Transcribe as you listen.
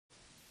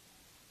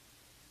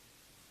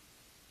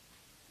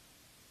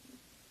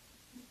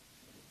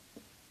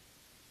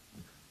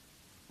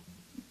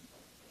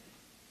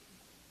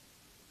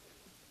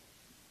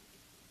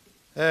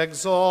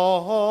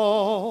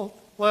Exalt,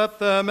 let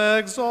them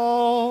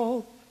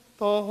exalt,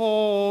 the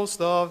host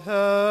of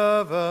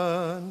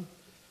heaven.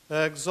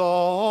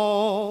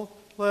 Exalt,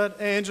 let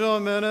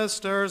angel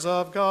ministers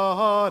of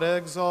God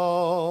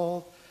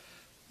exalt.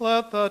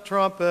 Let the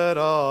trumpet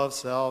of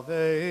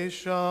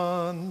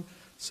salvation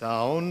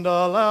sound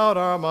aloud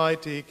our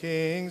mighty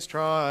King's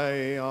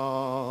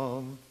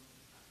triumph.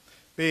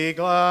 Be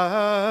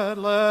glad,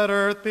 let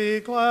earth be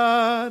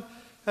glad,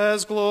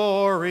 as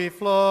glory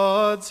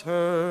floods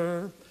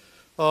her,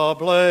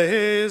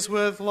 ablaze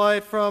with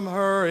light from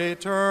her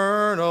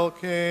eternal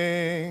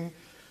King.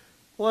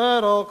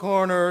 Let all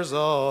corners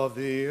of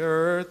the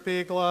earth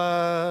be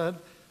glad,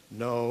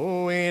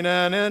 knowing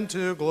an end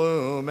to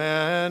gloom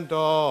and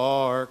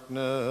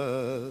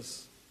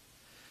darkness.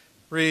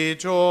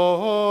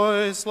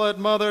 Rejoice, let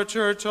Mother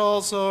Church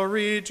also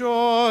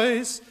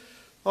rejoice,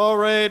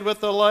 arrayed with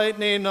the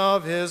lightning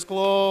of his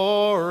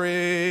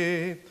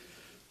glory.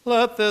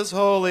 Let this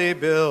holy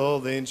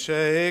building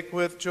shake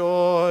with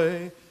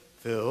joy,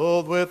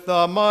 filled with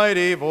the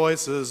mighty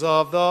voices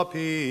of the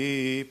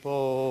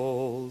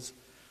peoples.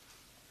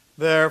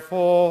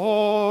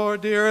 Therefore,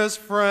 dearest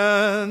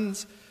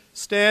friends,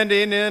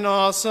 standing in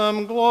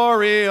awesome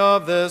glory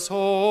of this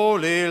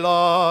holy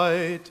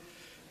light,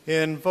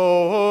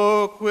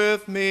 invoke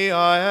with me,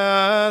 I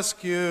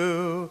ask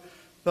you,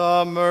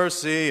 the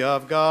mercy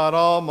of God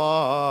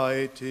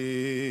Almighty,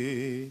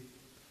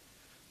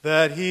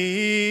 that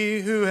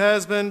he who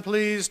has been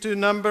pleased to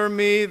number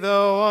me,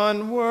 though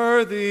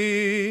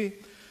unworthy,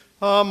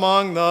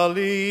 among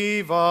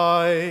the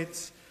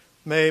Levites,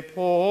 may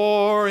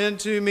pour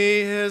into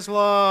me his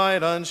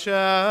light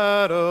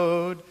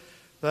unshadowed,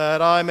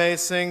 that I may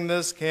sing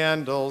this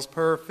candle's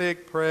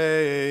perfect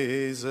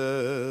praises.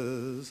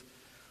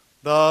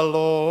 The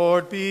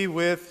Lord be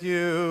with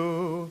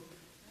you,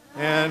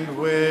 and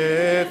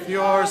with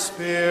your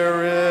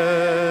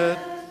spirit.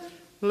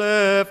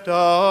 Lift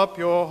up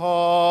your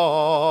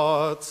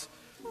hearts.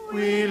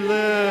 We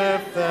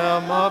lift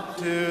them up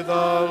to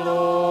the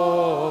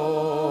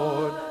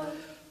Lord.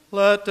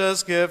 Let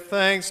us give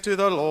thanks to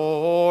the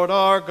Lord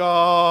our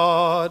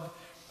God.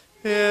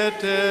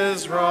 It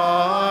is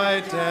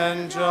right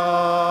and just.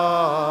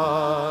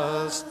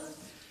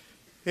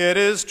 It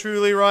is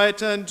truly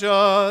right and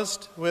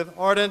just, with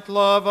ardent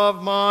love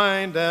of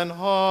mind and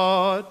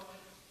heart,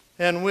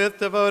 and with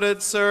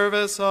devoted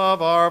service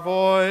of our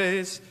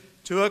voice,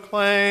 to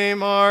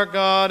acclaim our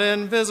God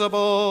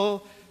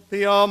invisible,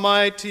 the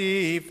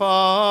Almighty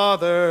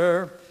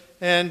Father,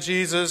 and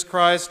Jesus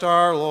Christ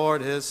our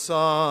Lord, his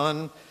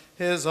Son,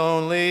 his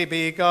only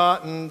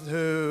begotten,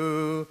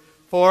 who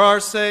for our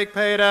sake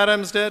paid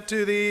Adam's debt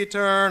to the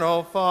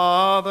eternal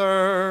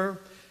Father,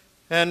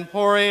 and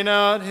pouring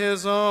out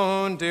his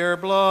own dear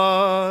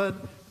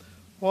blood,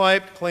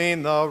 wiped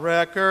clean the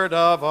record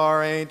of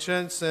our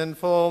ancient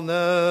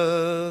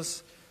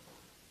sinfulness.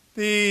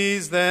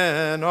 These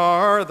then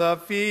are the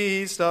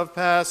feast of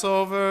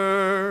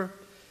Passover,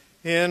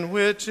 in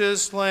which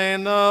is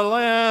slain the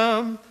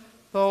Lamb,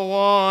 the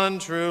one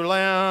true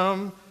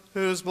Lamb,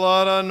 whose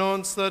blood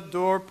anoints the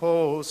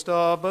doorpost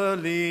of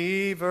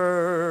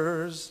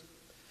believers.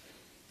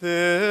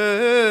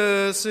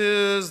 This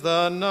is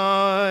the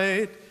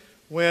night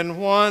when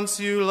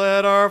once you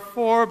led our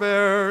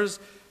forebears,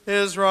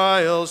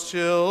 Israel's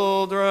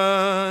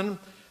children,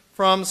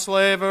 from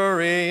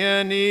slavery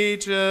in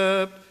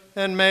Egypt,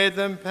 and made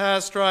them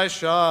pass dry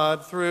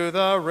shod through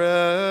the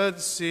Red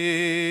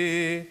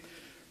Sea.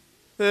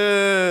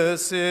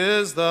 This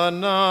is the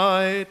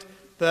night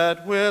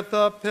that with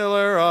a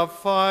pillar of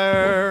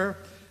fire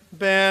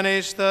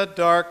banished the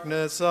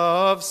darkness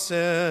of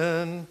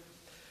sin.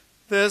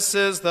 This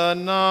is the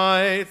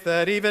night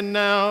that even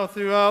now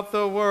throughout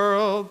the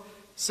world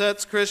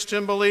sets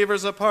Christian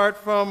believers apart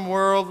from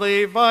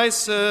worldly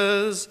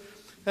vices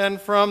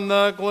and from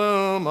the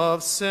gloom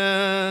of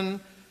sin,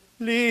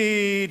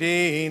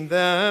 leading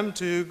them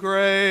to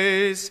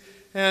grace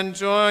and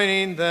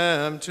joining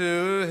them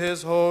to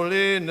his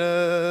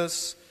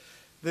holiness.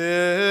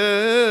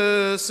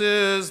 This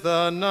is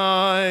the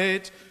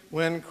night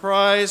when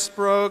Christ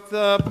broke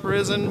the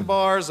prison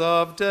bars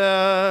of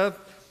death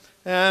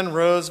and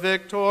rose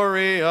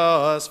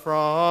victorious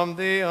from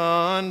the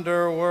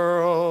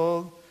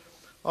underworld.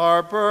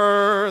 Our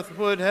birth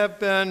would have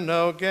been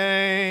no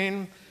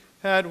gain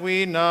had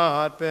we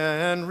not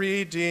been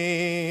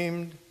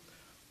redeemed.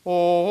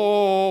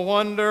 O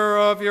wonder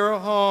of your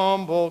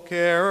humble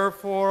care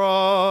for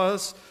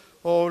us,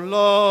 O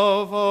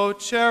love, O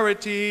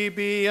charity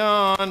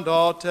beyond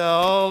all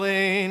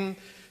telling,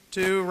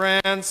 to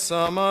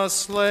ransom a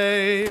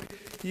slave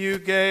you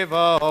gave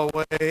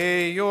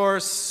away your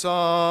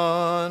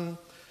Son.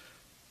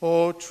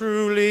 O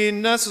truly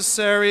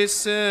necessary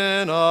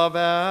sin of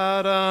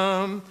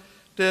Adam,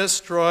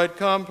 destroyed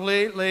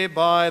completely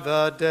by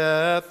the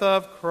death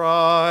of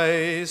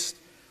Christ.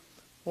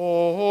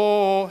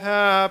 O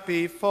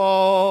happy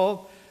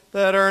fall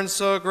that earned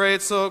so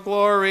great, so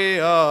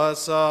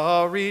glorious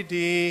a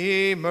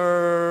Redeemer.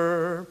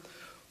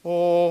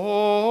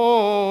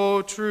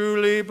 O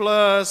truly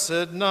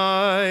blessed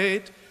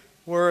night,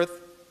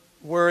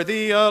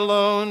 worthy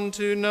alone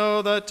to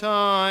know the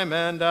time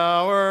and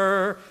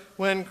hour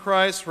when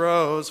Christ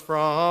rose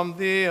from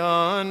the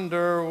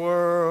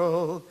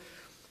underworld.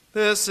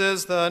 This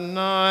is the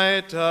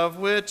night of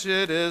which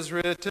it is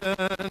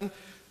written,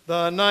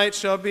 the night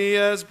shall be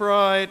as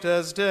bright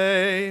as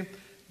day.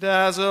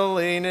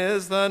 Dazzling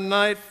is the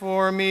night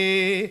for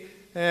me,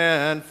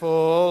 and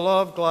full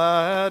of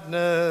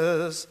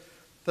gladness.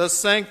 The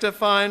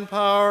sanctifying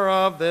power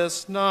of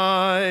this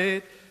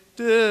night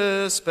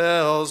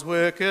dispels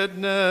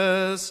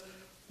wickedness,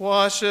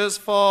 washes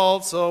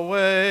faults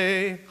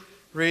away,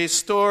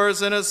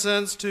 restores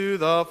innocence to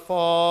the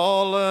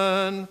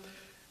fallen,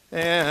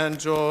 and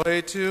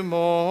joy to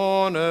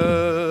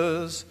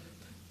mourners,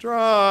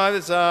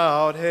 drives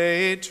out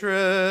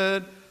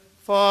hatred,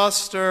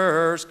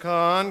 fosters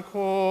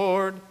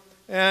concord,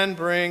 and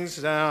brings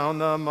down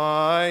the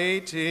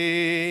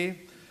mighty.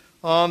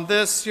 On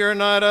this your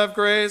night of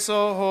grace,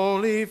 O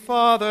Holy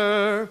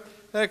Father,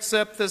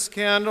 accept this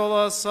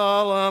candle a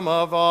solemn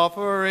of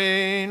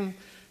offering,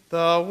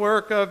 the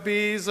work of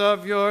bees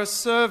of your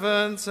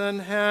servants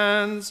and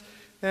hands,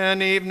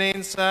 an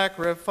evening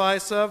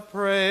sacrifice of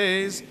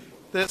praise,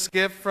 this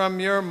gift from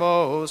your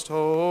most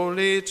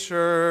holy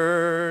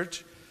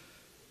church.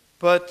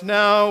 But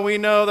now we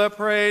know the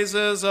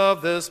praises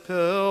of this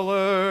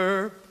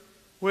pillar,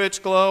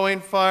 which glowing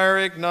fire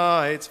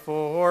ignites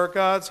for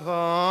God's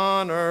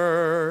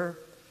honor,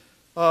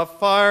 a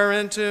fire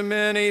into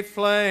many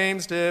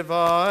flames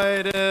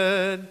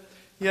divided,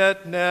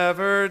 yet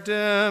never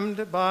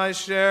dimmed by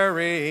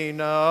sharing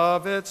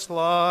of its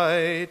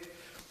light.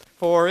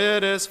 For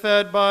it is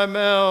fed by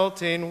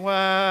melting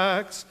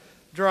wax,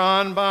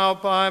 drawn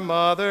out by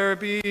mother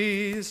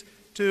bees,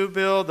 to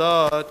build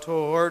a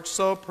torch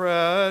so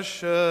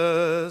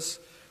precious.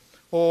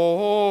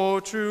 O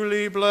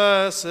truly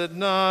blessed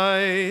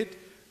night,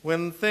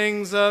 when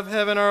things of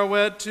heaven are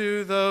wed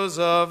to those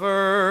of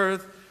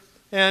earth,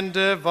 and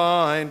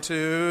divine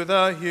to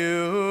the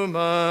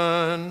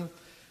human.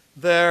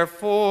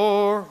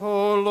 Therefore,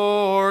 O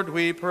Lord,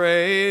 we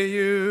pray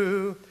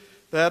you,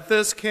 that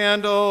this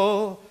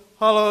candle,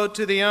 hallowed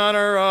to the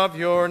honor of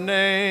your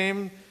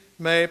name,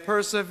 may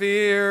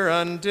persevere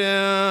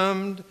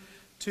undimmed,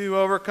 to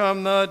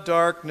overcome the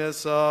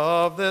darkness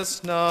of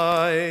this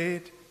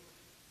night.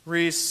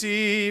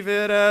 Receive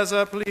it as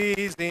a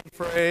pleasing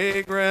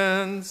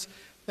fragrance,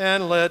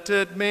 and let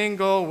it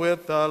mingle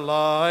with the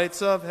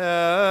lights of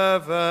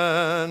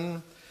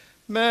heaven.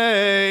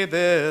 May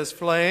this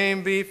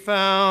flame be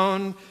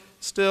found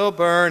still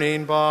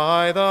burning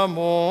by the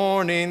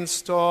morning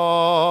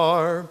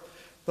star,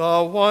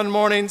 the one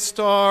morning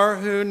star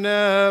who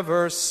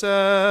never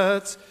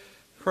sets,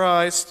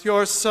 Christ,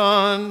 your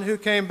Son, who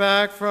came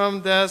back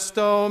from death's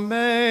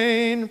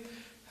domain,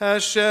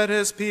 has shed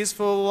his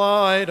peaceful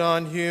light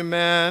on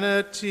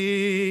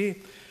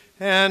humanity,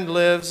 and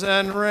lives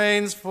and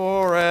reigns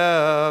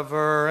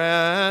forever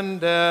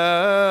and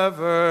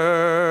ever.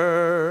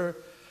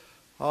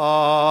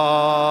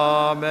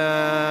 Amen.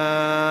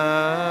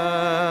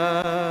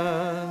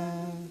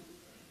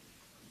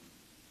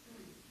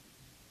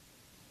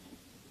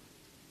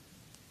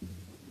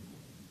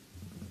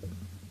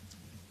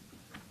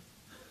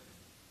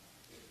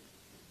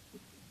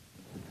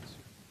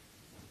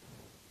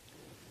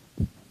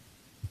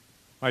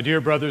 My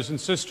dear brothers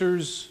and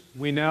sisters,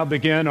 we now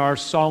begin our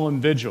solemn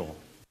vigil,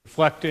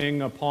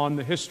 reflecting upon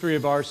the history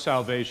of our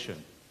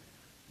salvation.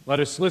 Let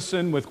us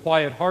listen with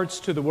quiet hearts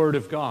to the Word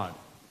of God.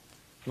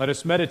 Let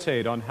us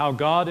meditate on how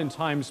God in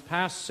times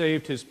past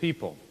saved his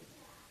people,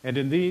 and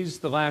in these,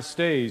 the last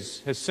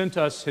days, has sent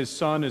us his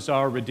Son as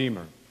our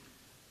Redeemer.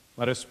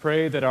 Let us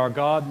pray that our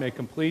God may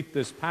complete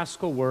this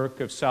paschal work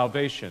of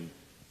salvation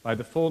by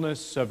the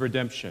fullness of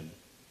redemption.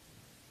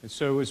 And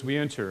so as we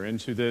enter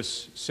into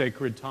this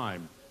sacred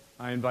time,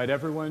 I invite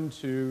everyone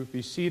to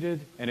be seated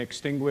and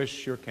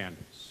extinguish your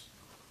candles.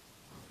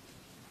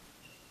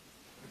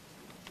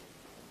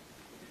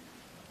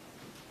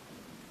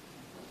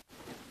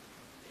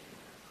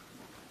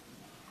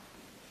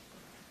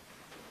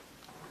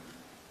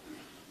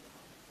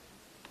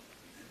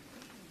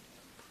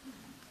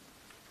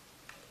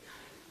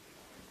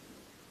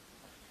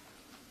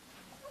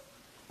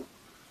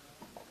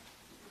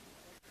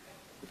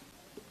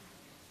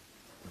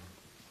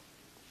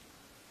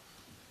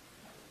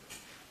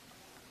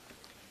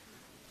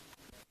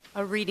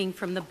 A reading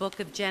from the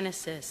book of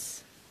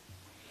Genesis.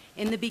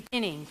 In the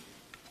beginning,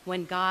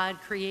 when God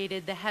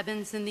created the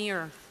heavens and the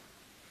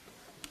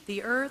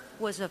earth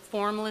was a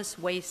formless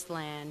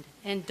wasteland,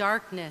 and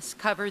darkness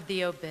covered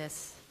the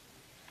abyss,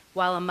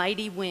 while a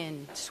mighty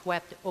wind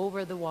swept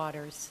over the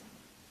waters.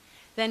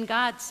 Then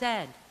God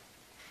said,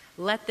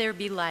 "Let there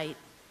be light,"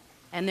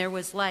 and there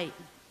was light.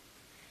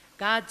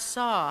 God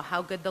saw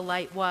how good the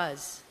light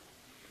was.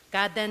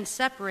 God then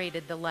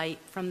separated the light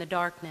from the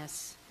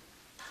darkness.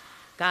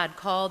 God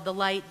called the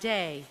light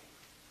day,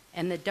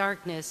 and the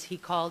darkness he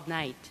called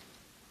night.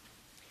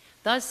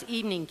 Thus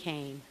evening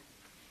came,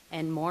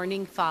 and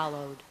morning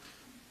followed,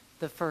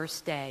 the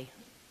first day.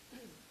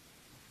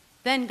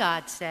 Then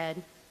God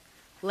said,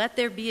 Let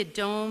there be a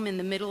dome in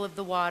the middle of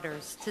the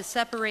waters to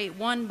separate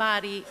one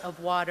body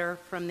of water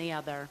from the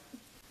other.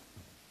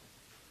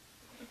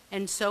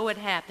 And so it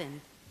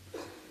happened.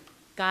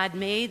 God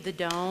made the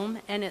dome,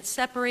 and it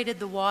separated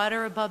the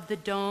water above the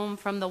dome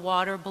from the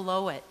water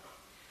below it.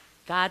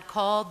 God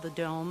called the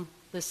dome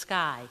the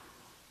sky.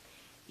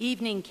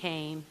 Evening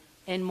came,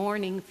 and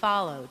morning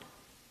followed,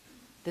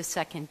 the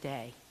second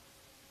day.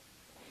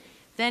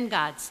 Then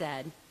God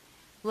said,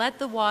 "Let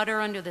the water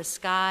under the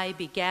sky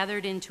be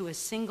gathered into a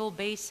single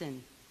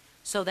basin,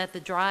 so that the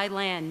dry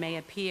land may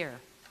appear."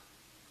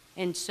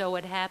 And so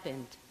it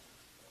happened.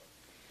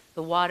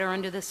 The water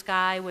under the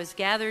sky was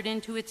gathered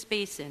into its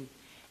basin,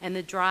 and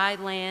the dry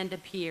land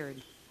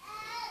appeared.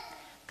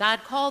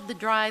 God called the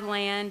dry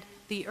land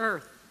the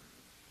earth,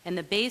 and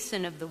the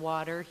basin of the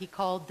water he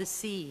called the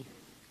sea.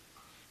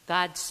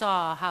 God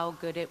saw how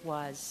good it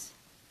was.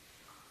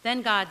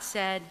 Then God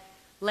said,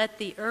 "Let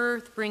the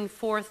earth bring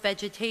forth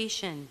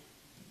vegetation,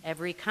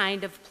 every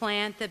kind of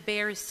plant that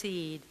bears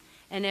seed,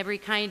 and every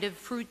kind of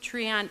fruit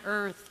tree on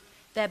earth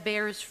that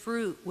bears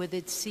fruit with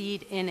its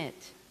seed in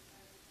it."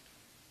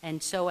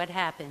 And so it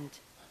happened.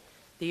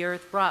 The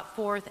earth brought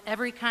forth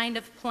every kind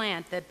of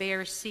plant that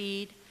bears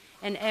seed,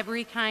 and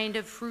every kind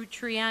of fruit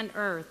tree on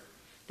earth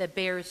that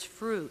bears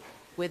fruit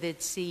with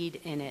its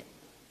seed in it.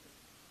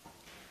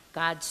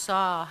 God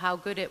saw how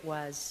good it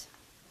was.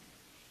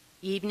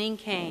 Evening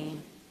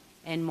came,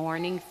 and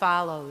morning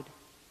followed,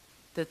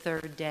 the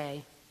third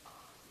day.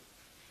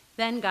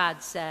 Then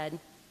God said,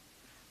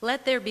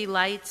 "Let there be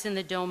lights in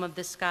the dome of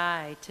the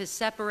sky to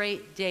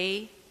separate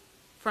day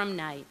from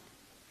night.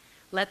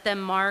 Let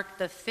them mark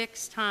the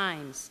fixed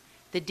times,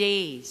 the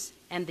days,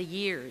 and the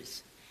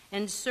years,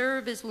 and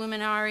serve as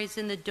luminaries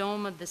in the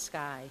dome of the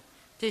sky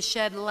to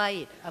shed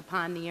light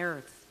upon the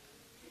earth."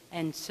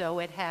 And so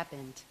it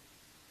happened.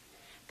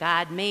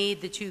 God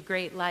made the two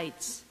great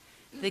lights,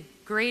 the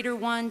greater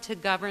one to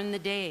govern the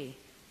day,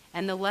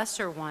 and the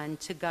lesser one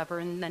to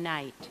govern the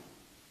night.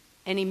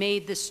 And he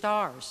made the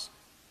stars.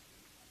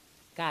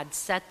 God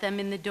set them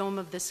in the dome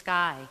of the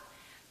sky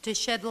to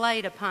shed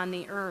light upon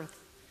the earth,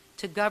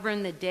 to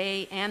govern the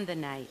day and the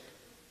night,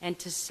 and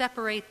to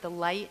separate the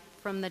light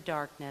from the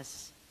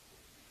darkness.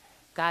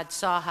 God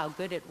saw how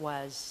good it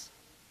was.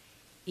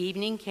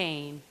 Evening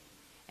came,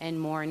 and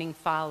morning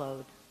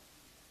followed,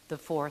 the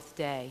fourth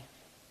day.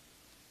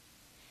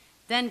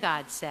 Then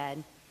God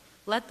said,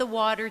 "Let the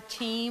water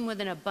teem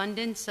with an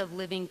abundance of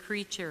living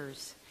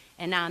creatures,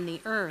 and on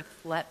the earth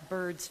let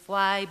birds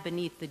fly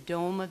beneath the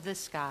dome of the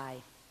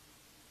sky."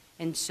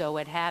 And so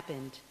it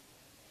happened.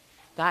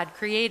 God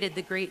created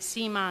the great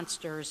sea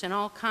monsters and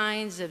all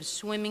kinds of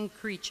swimming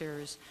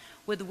creatures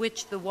with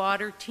which the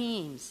water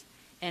teems,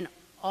 and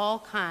all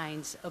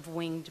kinds of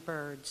winged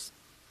birds.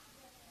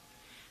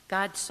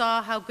 God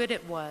saw how good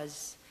it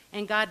was,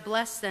 and God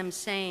blessed them,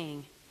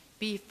 saying,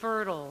 "Be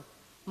fertile,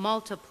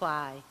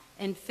 multiply,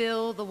 and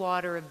fill the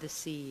water of the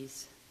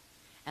seas,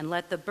 and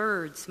let the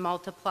birds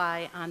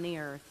multiply on the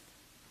earth."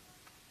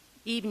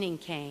 Evening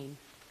came,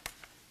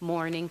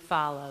 morning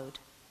followed,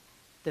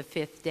 the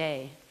fifth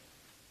day.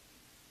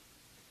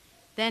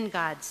 Then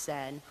God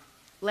said,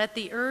 "Let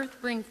the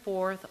earth bring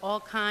forth all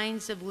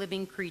kinds of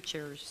living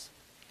creatures,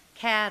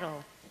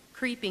 cattle,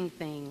 creeping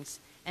things,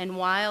 and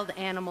wild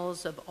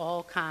animals of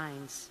all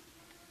kinds."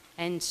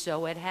 And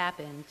so it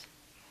happened.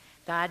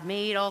 God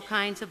made all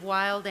kinds of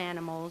wild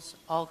animals,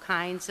 all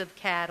kinds of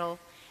cattle,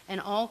 and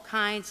all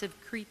kinds of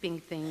creeping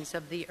things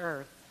of the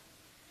earth.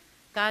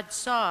 God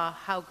saw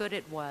how good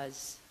it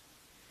was.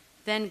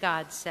 Then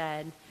God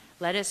said,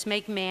 "Let us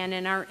make man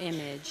in our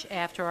image,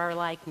 after our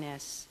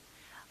likeness.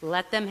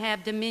 Let them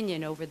have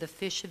dominion over the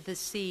fish of the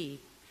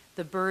sea,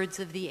 the birds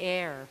of the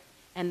air,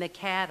 and the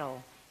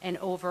cattle, and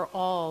over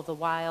all the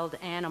wild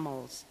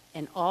animals,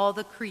 and all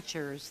the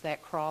creatures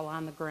that crawl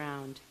on the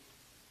ground."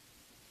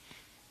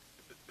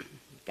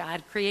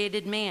 God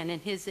created man in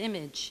his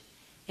image.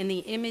 In the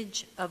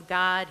image of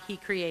God he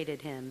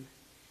created him.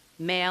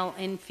 Male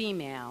and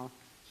female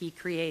he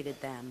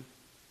created them.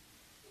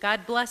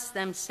 God blessed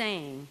them,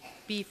 saying,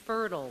 "Be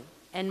fertile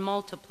and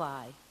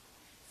multiply.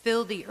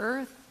 Fill the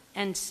earth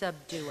and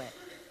subdue it.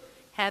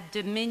 Have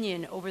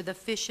dominion over the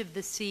fish of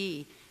the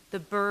sea, the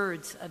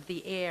birds of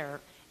the air,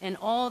 and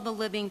all the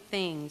living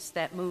things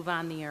that move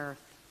on the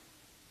earth."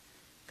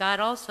 God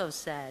also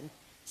said,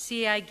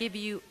 "See, I give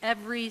you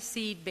every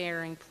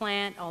seed-bearing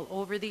plant all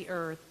over the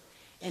earth,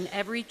 and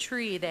every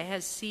tree that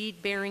has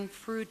seed-bearing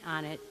fruit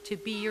on it to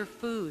be your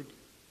food.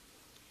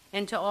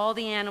 And to all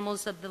the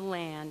animals of the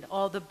land,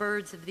 all the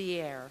birds of the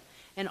air,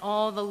 and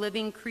all the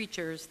living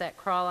creatures that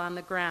crawl on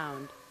the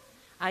ground,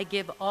 I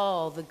give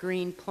all the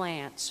green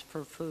plants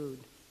for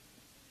food."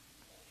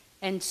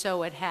 And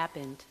so it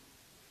happened.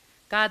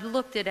 God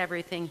looked at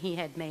everything he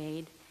had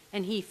made,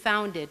 and he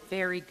found it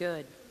very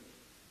good.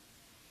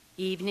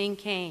 Evening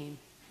came,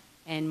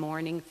 and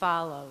morning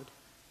followed,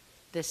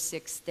 the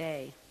sixth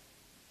day.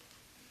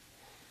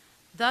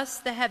 Thus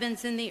the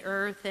heavens and the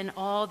earth and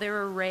all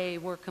their array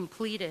were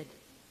completed,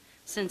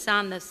 since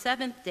on the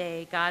seventh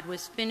day God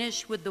was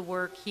finished with the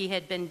work he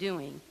had been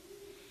doing.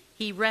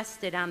 He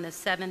rested on the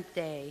seventh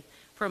day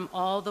from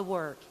all the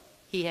work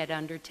he had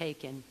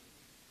undertaken.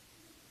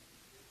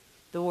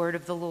 The word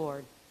of the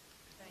Lord.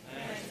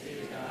 Thanks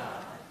be to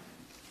God.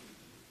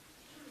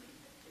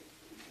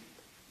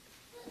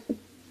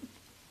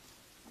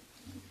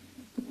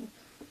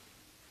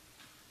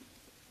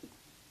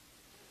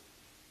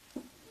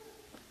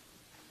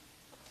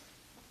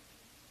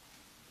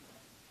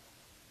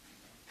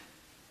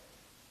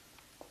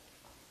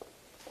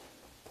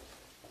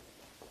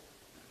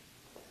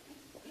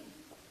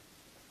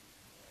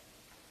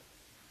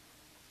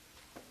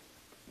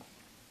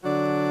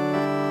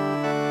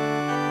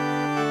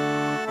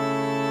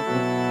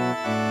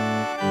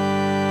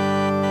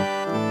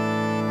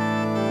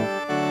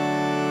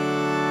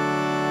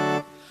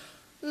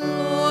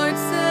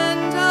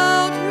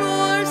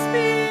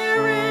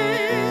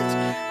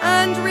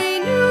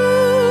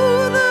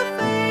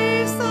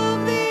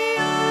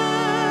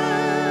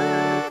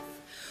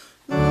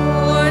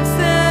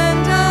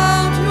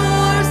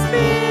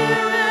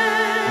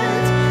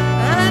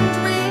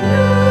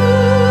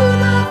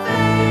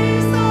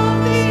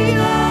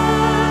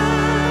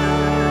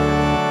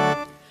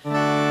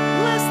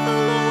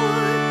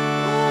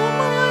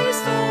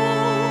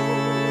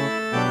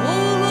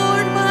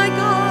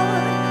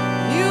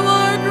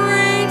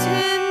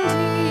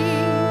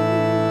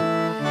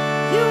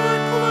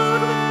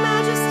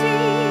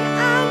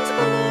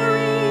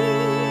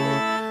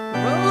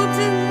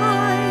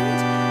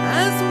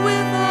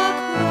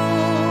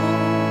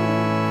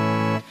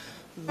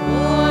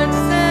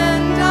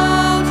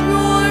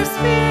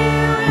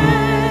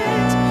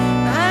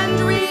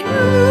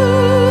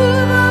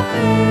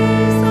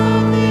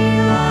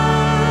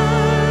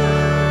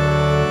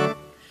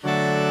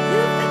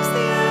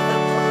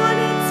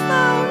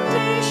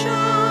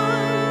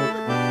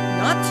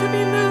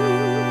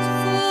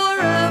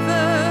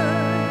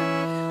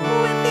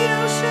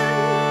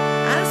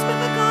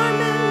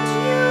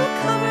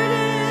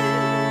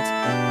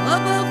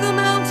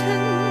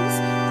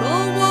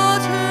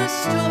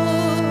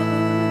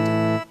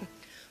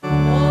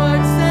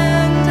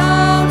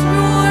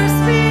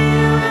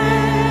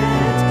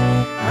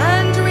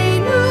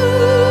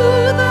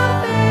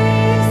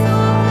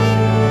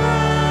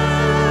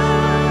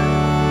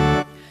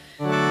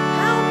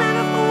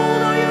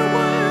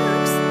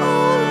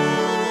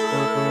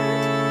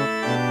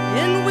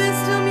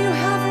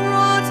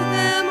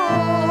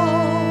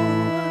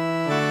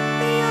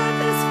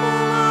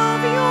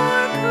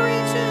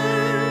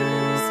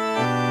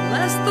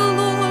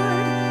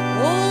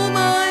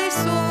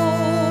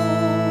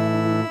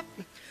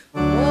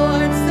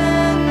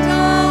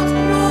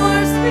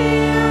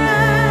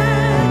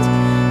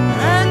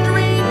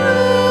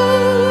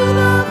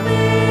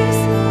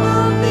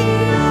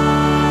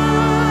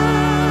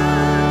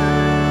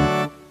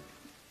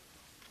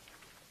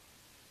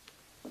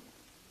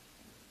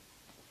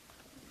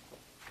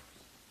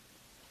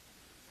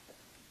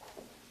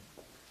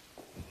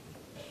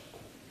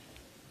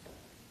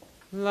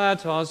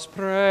 Let us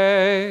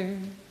pray.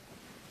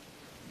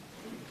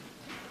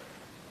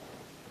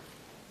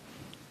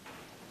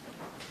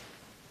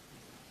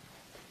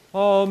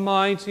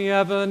 Almighty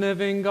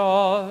ever-living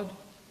God,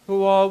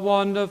 who are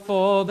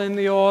wonderful in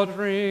the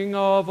ordering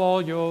of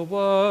all your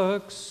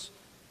works,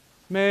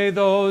 may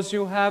those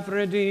you have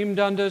redeemed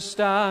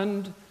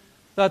understand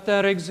that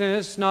there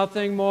exists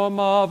nothing more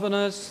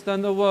marvelous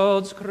than the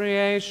world's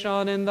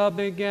creation in the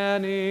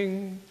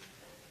beginning,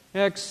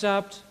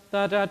 except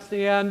that at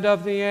the end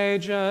of the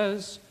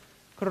ages,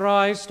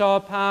 Christ our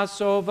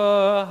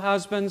Passover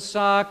has been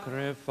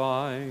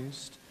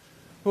sacrificed,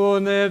 who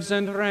lives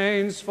and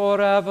reigns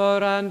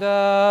forever and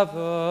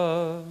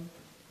ever.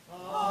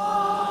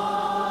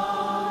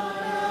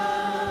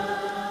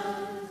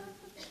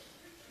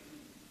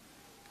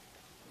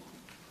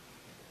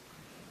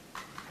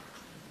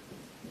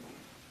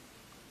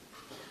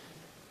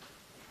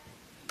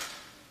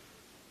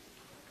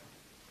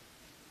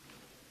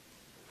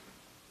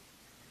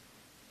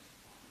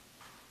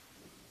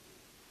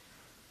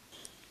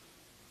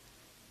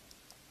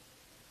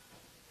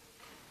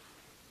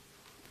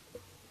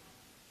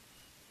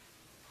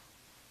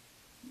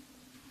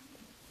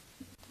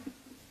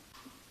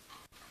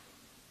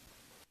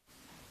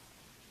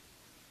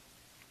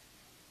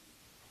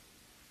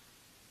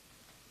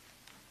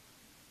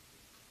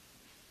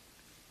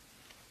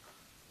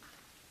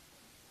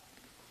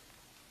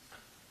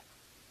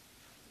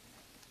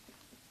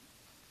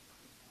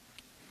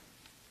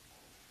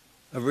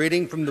 A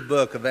reading from the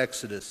book of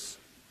Exodus.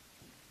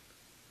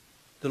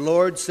 The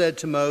Lord said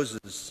to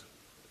Moses,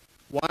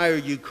 "Why are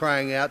you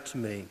crying out to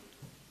me?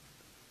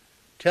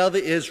 Tell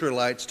the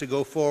Israelites to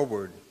go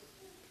forward,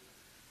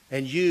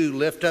 and you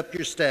lift up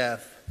your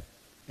staff,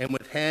 and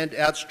with hand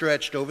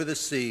outstretched over the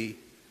sea,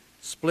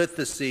 split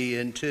the sea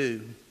in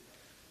two,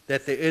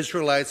 that the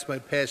Israelites may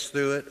pass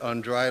through it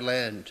on dry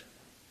land.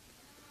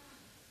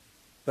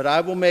 But I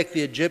will make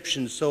the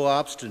Egyptians so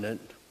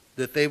obstinate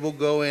that they will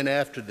go in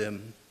after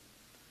them.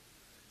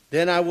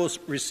 Then I will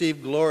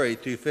receive glory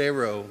through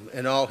Pharaoh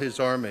and all his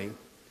army,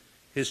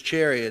 his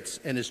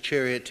chariots and his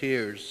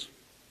charioteers.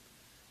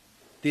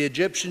 The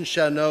Egyptians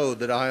shall know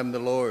that I am the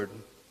Lord,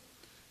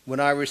 when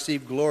I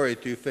receive glory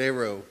through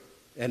Pharaoh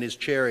and his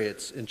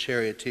chariots and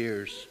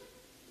charioteers.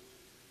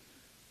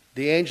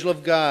 The angel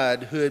of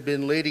God, who had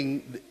been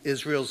leading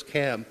Israel's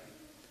camp,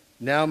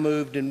 now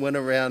moved and went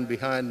around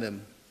behind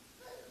them.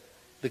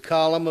 The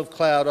column of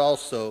cloud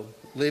also,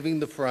 leaving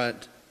the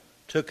front,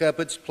 took up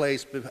its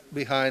place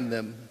behind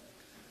them,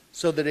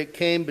 so that it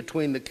came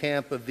between the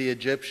camp of the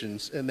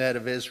Egyptians and that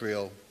of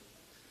Israel.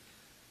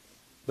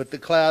 But the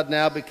cloud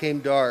now became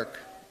dark,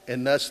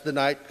 and thus the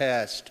night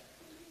passed,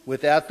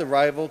 without the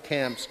rival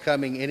camps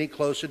coming any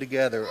closer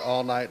together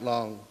all night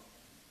long.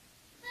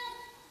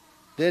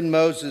 Then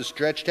Moses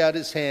stretched out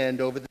his hand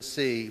over the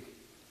sea,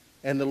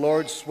 and the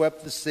Lord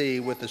swept the sea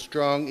with a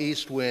strong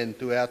east wind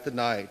throughout the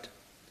night,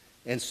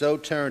 and so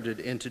turned it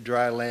into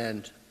dry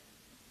land.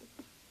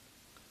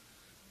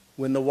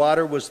 When the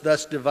water was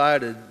thus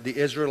divided, the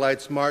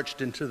Israelites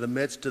marched into the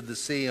midst of the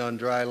sea on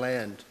dry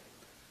land,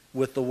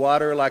 with the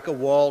water like a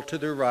wall to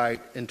their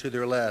right and to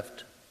their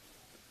left.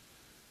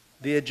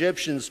 The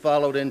Egyptians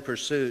followed in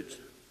pursuit.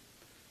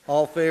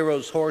 All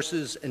Pharaoh's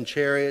horses and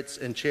chariots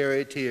and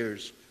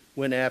charioteers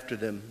went after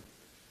them,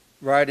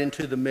 right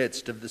into the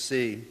midst of the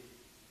sea.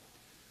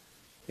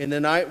 In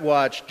the night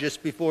watch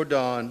just before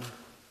dawn,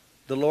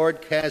 the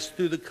Lord cast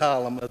through the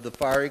column of the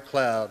fiery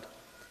cloud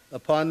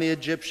upon the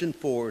Egyptian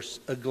force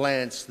a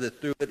glance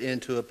that threw it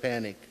into a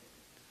panic.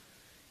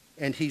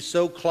 And he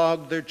so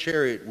clogged their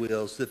chariot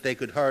wheels that they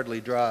could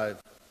hardly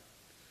drive.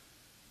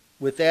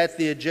 With that,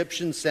 the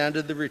Egyptians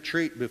sounded the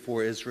retreat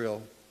before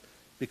Israel,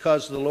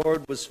 because the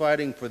Lord was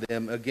fighting for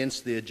them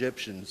against the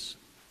Egyptians.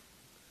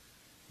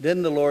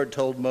 Then the Lord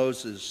told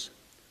Moses,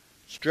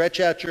 "Stretch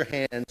out your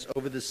hands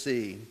over the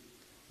sea,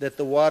 that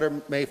the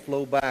water may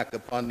flow back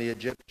upon the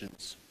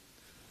Egyptians,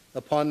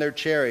 upon their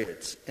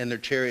chariots and their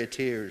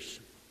charioteers."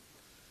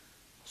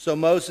 So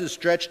Moses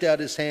stretched out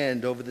his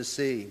hand over the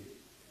sea,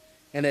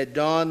 and at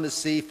dawn the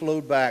sea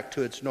flowed back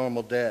to its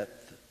normal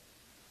depth.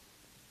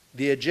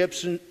 The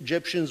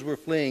Egyptians were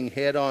fleeing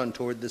head on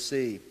toward the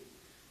sea,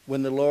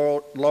 when the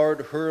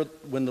Lord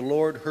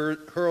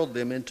hurled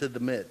them into the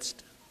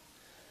midst.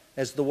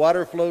 As the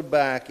water flowed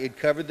back, it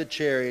covered the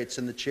chariots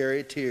and the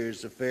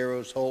charioteers of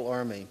Pharaoh's whole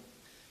army,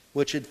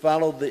 which had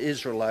followed the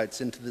Israelites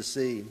into the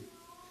sea.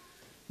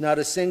 Not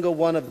a single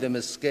one of them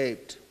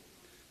escaped,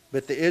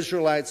 but the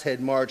Israelites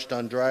had marched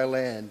on dry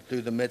land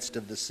through the midst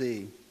of the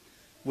sea,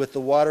 with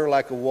the water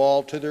like a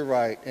wall to their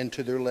right and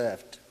to their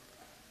left.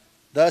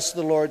 Thus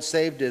the Lord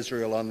saved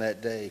Israel on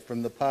that day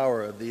from the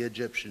power of the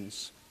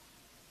Egyptians.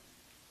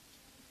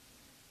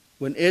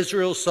 When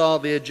Israel saw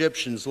the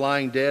Egyptians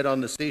lying dead on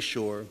the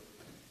seashore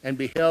and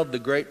beheld the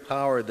great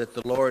power that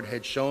the Lord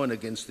had shown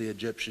against the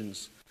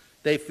Egyptians,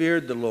 they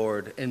feared the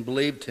Lord and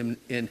believed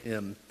in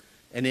him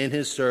and in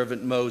his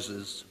servant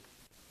Moses.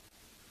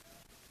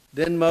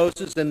 Then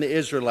Moses and the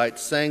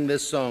Israelites sang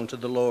this song to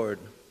the Lord.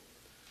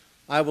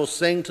 "I will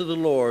sing to the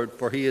Lord,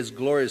 for he is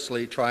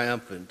gloriously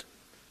triumphant.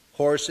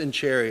 Horse and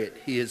chariot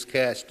he is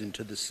cast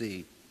into the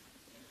sea."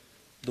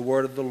 The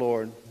word of the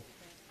Lord.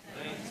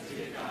 Thanks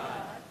be to God.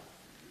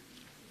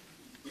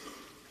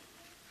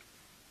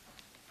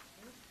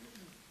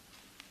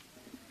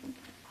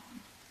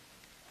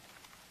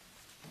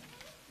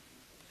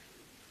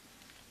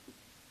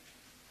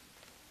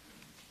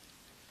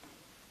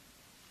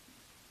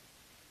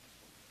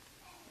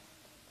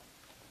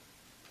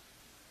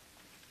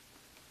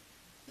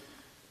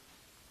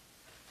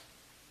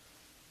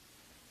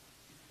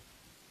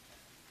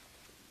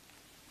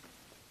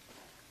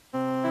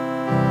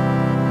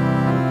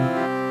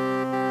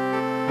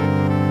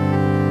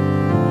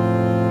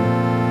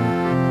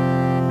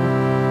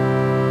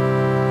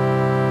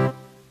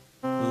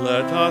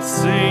 Let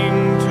us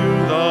sing to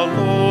the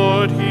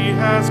Lord, he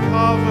has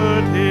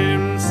covered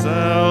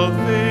himself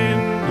in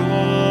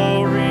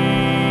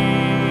glory.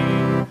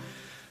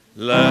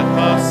 Let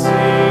us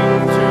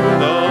sing to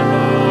the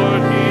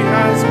Lord, he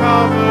has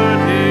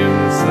covered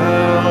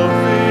himself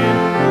in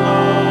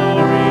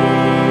glory.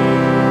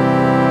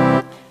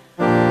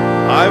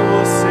 I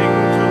will sing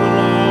to the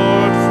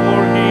Lord, for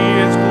he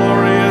is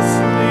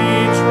gloriously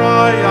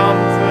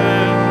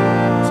triumphant.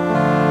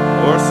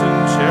 Horse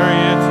and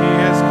chariot he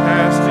has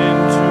cast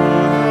into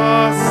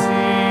the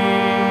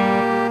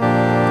sea.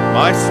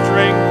 My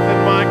strength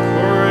and my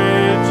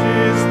courage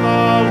is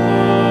the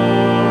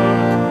Lord,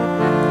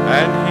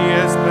 and he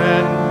has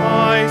been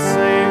my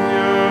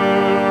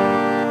Savior.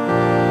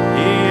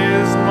 He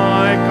is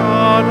my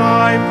God,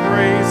 I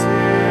praise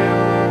him.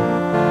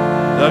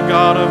 The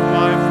God of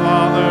my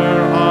father,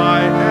 I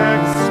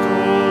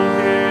extol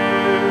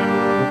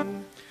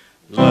him.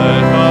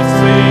 Let us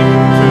sing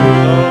to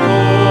the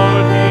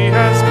Lord, he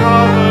has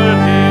covered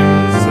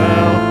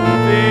himself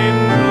in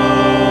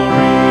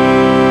glory.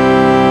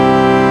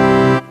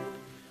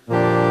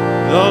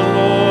 The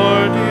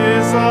Lord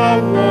is a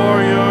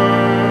warrior,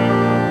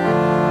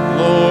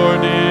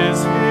 Lord is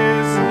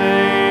his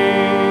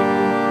name.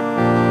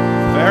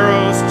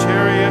 Pharaoh's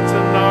chariots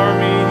and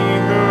army he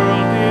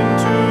hurled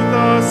into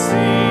the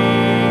sea.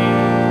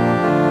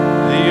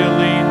 The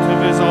elite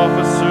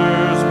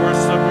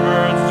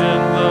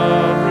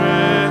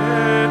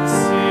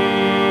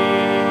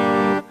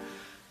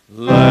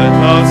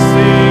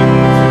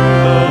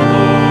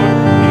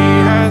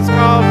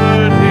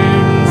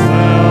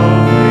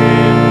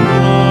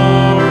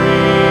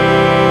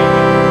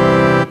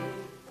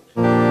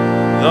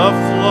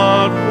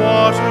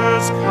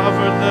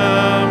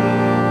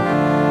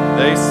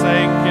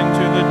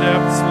into the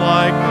depths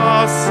like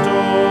a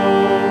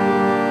stone.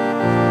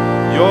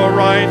 Your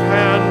right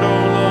hand, O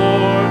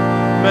Lord,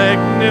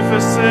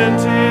 magnificent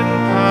in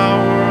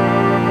power.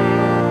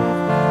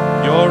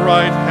 Your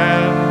right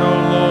hand, O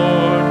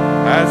Lord,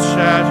 has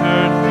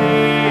shattered the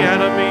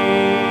enemy.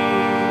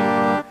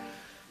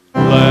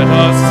 Let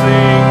us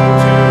sing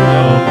to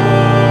the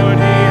Lord,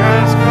 he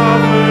has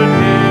covered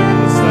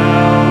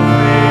himself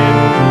in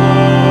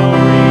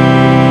glory.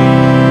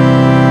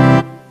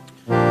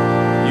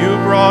 You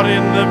brought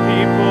in the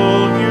people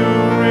you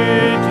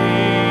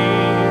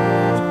redeemed,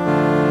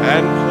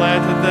 and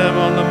planted them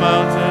on the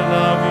mountain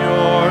of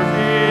your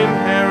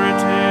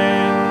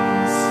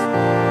inheritance,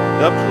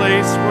 the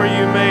place where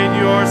you made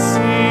your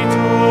seat,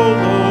 O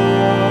Lord,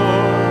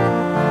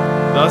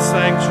 the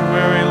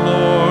sanctuary,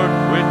 Lord,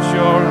 which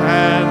your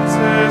hands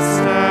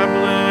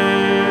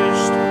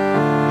established.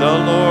 The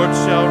Lord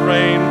shall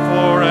reign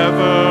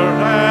forever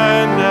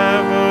and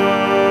ever.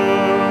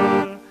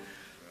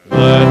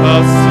 Let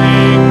us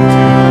sing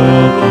to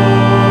the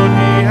Lord,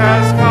 he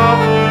has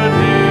covered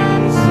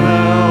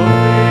himself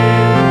in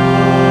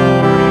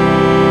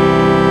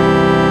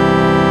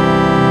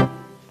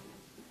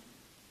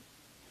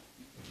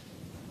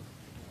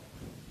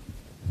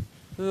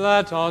glory.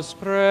 Let us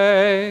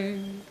pray.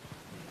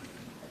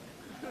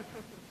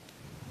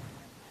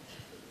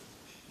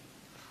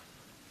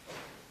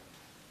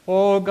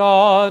 O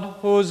God,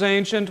 whose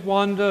ancient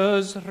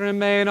wonders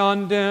remain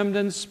undimmed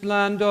in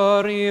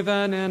splendor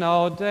even in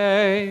our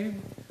day,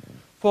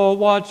 for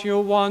what you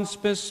once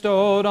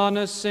bestowed on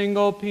a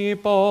single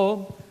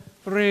people,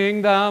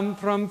 freeing them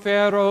from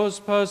Pharaoh's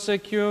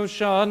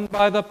persecution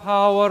by the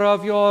power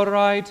of your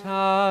right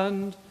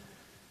hand,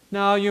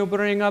 now you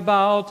bring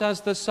about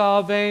as the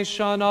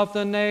salvation of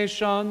the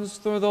nations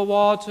through the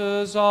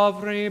waters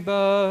of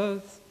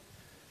rebirth.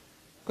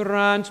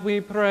 Grant, we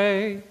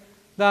pray,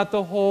 that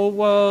the whole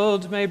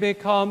world may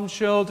become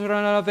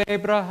children of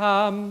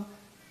Abraham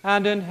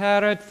and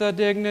inherit the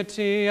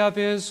dignity of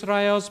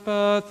Israel's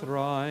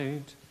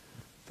birthright.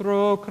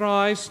 Through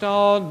Christ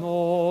our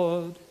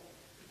Lord.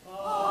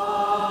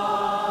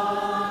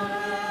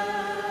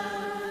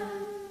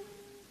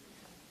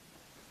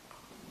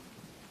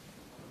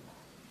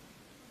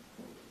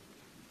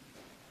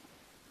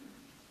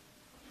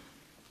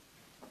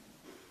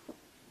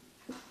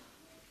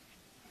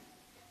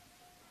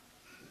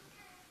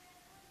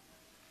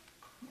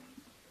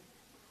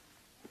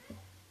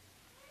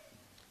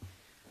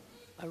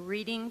 A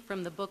reading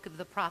from the book of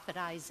the prophet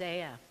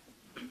Isaiah.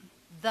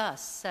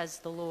 Thus says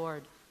the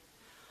Lord,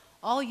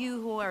 all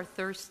you who are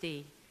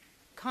thirsty,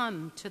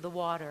 come to the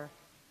water.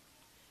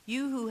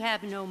 You who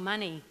have no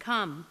money,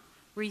 come,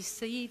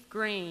 receive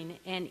grain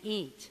and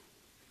eat.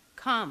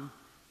 Come,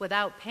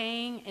 without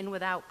paying and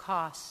without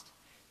cost,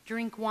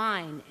 drink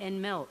wine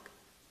and milk.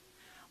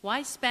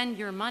 Why spend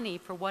your money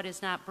for what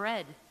is not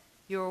bread,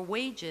 your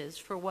wages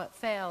for what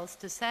fails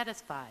to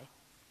satisfy?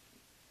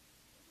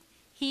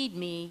 Heed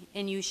me,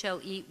 and you shall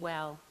eat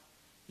well.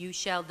 You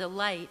shall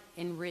delight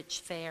in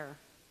rich fare.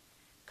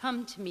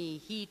 Come to me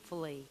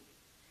heedfully.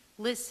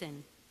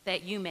 Listen,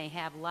 that you may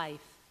have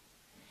life.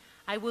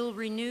 I will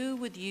renew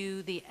with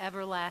you the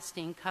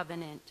everlasting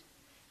covenant,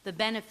 the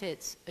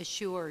benefits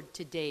assured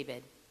to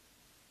David.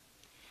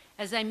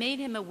 As I made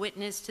him a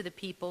witness to the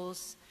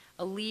peoples,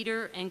 a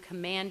leader and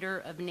commander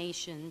of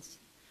nations,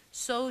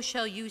 so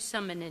shall you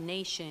summon a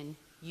nation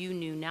you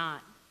knew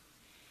not,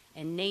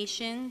 and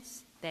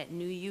nations that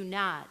knew you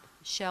not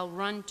shall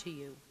run to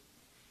you,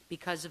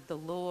 because of the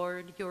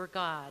Lord your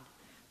God,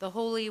 the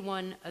Holy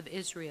One of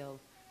Israel,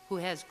 who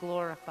has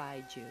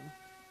glorified you.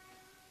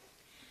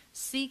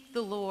 Seek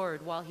the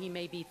Lord while he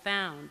may be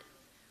found.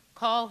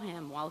 Call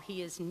him while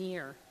he is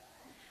near.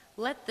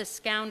 Let the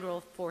scoundrel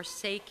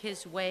forsake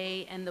his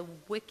way and the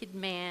wicked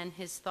man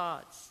his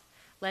thoughts.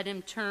 Let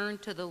him turn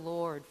to the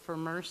Lord for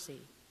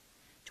mercy,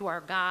 to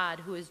our God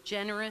who is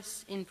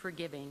generous in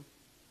forgiving.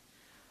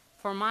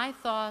 For my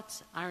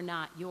thoughts are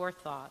not your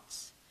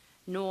thoughts,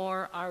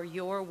 nor are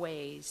your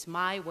ways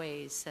my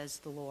ways, says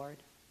the Lord.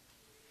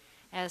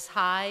 As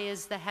high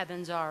as the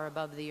heavens are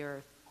above the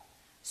earth,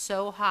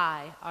 so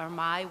high are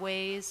my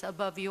ways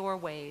above your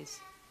ways,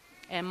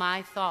 and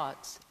my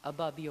thoughts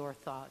above your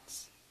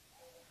thoughts.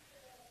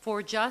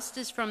 For just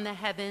as from the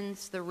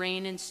heavens the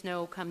rain and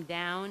snow come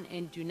down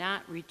and do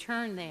not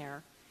return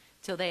there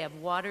till they have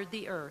watered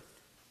the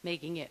earth,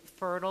 making it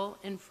fertile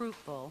and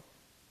fruitful,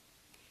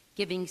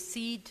 giving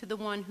seed to the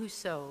one who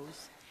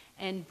sows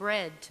and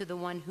bread to the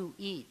one who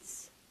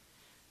eats,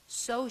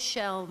 so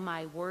shall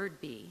my word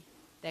be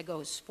that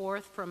goes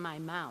forth from my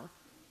mouth.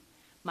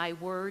 My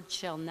word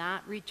shall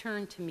not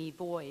return to me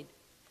void,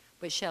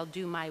 but shall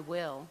do my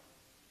will,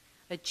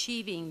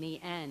 achieving the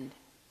end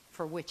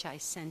for which I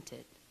sent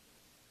it.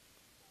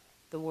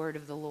 The word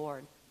of the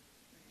Lord.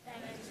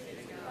 Thanks be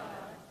to God.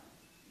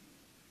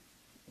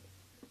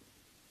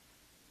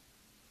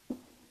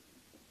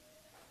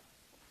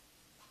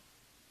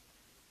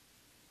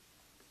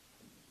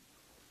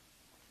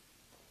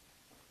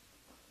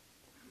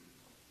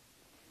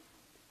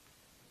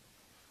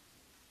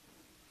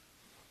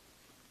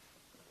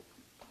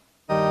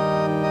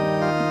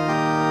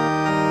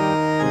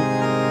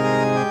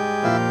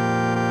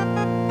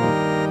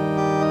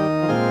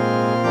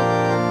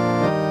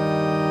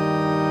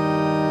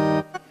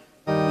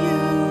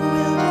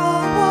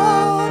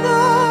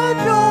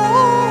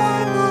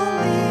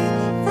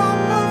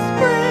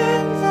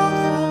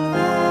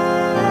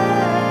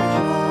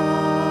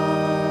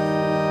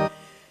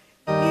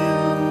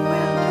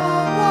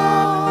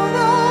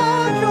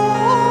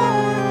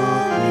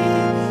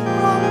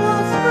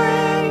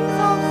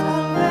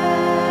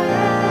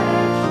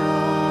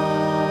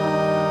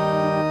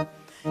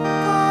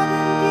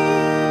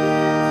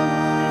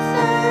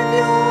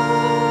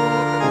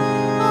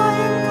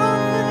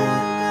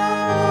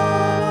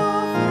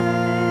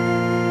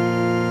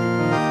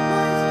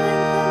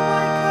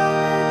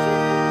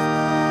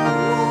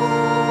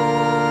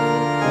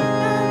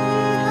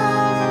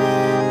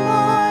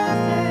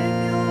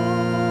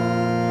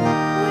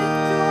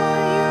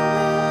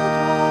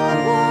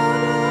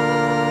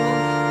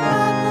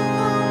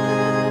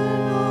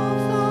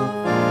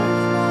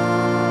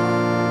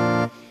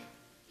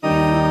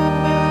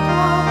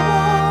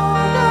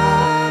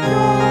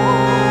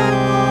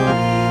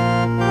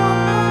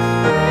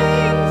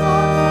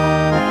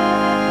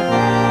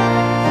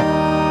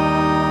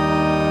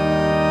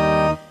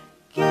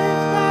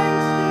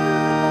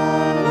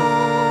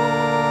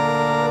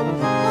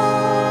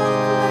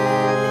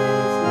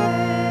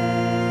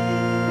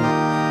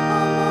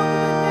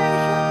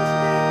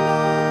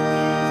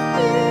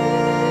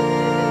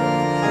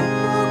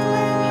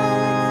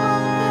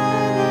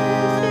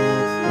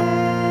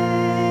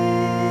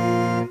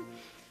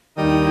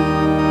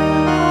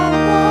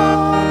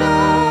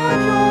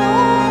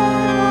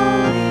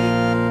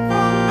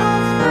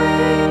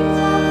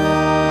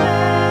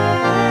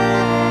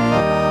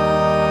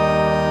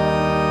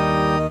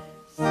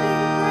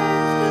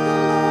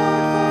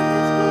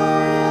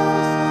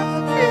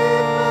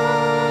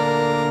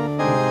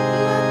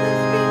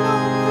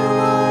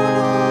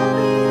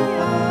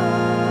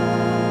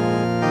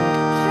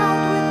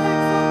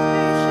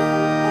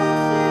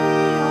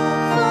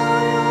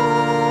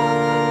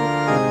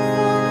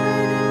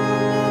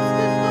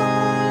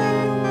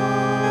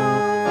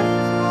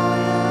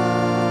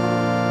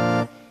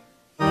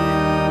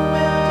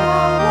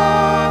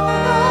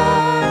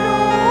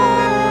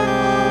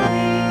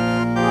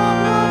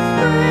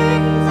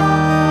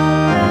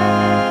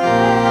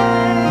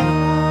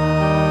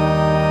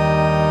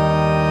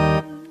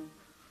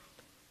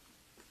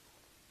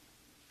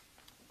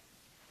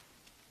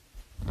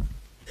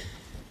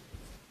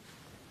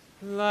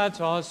 Let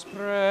us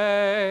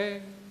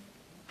pray.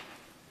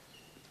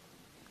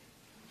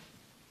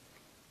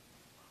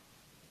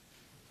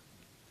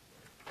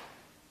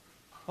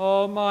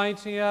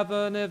 Almighty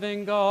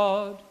ever-living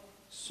God,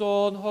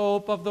 sole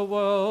hope of the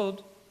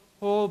world,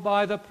 who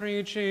by the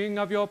preaching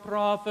of your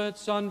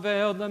prophets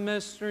unveiled the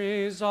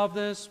mysteries of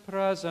this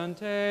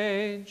present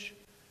age,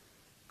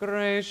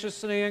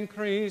 graciously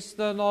increase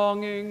the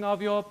longing of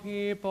your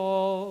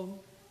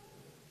people.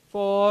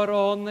 For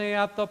only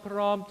at the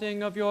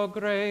prompting of your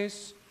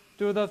grace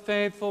do the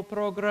faithful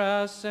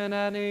progress in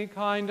any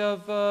kind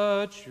of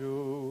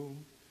virtue.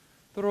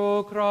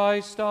 Through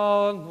Christ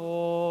our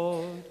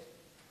Lord.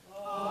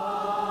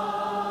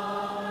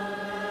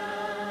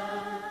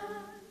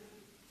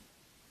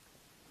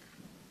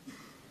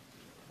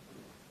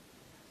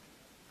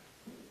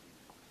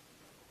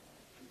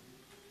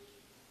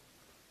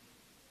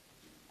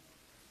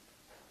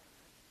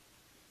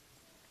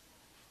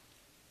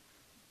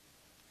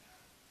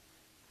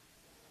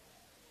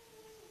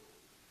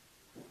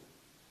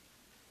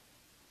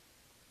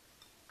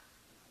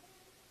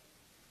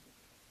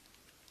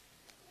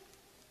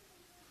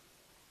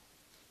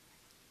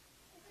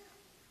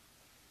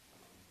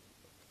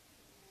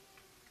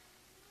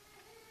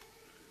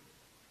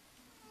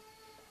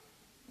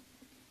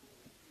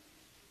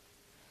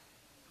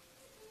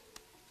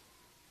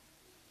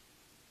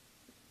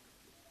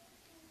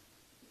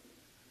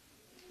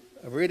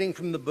 A reading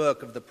from the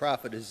book of the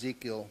prophet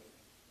Ezekiel.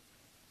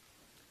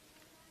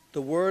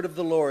 The word of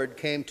the Lord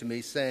came to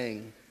me,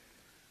 saying,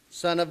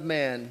 Son of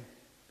man,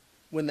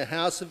 when the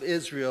house of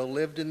Israel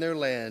lived in their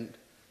land,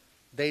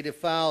 they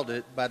defiled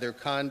it by their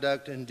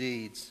conduct and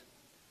deeds.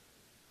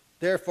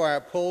 Therefore I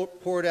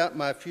poured out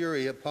my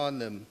fury upon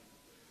them,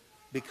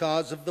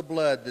 because of the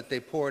blood that they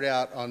poured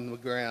out on the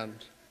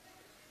ground,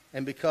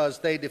 and because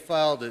they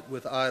defiled it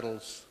with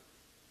idols.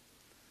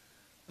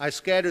 I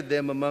scattered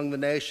them among the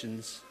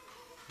nations,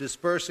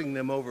 dispersing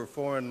them over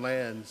foreign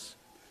lands.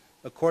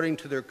 According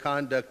to their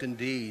conduct and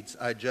deeds,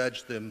 I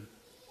judged them.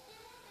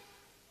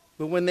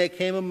 But when they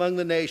came among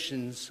the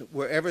nations,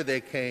 wherever they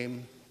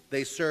came,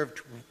 they served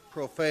to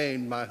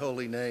profane my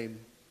holy name.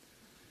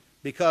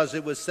 Because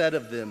it was said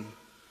of them,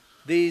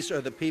 These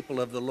are the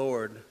people of the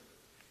Lord,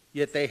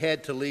 yet they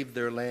had to leave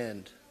their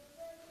land.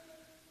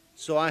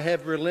 So I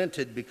have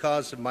relented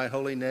because of my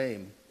holy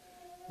name,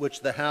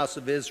 which the house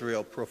of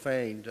Israel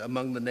profaned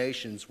among the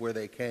nations where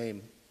they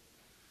came.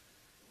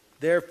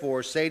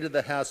 Therefore say to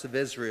the house of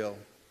Israel,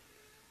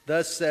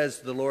 Thus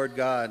says the Lord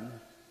God,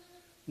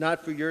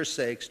 Not for your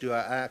sakes do I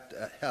act,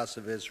 house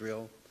of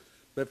Israel,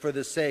 but for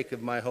the sake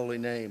of my holy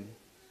name,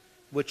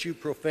 which you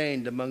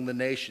profaned among the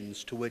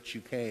nations to which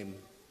you came.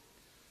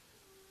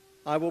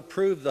 I will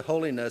prove the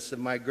holiness of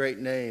my great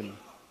name,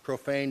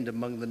 profaned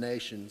among the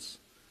nations,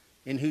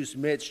 in whose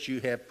midst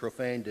you have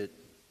profaned it.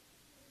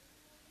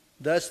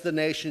 Thus the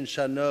nations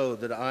shall know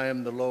that I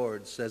am the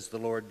Lord, says the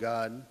Lord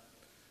God,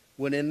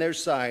 when in their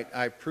sight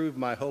I prove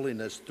my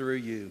holiness through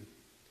you.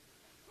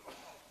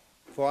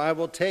 For I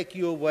will take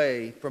you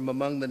away from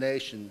among the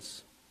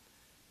nations,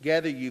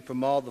 gather you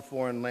from all the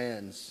foreign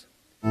lands,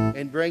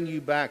 and bring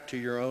you back to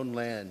your own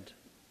land.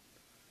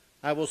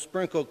 I will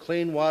sprinkle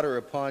clean water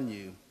upon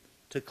you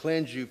to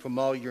cleanse you from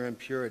all your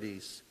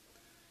impurities,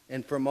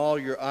 and from all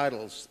your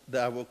idols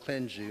that I will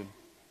cleanse you.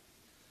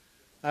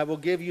 I will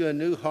give you a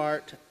new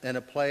heart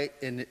and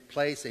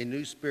place a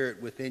new spirit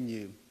within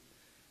you,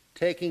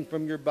 taking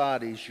from your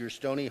bodies your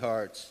stony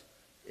hearts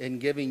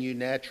and giving you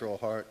natural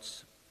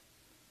hearts.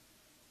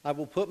 I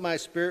will put my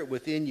spirit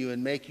within you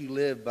and make you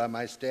live by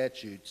my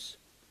statutes,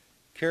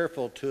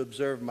 careful to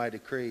observe my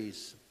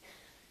decrees.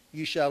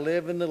 You shall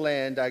live in the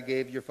land I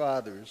gave your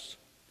fathers.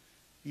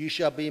 You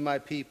shall be my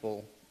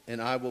people,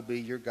 and I will be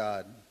your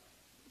God.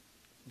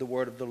 The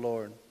word of the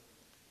Lord.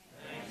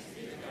 Thanks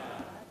be to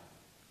God.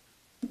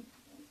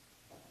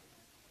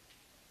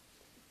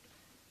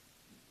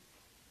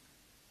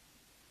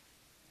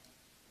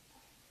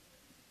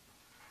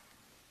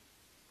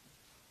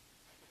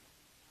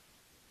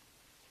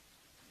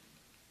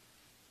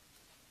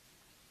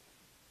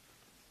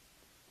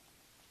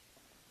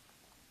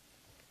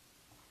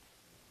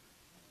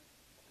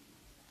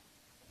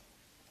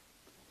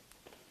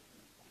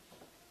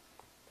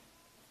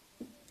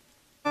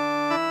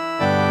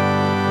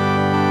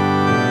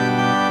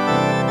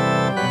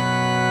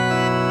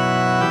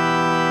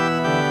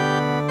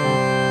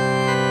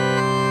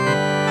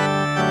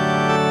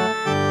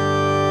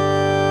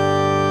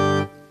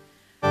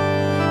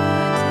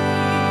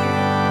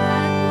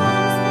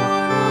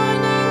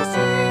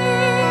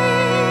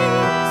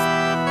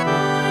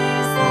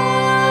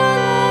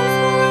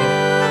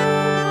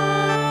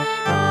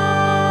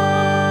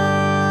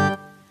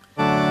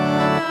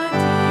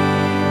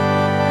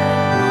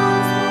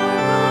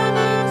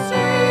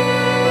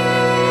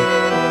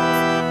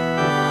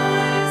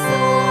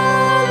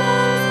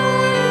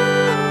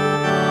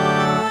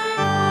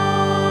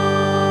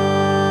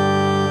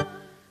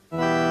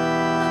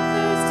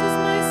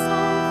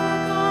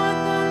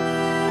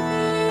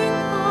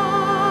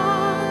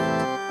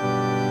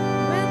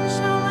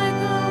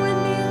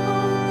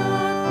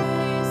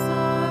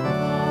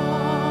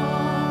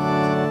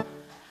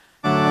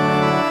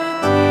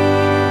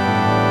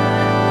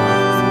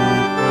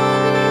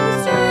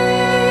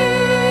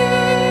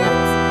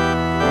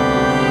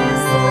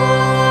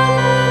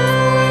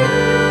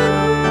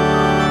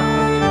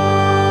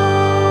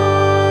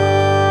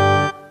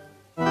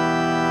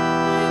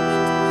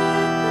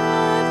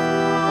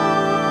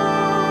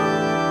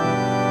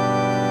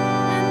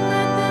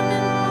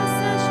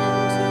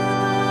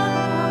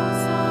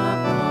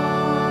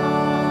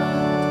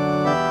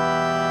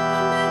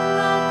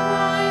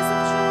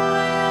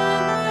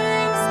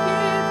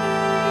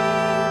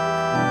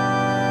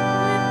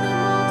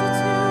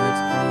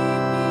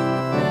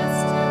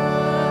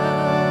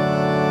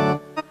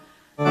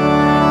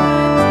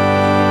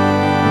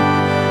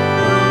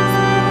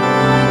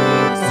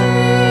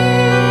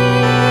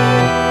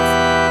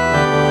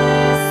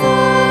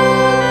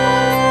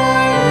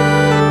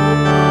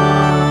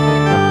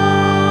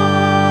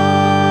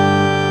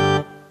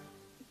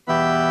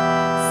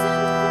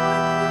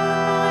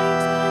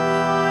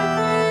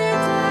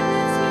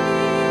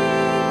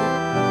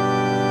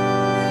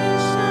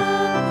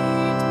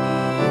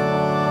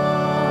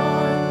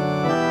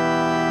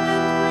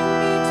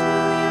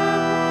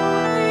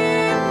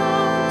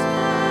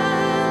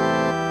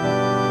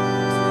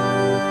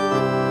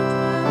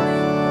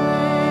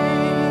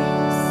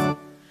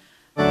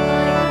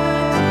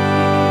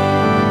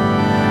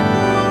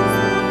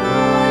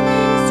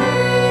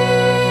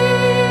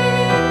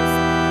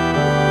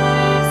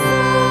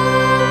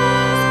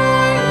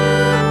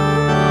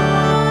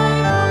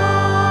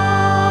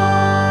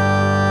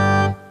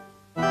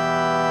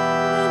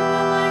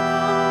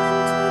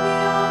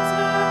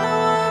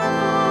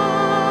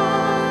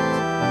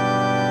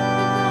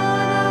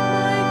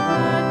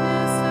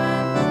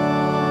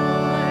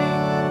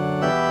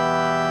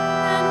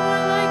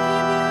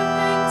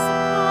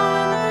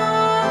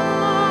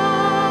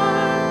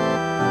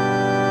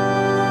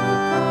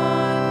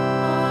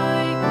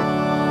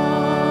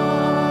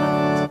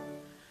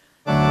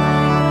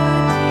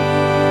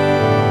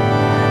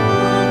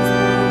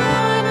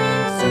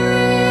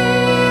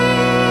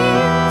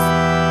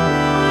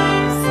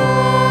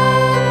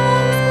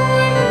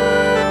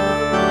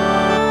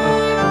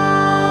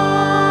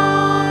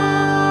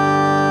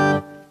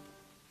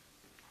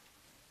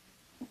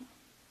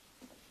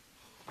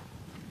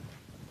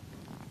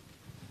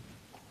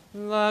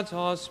 Let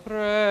us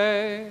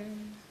pray.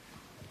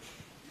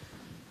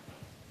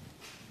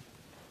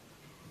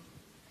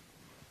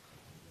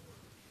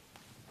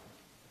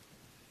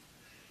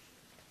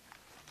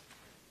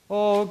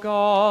 O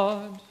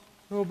God,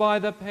 who by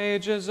the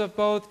pages of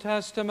both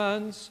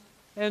Testaments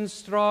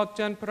instruct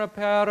and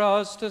prepare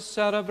us to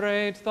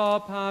celebrate the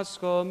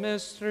Paschal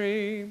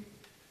mystery,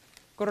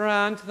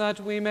 grant that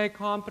we may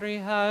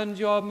comprehend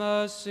your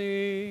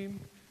mercy,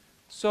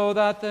 so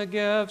that the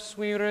gifts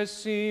we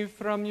receive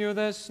from you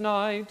this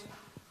night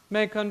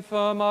may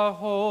confirm our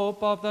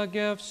hope of the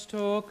gifts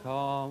to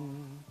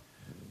come.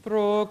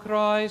 Through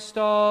Christ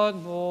our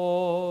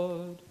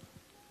Lord.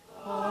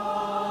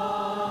 Amen.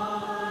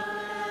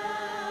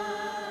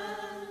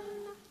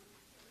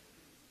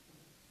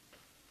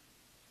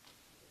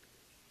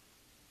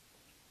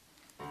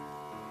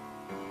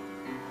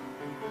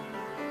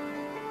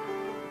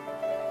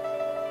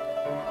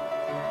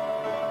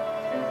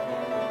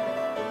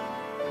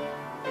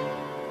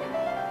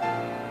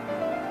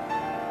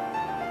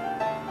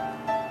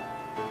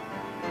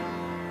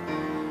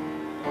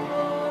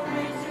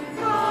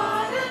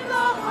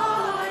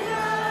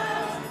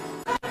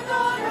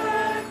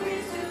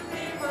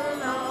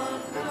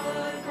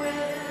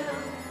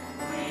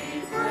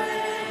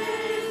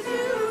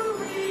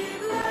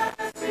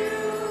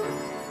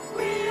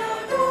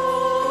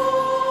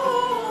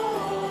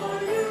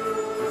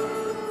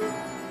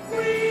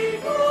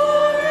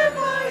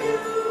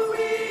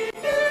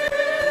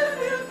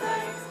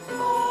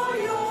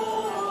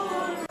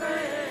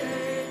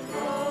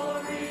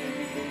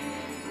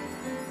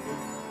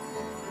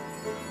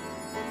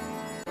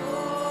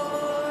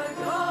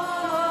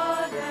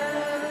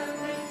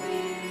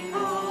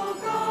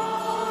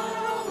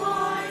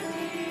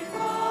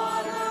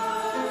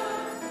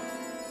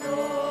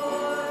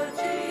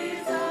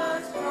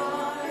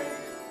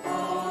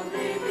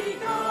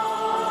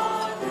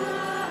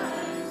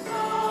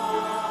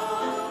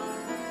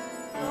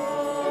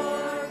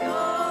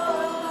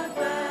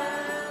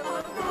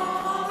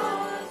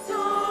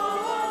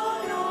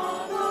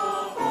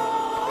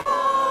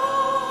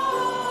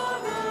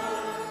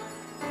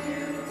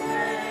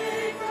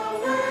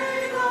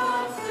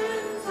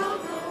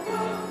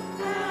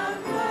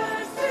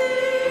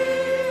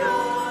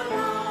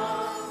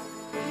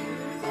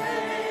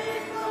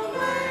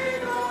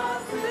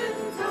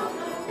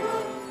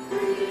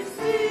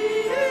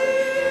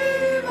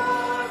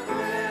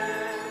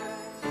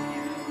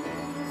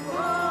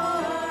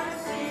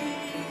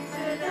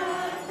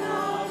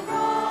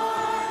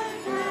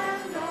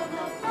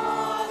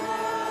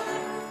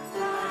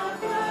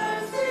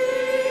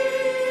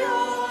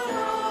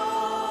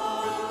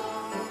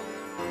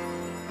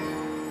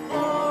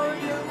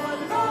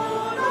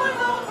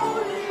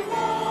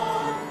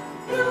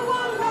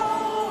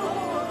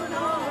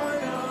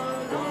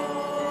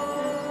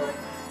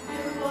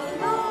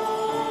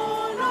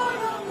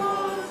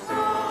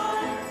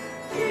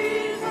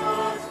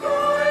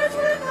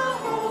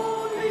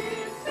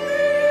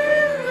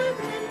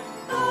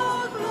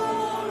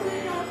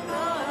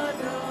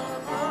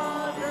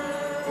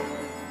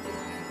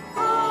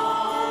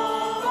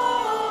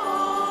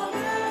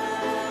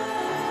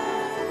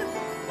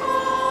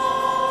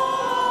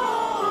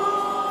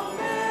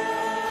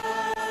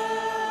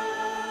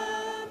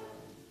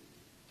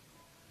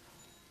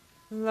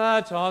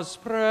 Let us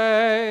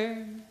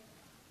pray.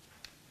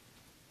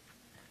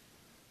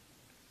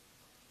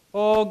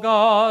 O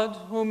God,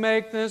 who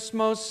make this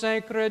most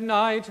sacred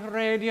night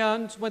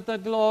radiant with the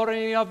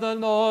glory of the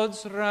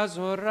Lord's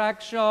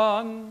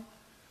resurrection,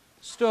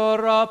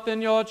 stir up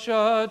in your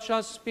church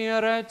a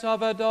spirit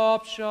of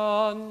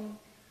adoption,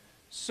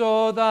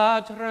 so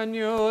that,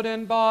 renewed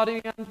in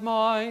body and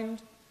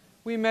mind,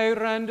 we may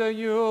render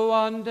you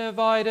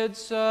undivided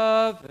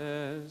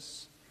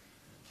service.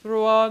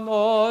 Through our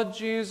Lord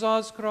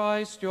Jesus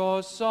Christ,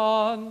 your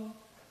Son,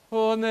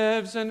 who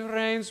lives and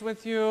reigns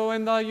with you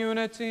in the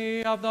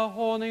unity of the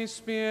Holy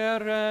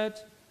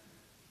Spirit,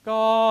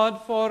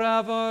 God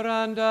forever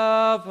and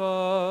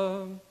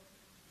ever.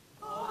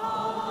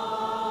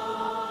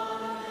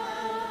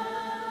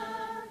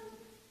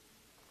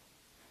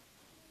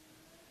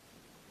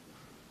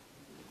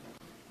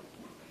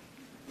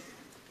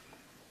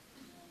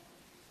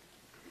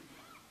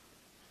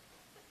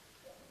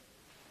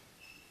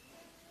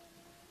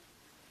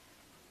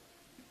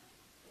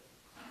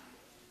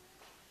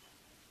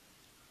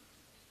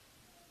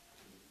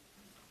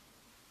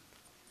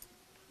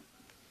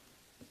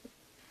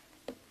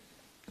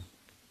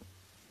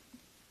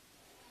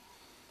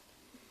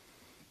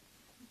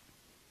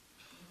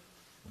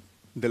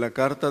 De la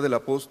carta del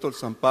apóstol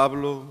San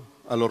Pablo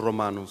a los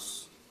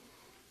romanos.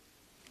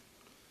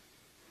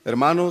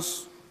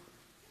 Hermanos,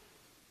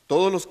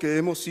 todos los que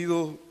hemos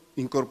sido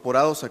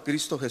incorporados a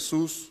Cristo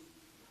Jesús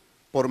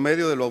por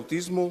medio del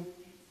bautismo,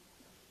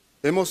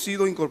 hemos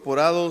sido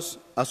incorporados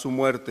a su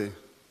muerte.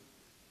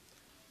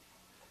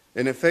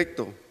 En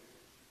efecto,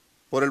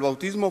 por el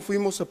bautismo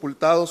fuimos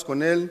sepultados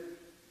con Él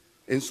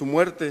en su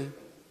muerte,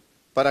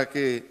 para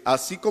que,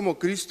 así como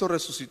Cristo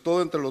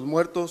resucitó entre los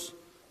muertos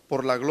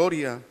por la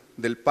gloria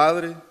del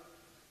Padre,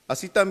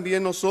 así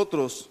también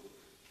nosotros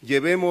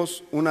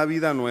llevemos una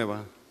vida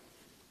nueva.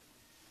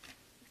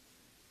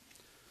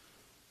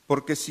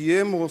 Porque si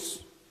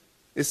hemos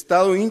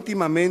estado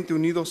íntimamente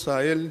unidos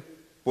a Él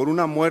por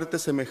una muerte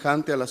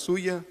semejante a la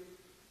suya,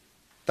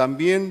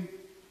 también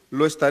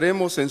lo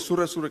estaremos en su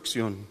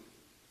resurrección.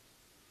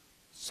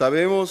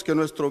 Sabemos que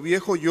nuestro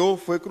viejo yo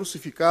fue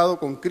crucificado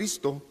con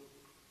Cristo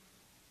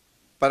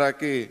para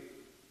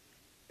que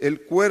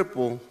el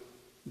cuerpo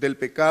del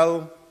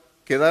pecado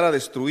quedara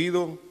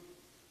destruido,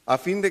 a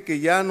fin de que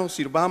ya no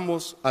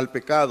sirvamos al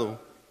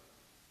pecado,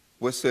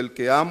 pues el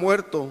que ha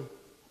muerto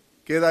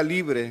queda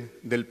libre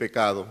del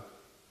pecado.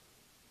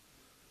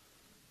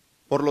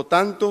 Por lo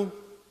tanto,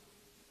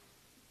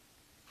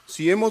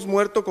 si hemos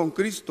muerto con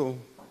Cristo,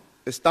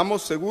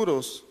 estamos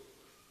seguros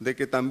de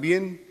que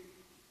también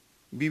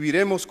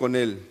viviremos con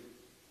Él,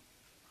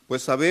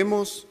 pues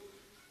sabemos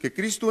que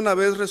Cristo, una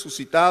vez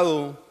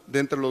resucitado de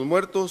entre los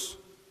muertos,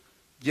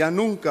 ya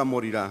nunca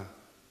morirá.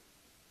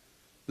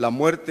 La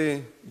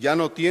muerte ya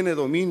no tiene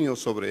dominio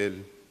sobre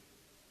Él,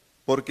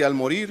 porque al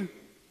morir,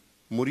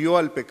 murió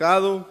al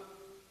pecado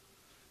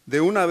de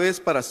una vez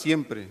para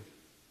siempre,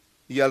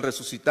 y al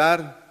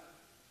resucitar,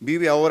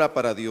 vive ahora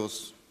para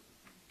Dios.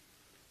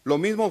 Lo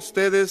mismo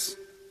ustedes,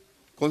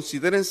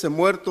 considérense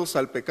muertos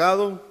al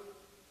pecado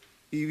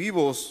y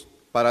vivos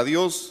para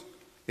Dios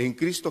en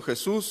Cristo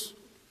Jesús,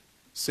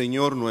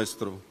 Señor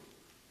nuestro.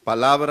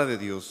 Palabra de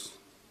Dios.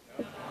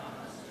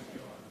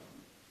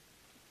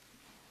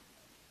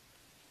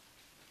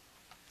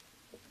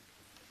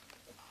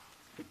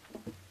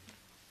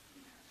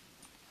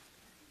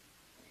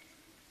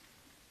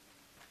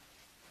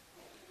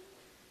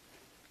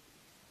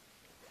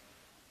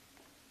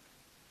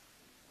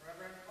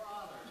 Reverend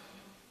Father,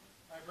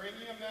 I bring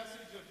you a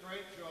message of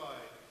great joy,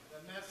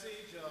 the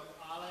message of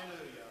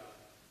Alleluia.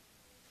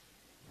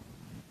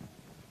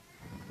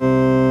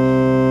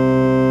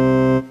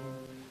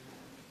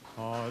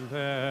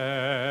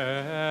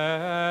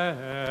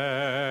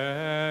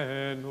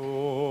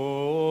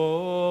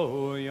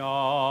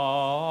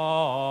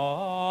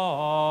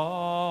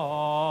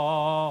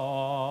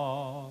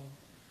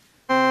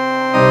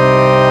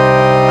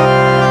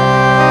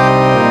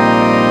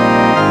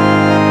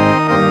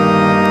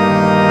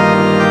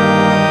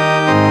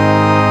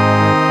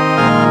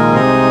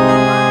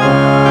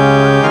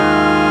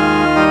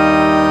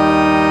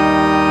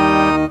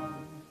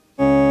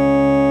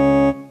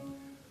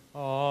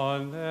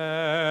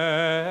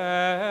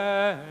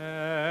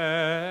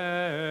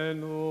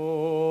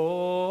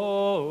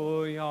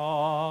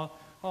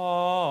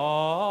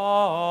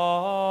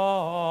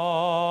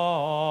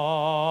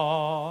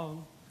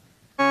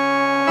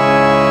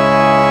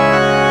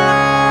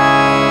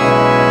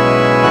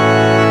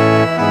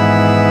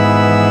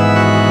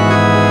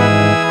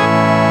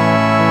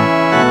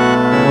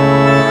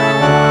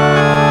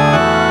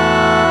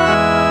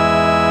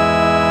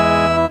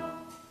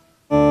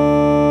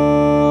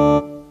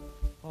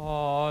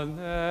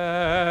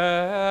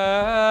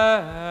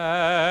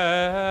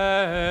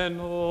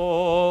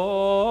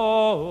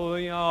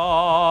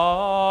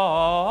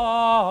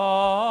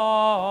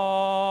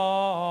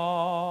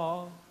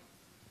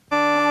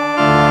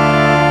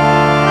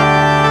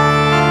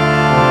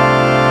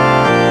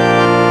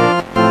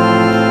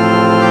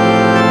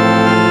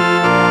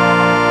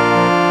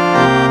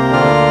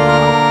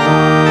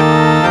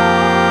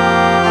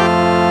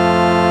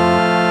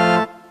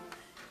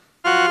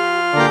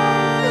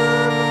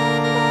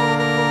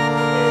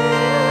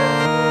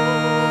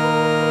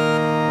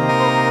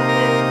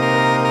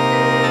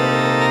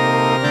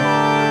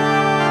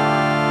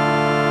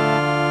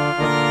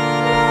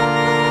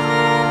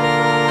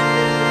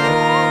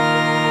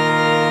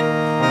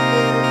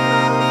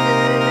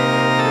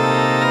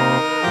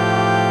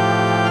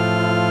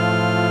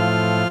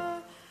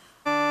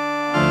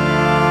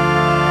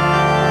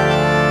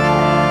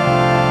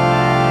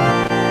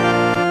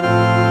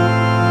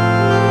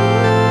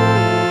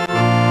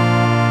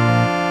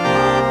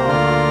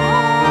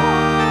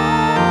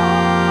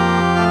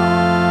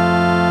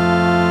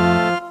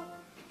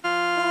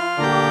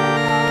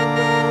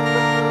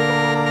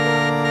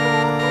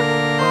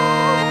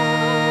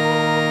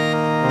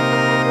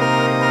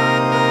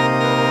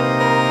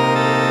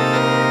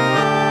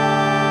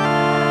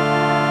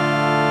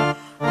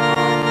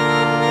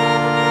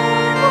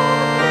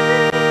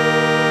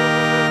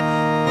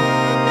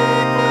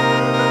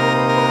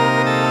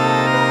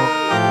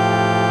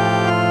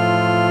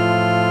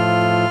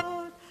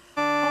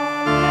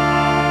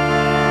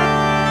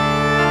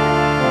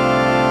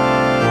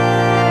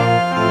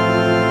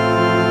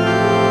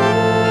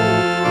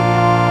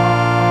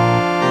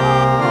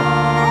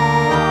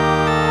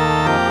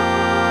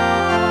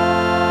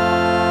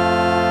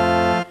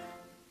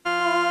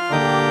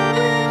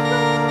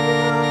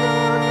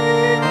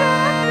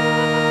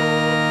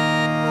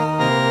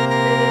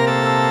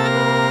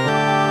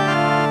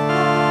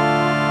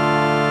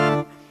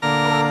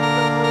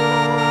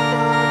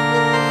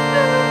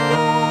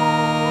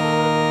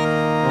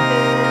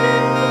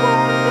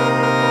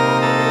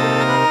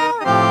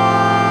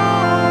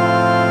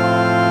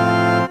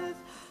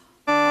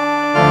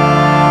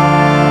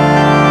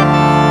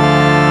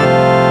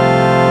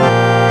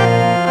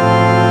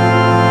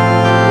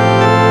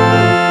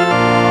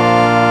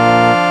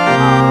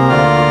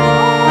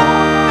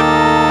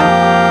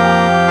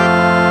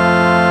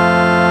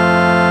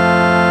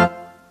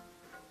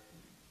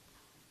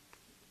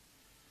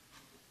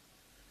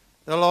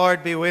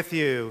 be with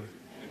you.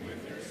 And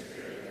with your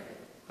spirit.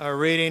 A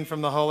reading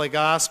from the Holy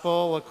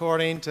Gospel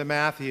according to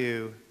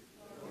Matthew.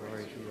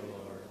 Glory to you, Lord.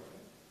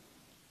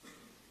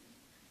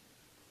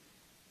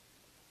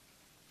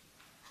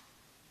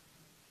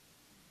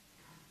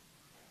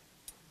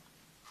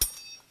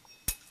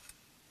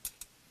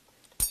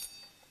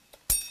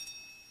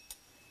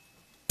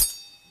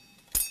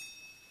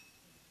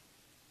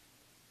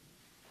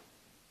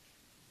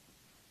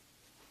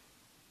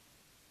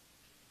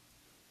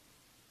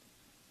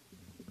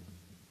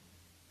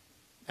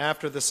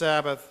 After the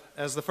Sabbath,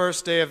 as the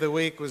first day of the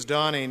week was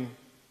dawning,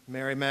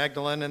 Mary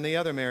Magdalene and the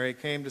other Mary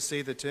came to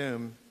see the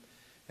tomb.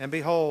 And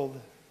behold,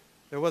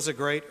 there was a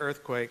great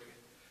earthquake,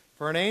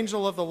 for an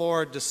angel of the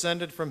Lord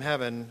descended from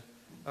heaven,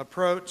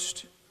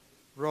 approached,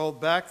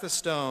 rolled back the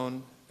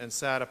stone, and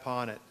sat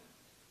upon it.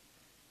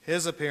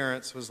 His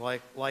appearance was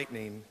like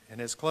lightning, and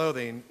his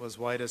clothing was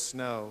white as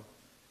snow.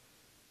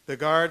 The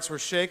guards were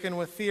shaken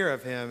with fear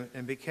of him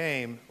and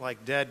became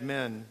like dead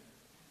men.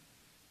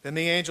 Then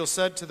the angel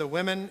said to the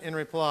women in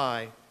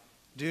reply,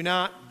 "Do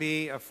not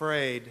be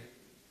afraid.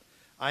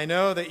 I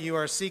know that you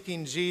are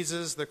seeking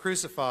Jesus, the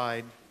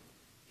crucified.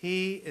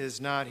 He is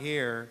not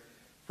here,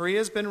 for he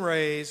has been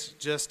raised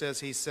just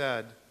as he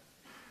said.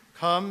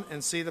 Come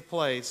and see the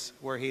place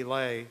where he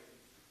lay.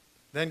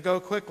 Then go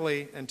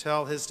quickly and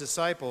tell his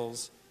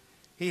disciples,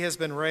 he has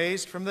been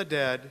raised from the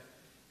dead,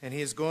 and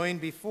he is going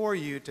before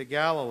you to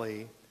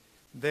Galilee.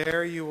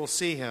 There you will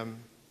see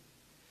him.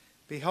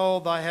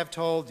 Behold, I have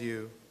told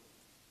you."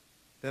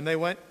 Then they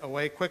went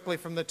away quickly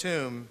from the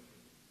tomb,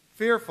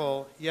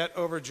 fearful yet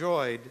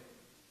overjoyed,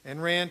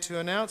 and ran to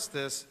announce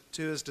this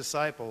to his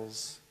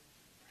disciples.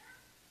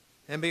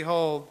 And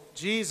behold,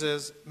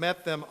 Jesus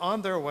met them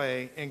on their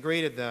way and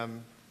greeted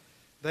them.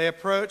 They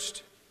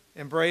approached,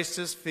 embraced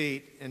his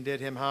feet, and did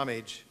him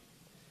homage.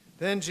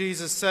 Then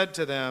Jesus said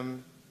to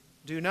them,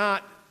 "Do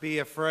not be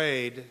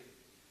afraid.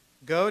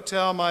 Go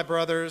tell my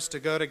brothers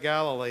to go to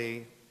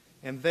Galilee,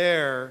 and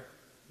there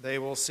they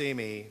will see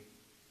me."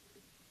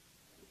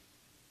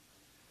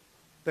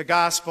 The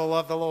Gospel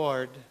of the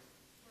Lord.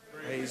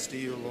 Praise to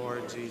you,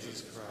 Lord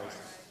Jesus Christ.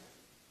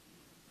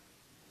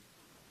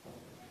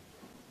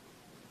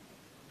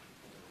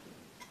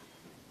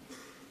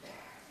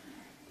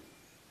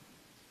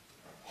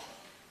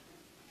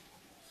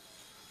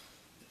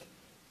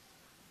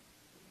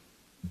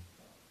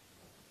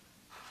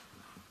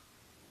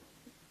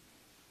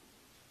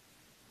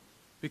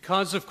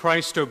 Because of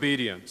Christ's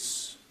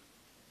obedience,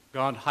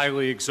 God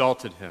highly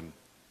exalted him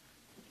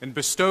and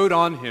bestowed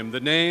on him the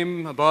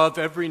name above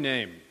every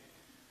name,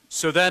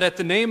 so that at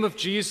the name of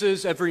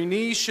Jesus every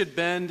knee should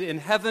bend in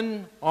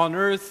heaven, on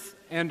earth,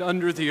 and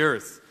under the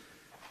earth,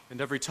 and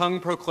every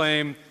tongue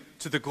proclaim,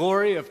 to the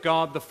glory of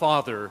God the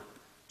Father,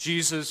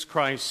 Jesus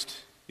Christ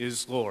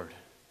is Lord.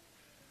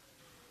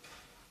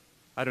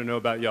 I don't know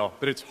about y'all,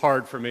 but it's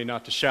hard for me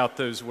not to shout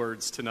those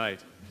words tonight.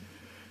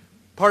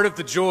 Part of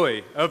the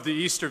joy of the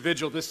Easter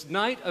Vigil, this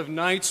night of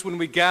nights when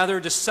we gather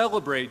to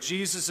celebrate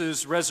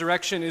Jesus'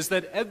 resurrection, is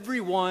that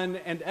everyone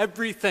and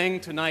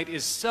everything tonight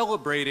is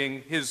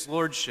celebrating his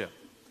lordship.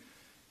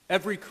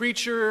 Every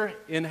creature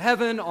in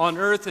heaven, on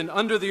earth, and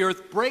under the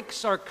earth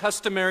breaks our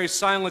customary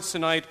silence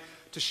tonight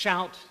to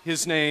shout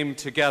his name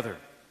together.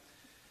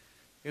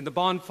 In the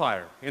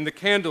bonfire, in the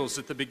candles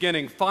at the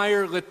beginning,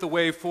 fire lit the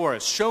way for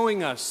us,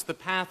 showing us the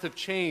path of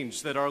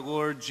change that our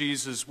Lord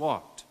Jesus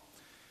walked.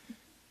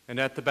 And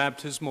at the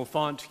baptismal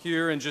font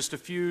here, in just a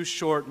few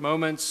short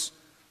moments,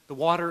 the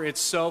water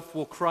itself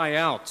will cry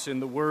out in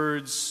the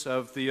words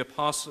of the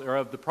apostle or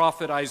of the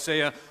prophet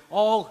Isaiah,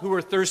 "All who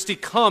are thirsty,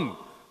 come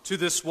to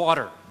this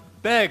water.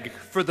 Beg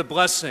for the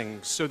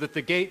blessing so that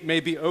the gate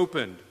may be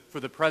opened for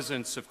the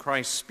presence of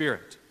Christ's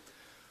Spirit."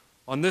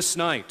 On this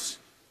night,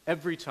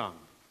 every tongue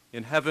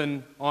in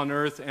heaven, on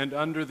earth, and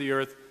under the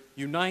earth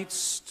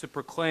unites to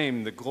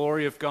proclaim the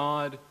glory of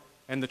God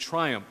and the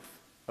triumph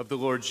of the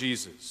Lord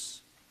Jesus.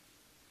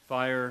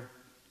 Fire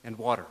and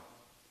water,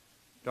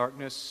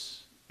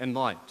 darkness and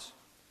light,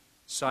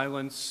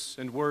 silence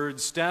and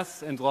words,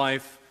 death and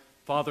life,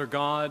 Father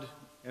God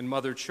and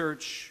Mother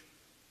Church,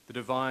 the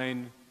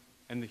divine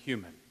and the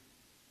human.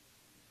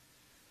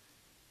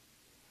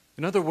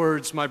 In other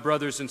words, my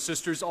brothers and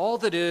sisters, all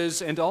that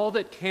is and all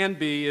that can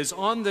be is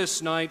on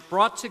this night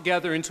brought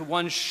together into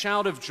one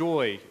shout of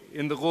joy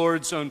in the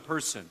Lord's own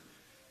person,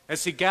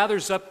 as he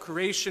gathers up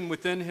creation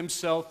within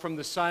himself from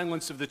the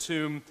silence of the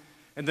tomb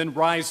and then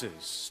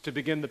rises to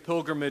begin the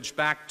pilgrimage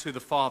back to the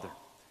Father,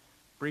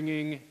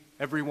 bringing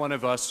every one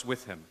of us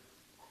with him.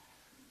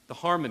 The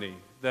harmony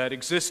that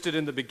existed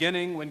in the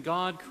beginning when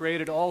God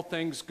created all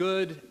things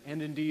good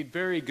and indeed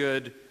very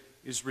good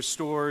is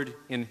restored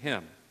in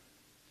him.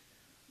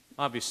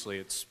 Obviously,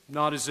 it's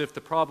not as if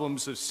the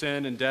problems of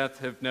sin and death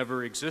have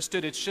never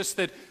existed. It's just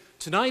that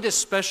tonight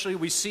especially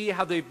we see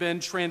how they've been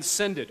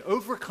transcended,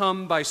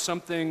 overcome by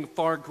something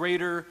far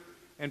greater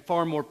and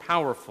far more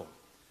powerful,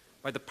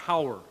 by the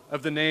power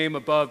of the name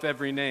above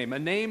every name, a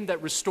name that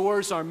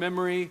restores our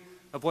memory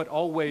of what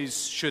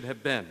always should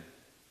have been.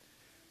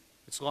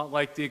 It's a lot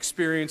like the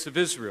experience of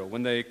Israel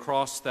when they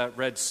crossed that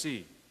Red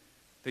Sea.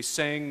 They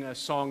sang a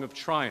song of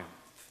triumph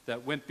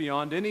that went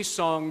beyond any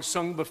song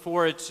sung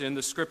before it in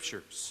the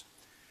Scriptures.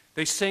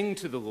 They sang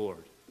to the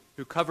Lord,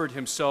 who covered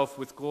himself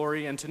with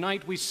glory, and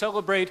tonight we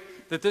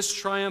celebrate that this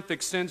triumph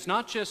extends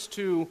not just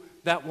to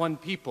that one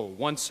people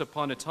once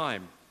upon a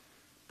time,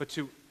 but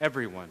to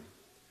everyone,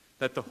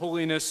 that the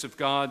holiness of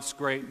God's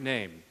great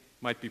name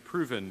might be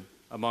proven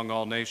among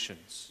all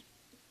nations.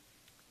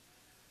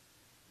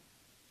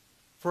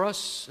 For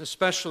us,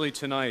 especially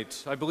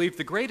tonight, I believe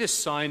the greatest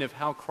sign of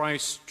how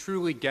Christ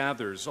truly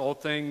gathers all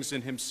things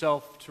in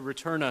himself to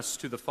return us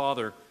to the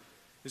Father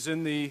is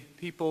in the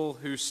people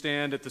who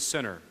stand at the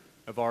center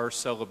of our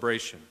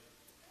celebration.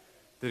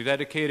 The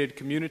dedicated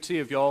community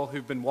of y'all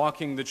who've been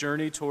walking the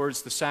journey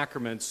towards the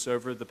sacraments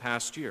over the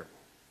past year.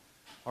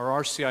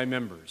 Our RCI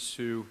members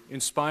who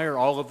inspire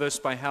all of us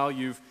by how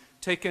you've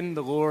taken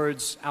the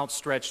Lord's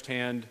outstretched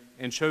hand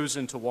and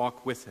chosen to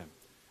walk with him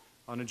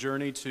on a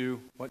journey to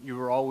what you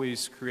were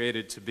always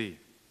created to be.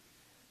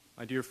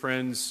 My dear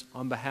friends,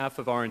 on behalf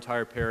of our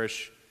entire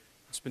parish,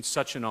 it's been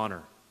such an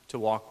honor to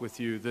walk with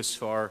you this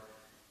far,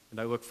 and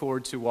I look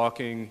forward to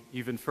walking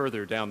even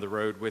further down the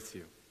road with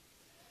you.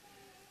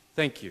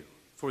 Thank you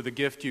for the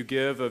gift you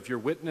give of your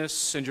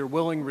witness and your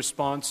willing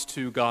response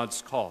to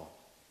God's call.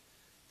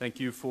 Thank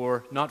you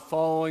for not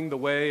following the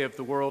way of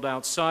the world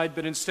outside,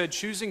 but instead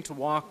choosing to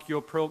walk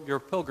your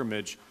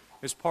pilgrimage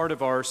as part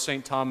of our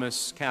St.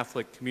 Thomas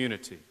Catholic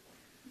community.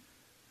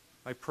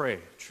 I pray,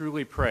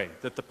 truly pray,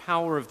 that the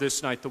power of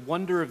this night, the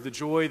wonder of the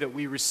joy that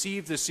we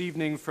receive this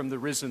evening from the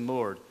risen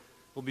Lord,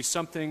 will be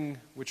something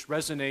which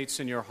resonates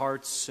in your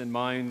hearts and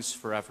minds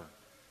forever,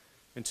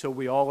 until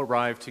we all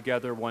arrive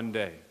together one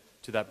day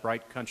to that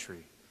bright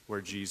country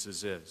where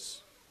Jesus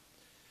is.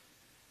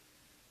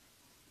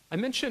 I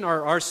mention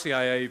our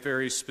RCIA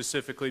very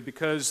specifically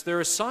because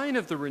they're a sign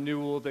of the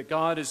renewal that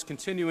God is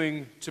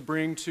continuing to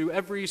bring to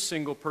every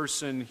single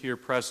person here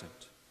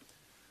present.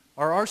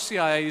 Our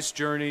RCIA's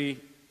journey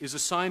is a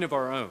sign of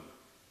our own.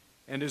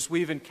 And as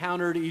we've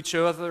encountered each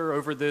other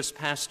over this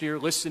past year,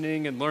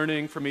 listening and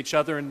learning from each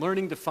other and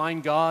learning to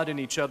find God in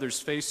each other's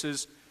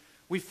faces,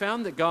 we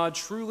found that God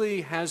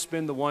truly has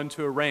been the one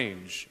to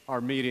arrange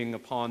our meeting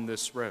upon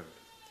this road.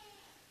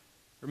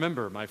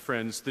 Remember, my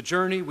friends, the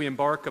journey we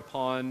embark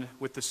upon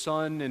with the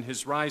sun and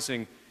his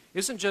rising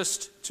isn't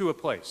just to a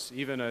place,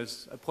 even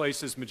as a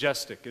place as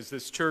majestic as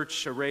this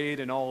church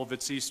arrayed in all of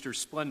its Easter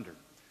splendor.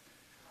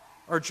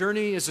 Our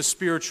journey is a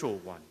spiritual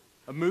one,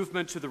 a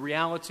movement to the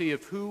reality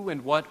of who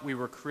and what we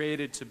were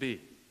created to be.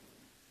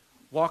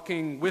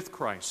 Walking with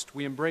Christ,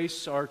 we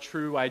embrace our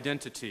true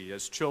identity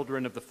as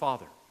children of the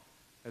Father,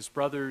 as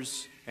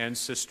brothers and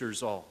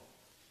sisters all.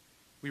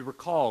 We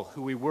recall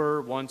who we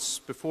were once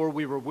before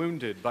we were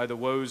wounded by the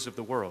woes of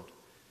the world,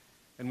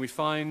 and we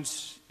find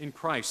in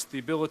Christ the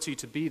ability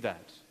to be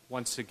that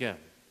once again,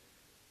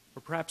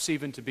 or perhaps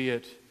even to be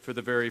it for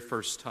the very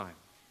first time.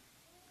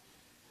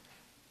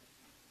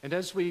 And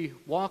as we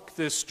walk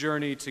this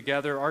journey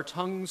together, our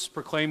tongues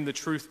proclaim the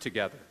truth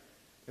together,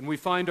 and we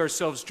find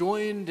ourselves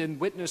joined in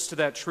witness to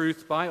that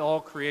truth by all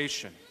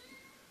creation.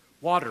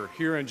 Water,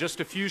 here in just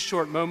a few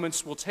short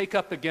moments, will take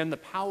up again the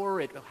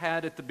power it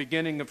had at the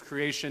beginning of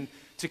creation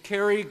to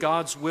carry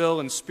God's will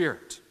and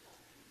spirit.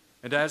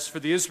 And as for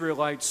the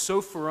Israelites,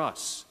 so for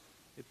us,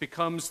 it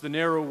becomes the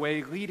narrow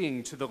way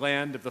leading to the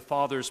land of the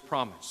Father's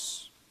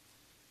promise.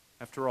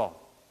 After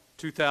all,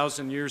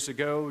 2,000 years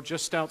ago,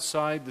 just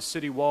outside the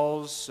city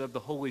walls of the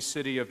holy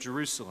city of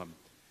Jerusalem,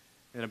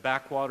 in a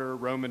backwater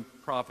Roman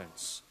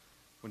province,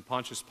 when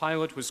Pontius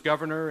Pilate was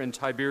governor and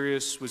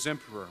Tiberius was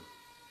emperor,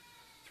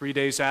 3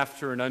 days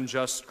after an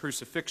unjust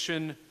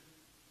crucifixion,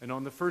 and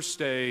on the first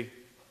day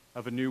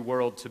of a new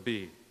world to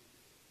be,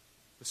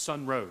 the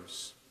sun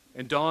rose,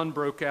 and dawn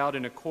broke out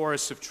in a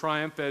chorus of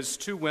triumph as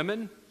two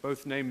women,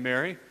 both named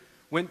Mary,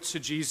 went to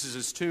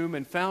Jesus' tomb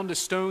and found a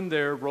stone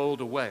there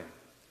rolled away.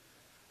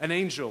 An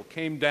angel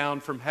came down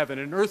from heaven.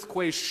 An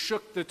earthquake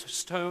shook the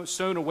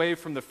stone away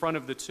from the front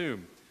of the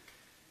tomb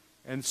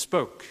and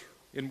spoke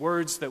in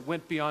words that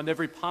went beyond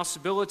every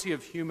possibility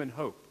of human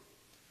hope.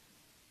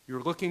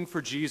 You're looking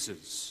for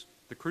Jesus,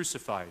 the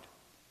crucified,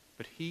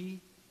 but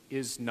he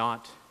is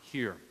not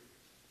here.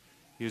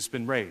 He has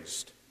been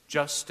raised,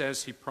 just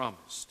as he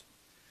promised.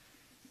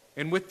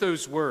 And with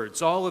those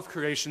words, all of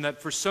creation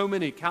that for so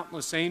many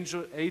countless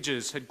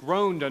ages had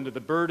groaned under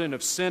the burden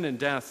of sin and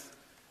death,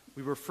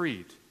 we were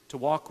freed to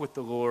walk with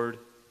the Lord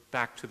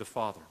back to the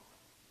Father.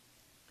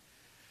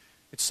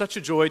 It's such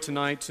a joy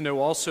tonight to know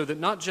also that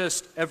not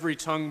just every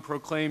tongue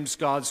proclaims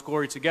God's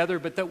glory together,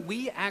 but that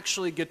we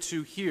actually get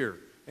to hear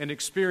and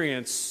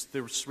experience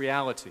this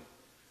reality.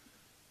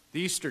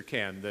 The Easter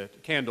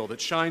candle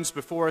that shines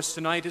before us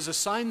tonight is a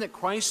sign that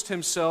Christ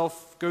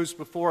himself goes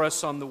before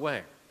us on the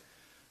way.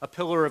 A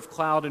pillar of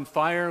cloud and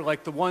fire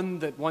like the one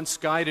that once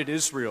guided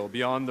Israel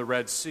beyond the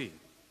Red Sea.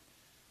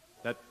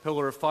 That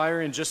pillar of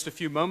fire in just a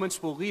few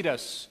moments will lead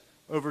us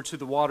over to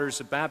the waters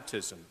of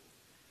baptism.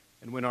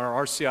 And when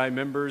our RCI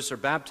members are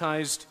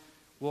baptized,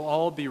 we'll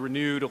all be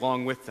renewed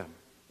along with them.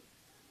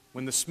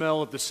 When the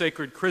smell of the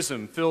sacred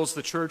chrism fills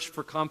the church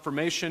for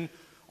confirmation,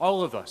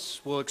 all of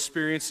us will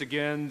experience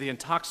again the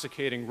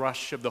intoxicating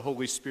rush of the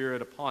Holy Spirit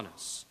upon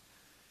us.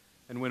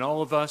 And when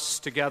all of us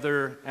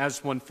together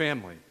as one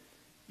family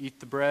eat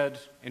the bread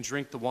and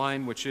drink the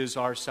wine which is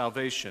our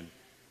salvation,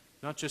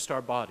 not just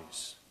our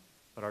bodies,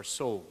 but our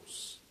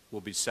souls will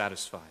be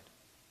satisfied.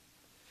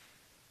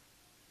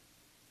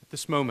 At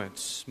this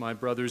moment, my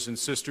brothers and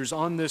sisters,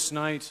 on this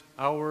night,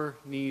 our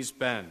knees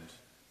bend,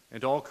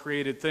 and all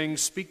created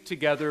things speak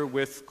together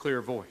with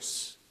clear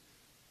voice.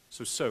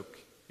 So soak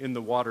in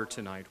the water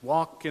tonight,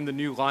 walk in the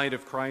new light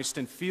of Christ,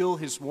 and feel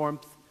his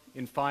warmth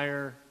in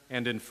fire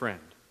and in friend.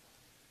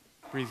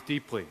 Breathe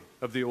deeply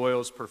of the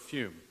oil's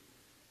perfume,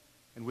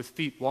 and with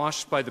feet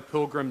washed by the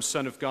pilgrim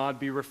Son of God,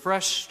 be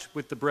refreshed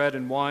with the bread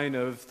and wine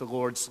of the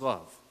Lord's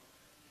love,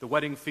 the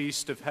wedding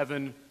feast of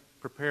heaven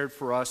prepared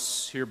for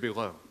us here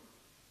below.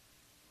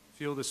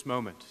 Feel this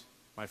moment,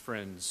 my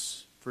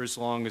friends, for as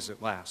long as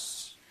it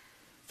lasts.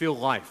 Feel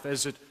life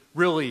as it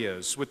really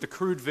is, with the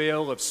crude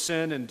veil of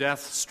sin and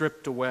death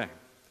stripped away.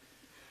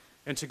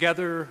 And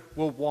together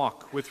we'll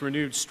walk with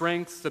renewed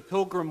strength the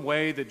pilgrim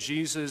way that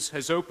Jesus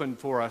has opened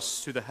for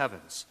us to the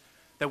heavens,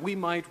 that we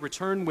might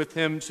return with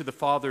him to the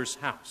Father's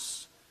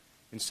house,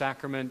 in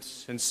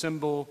sacrament and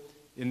symbol,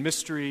 in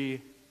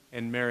mystery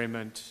and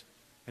merriment,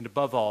 and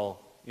above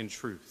all, in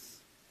truth.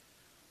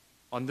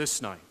 On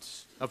this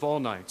night, of all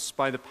nights,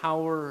 by the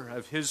power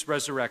of his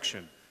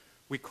resurrection,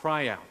 we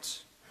cry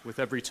out with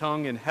every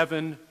tongue in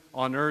heaven,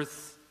 on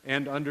earth,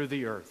 and under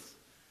the earth,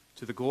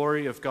 to the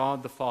glory of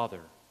God the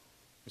Father,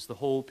 as the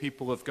whole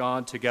people of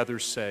God together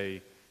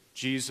say,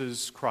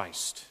 Jesus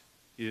Christ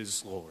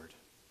is Lord.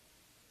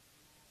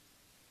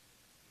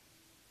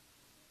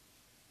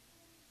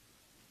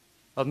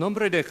 Al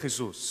nombre de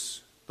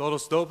Jesús,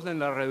 todos doblen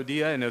la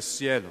rodilla en el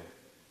cielo,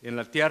 en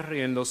la tierra y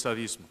en los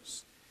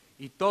abismos,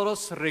 y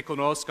todos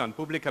reconozcan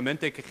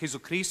públicamente que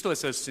Jesucristo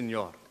es el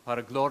Señor,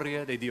 para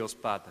gloria de Dios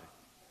Padre.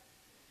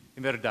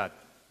 En verdad,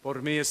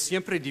 por mí es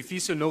siempre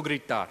difícil no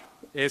gritar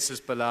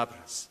esas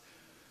palabras,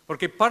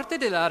 porque parte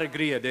de la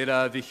alegría de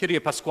la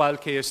vigilia pascual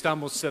que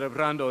estamos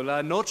celebrando,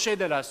 la noche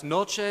de las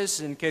noches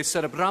en que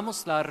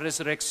celebramos la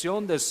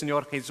resurrección del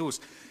Señor Jesús,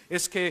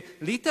 es que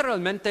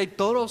literalmente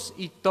todos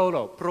y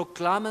todo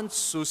proclaman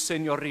su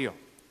señorío.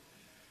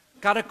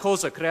 Cada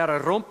cosa creada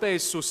rompe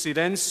su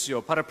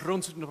silencio para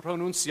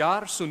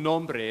pronunciar su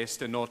nombre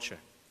esta noche.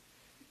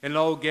 En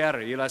la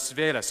hoguera y las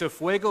velas, el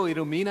fuego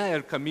ilumina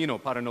el camino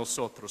para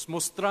nosotros,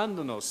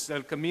 mostrándonos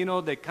el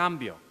camino de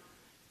cambio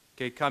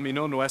que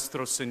caminó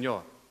nuestro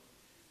Señor.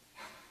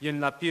 Y en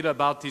la pila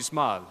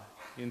bautismal,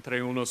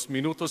 entre unos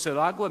minutos el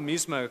agua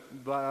misma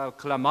va a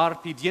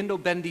clamar pidiendo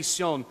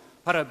bendición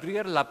para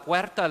abrir la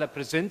puerta a la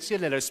presencia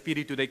del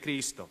Espíritu de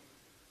Cristo.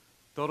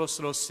 Todos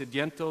los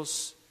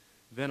sedientos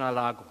ven al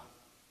agua.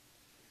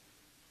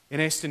 En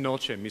esta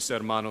noche, mis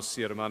hermanos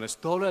y hermanas,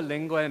 toda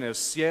lengua en el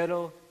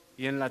cielo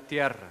y en la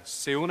tierra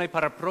se une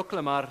para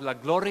proclamar la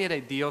gloria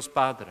de Dios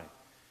Padre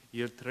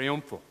y el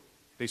triunfo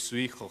de su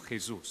Hijo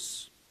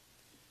Jesús.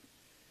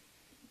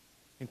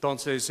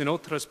 Entonces, en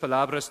otras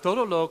palabras,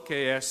 todo lo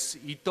que es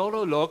y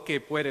todo lo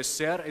que puede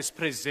ser es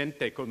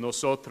presente con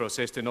nosotros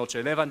esta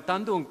noche,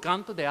 levantando un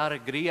canto de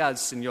alegría al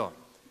Señor,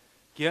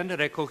 quien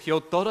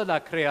recogió toda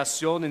la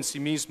creación en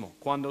sí mismo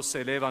cuando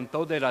se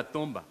levantó de la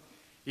tumba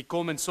y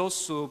comenzó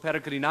su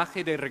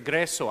peregrinaje de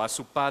regreso a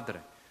su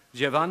Padre,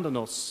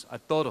 llevándonos a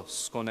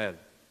todos con Él.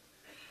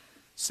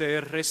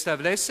 Se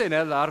restablece en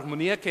Él la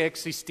armonía que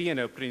existía en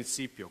el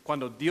principio,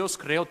 cuando Dios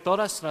creó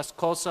todas las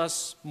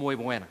cosas muy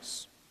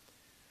buenas.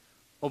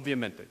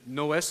 Obviamente,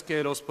 no es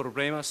que los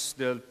problemas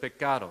del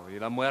pecado y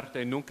la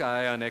muerte nunca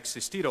hayan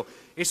existido,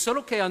 es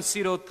solo que han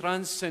sido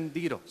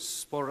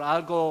trascendidos por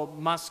algo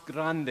más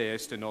grande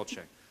esta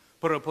noche,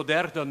 por el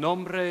poder del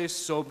nombre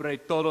sobre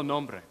todo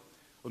nombre,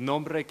 un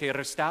nombre que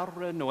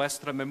restaura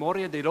nuestra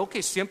memoria de lo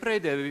que siempre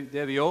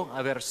debió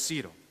haber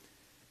sido,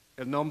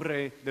 el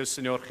nombre del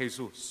Señor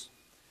Jesús.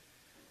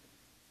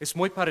 Es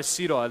muy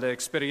parecido a la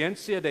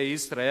experiencia de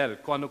Israel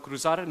cuando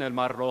cruzaron el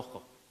Mar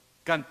Rojo.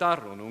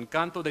 Cantaron un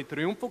canto de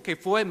triunfo que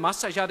fue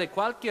más allá de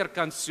cualquier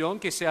canción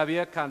que se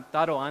había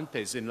cantado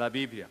antes en la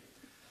Biblia.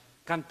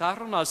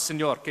 Cantaron al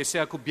Señor que se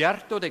ha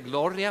cubierto de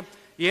gloria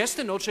y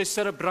esta noche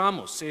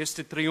celebramos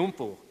este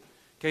triunfo,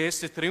 que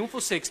este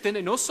triunfo se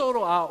extiende no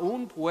solo a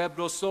un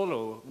pueblo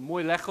solo,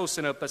 muy lejos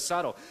en el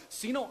pasado,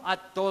 sino a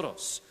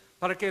todos,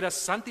 para que la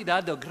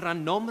santidad del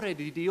gran nombre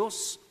de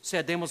Dios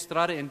sea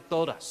demostrada en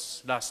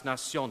todas las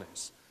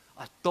naciones,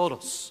 a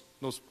todos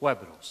los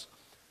pueblos,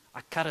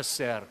 a cada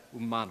ser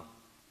humano.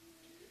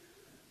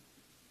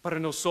 Para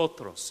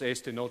nosotros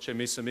esta noche,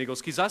 mis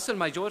amigos, quizás el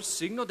mayor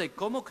signo de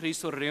cómo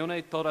Cristo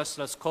reúne todas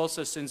las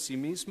cosas en sí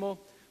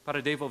mismo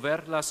para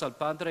devolverlas al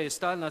Padre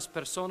está en las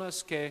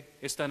personas que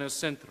están en el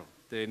centro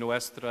de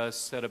nuestra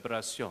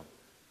celebración,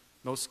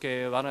 los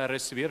que van a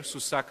recibir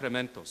sus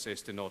sacramentos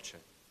esta noche.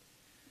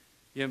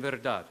 Y en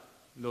verdad,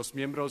 los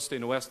miembros de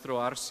nuestro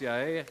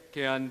RCIA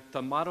que han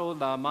tomado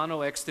la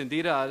mano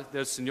extendida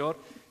del Señor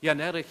y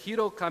han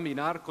elegido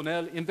caminar con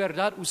Él, en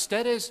verdad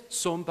ustedes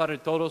son para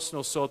todos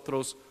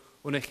nosotros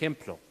un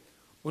ejemplo,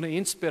 una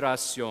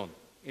inspiración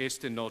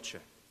esta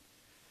noche.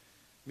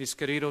 Mis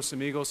queridos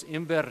amigos,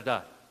 en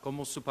verdad,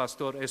 como su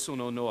pastor, es un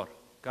honor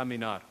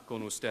caminar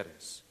con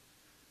ustedes.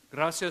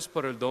 Gracias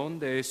por el don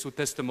de su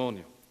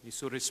testimonio y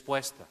su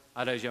respuesta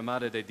a la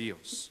llamada de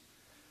Dios.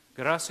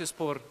 Gracias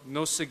por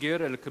no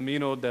seguir el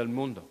camino del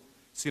mundo,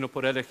 sino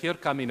por elegir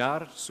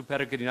caminar su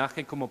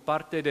peregrinaje como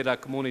parte de la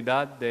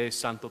comunidad de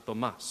Santo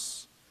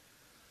Tomás.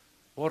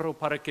 Oro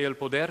para que el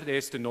poder de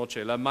esta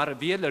noche, la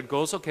maravilla del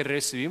gozo que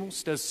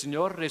recibimos del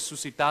Señor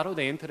resucitado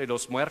de entre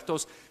los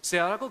muertos,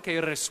 sea algo que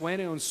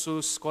resuene en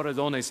sus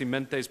corazones y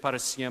mentes para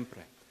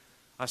siempre,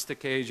 hasta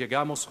que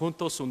llegamos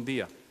juntos un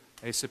día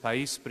a ese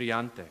país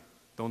brillante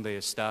donde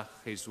está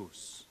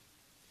Jesús.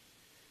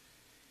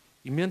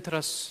 Y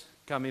mientras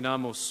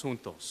caminamos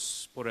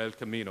juntos por el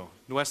camino,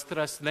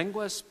 nuestras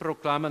lenguas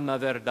proclaman la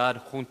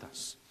verdad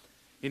juntas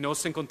y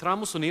nos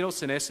encontramos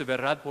unidos en esa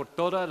verdad por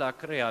toda la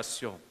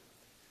creación.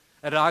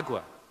 El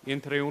agua,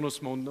 entre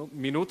unos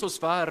minutos,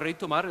 va a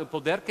retomar el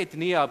poder que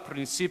tenía al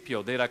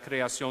principio de la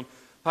creación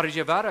para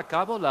llevar a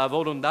cabo la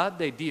voluntad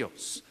de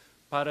Dios,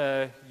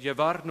 para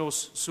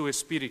llevarnos su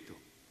espíritu.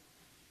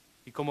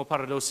 Y como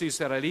para los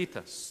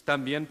israelitas,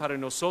 también para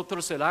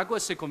nosotros el agua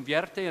se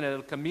convierte en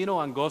el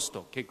camino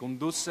angosto que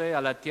conduce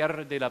a la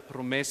tierra de la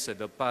promesa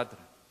del Padre.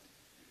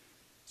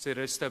 Se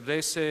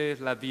restablece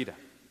la vida,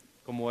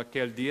 como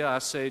aquel día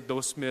hace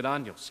 2000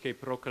 años que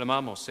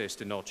proclamamos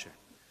esta noche,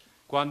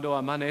 cuando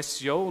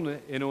amaneció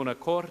en un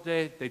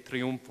acorde de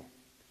triunfo.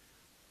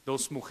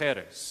 2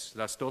 mujeres,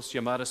 las 2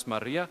 llamadas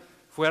María,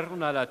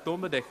 fueron a la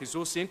tumba de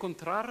Jesús y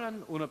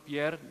encontraron una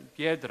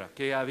piedra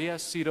que había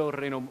sido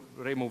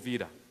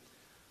removida.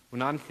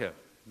 Un ángel,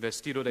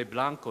 vestido de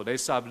blanco,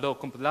 les habló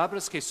con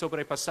palabras que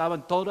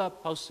sobrepasaban toda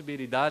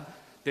posibilidad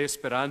de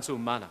esperanza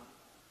humana.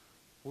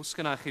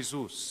 Buscan a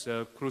Jesús,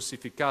 el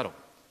crucificado,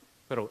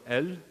 pero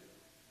Él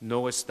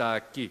no está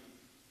aquí.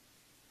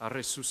 Ha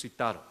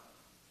resucitado,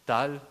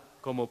 tal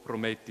como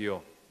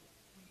prometió.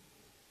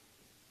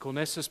 Con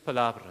esas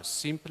palabras,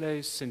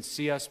 simples,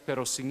 sencillas,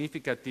 pero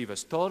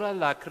significativas, toda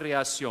la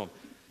creación,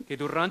 que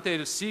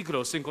durante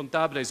siglos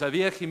incontables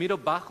había gemido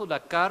bajo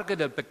la carga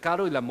del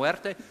pecado y la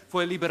muerte,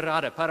 fue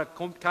liberada para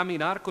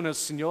caminar con el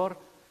Señor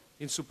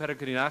en su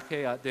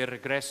peregrinaje de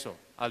regreso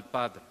al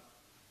Padre.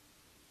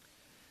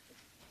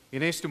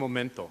 En este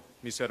momento,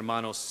 mis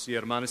hermanos y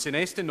hermanas, en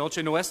esta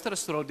noche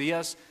nuestras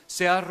rodillas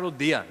se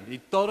arrodillan y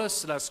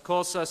todas las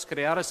cosas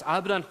creadas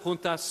hablan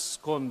juntas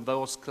con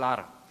voz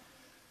clara.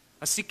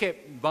 Así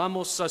que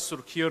vamos a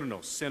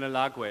surgirnos en el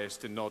agua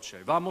esta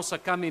noche, vamos a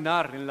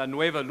caminar en la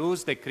nueva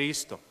luz de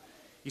Cristo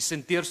y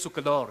sentir su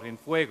calor en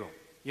fuego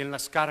y en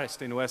las caras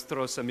de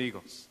nuestros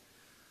amigos.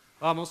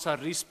 Vamos a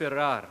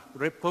respirar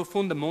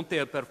profundamente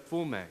el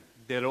perfume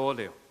del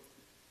óleo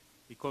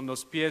y con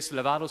los pies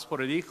lavados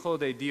por el Hijo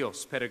de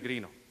Dios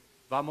peregrino,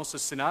 vamos a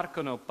cenar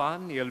con el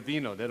pan y el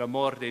vino del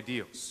amor de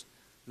Dios,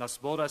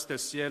 las bodas del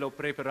cielo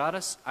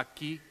preparadas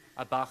aquí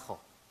abajo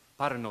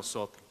para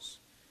nosotros.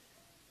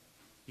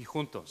 Y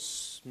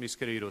juntos, mis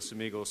queridos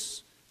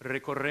amigos,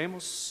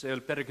 recorremos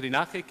el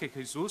peregrinaje que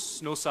Jesús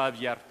nos ha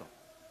abierto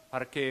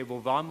para que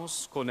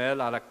volvamos con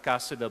Él a la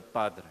casa del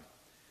Padre,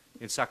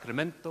 en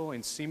sacramento,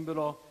 en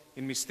símbolo,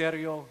 en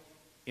misterio,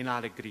 en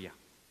alegría.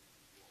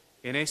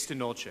 En esta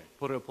noche,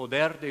 por el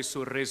poder de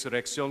su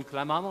resurrección,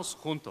 clamamos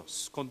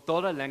juntos, con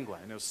toda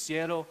lengua, en el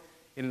cielo,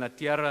 en la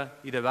tierra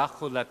y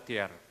debajo de la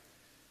tierra,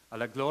 a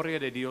la gloria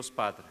de Dios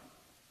Padre,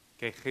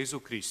 que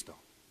Jesucristo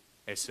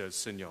es el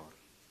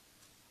Señor.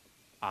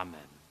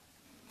 Amén.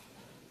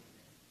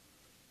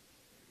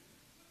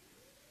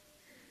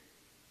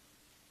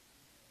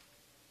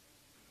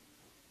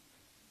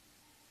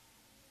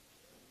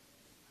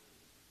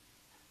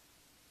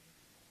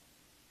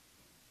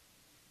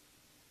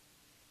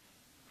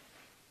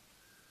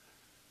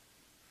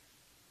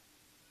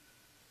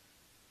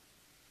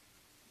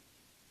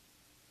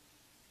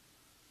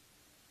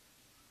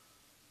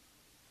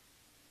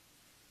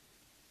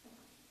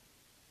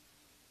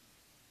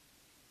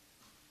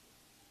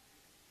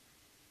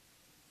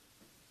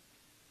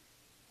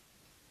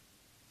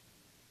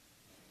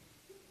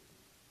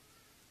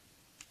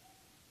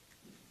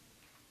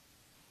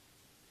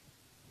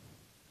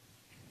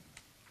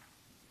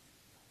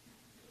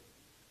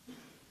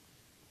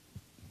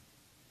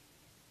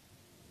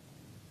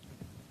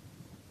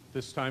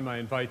 This time I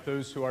invite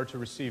those who are to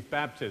receive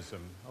baptism,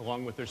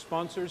 along with their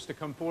sponsors, to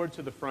come forward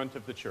to the front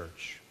of the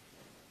church.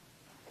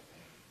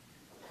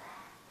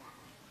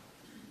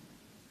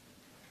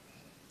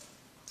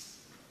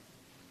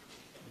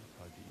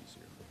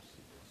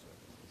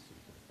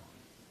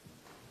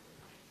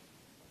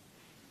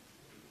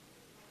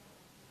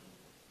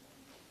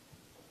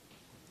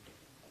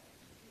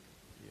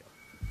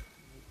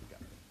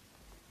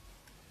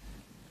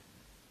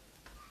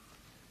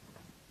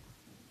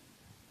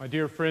 My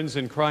dear friends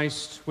in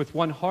Christ, with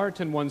one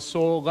heart and one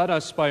soul, let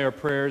us by our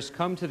prayers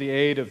come to the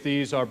aid of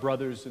these our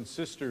brothers and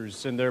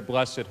sisters in their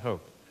blessed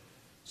hope,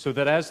 so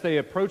that as they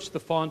approach the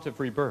font of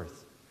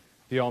rebirth,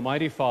 the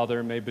Almighty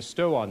Father may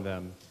bestow on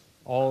them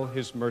all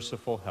His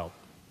merciful help.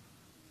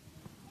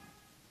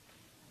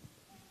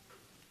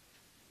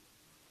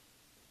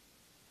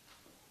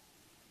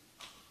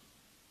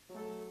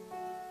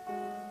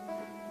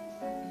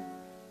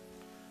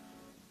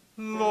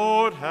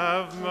 Lord,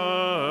 have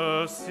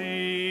mercy.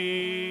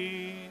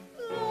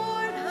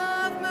 Lord,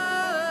 have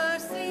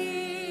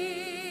mercy.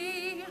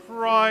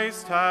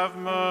 Christ, have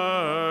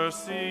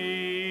mercy.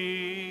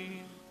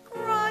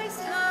 Christ,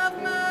 have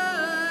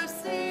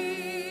mercy.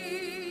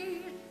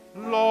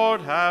 Lord,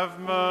 have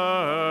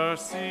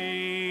mercy.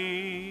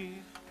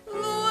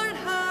 Lord,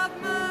 have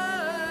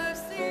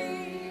mercy.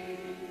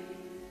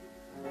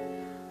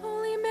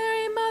 Holy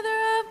Mary,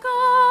 Mother of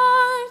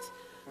God,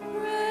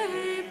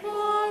 pray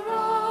for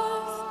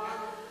us.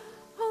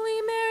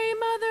 Holy Mary,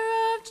 Mother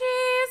of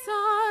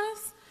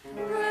Jesus,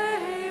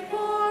 pray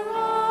for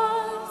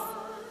us.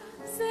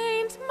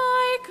 Saint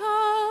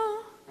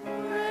Michael,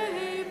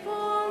 pray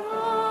for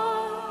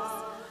us.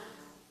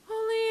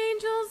 Holy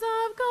angels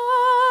of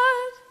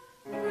God,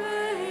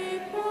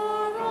 pray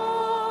for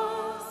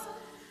us.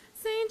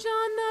 Saint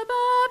John the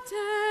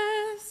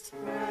Baptist,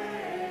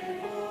 pray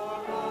for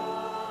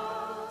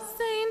us.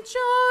 Saint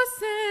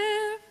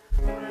Joseph,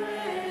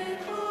 pray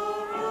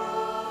for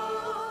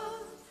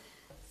us.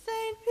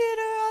 Saint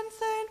Peter and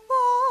Saint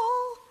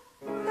Paul,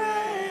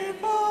 pray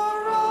for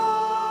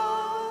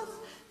us.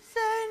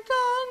 Saint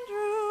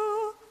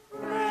Andrew,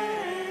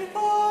 pray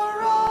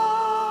for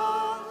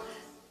us.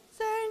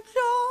 Saint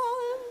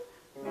John,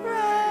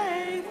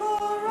 pray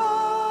for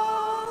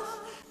us.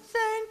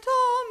 Saint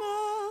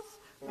Thomas,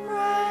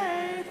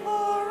 pray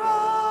for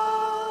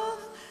us.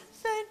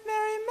 Saint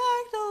Mary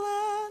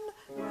Magdalene,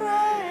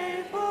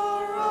 pray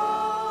for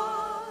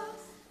us.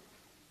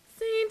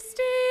 Saint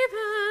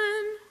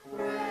Stephen,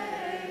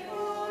 pray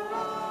for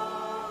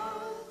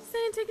us.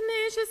 Saint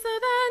Ignatius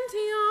of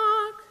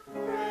Antioch,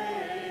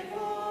 pray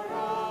for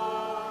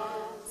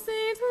us.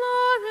 Saint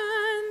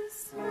Lawrence,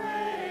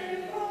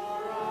 pray for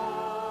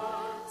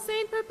us.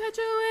 Saint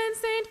Perpetua and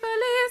Saint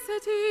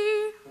Felicity,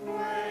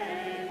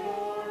 pray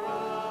for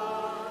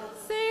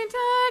us. Saint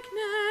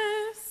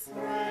Agnes,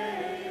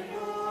 pray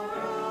for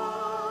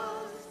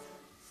us.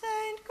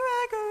 Saint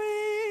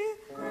Gregory,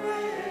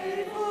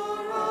 pray for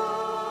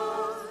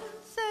us.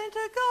 Saint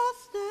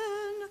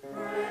Augustine,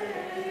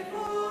 pray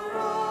for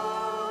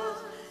us.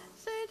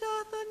 Saint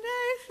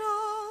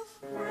Athanasius,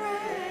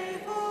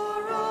 pray for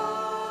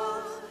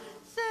us.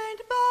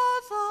 Saint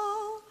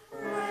Basil,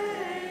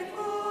 pray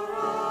for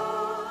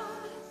us.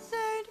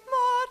 Saint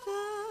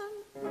Martin,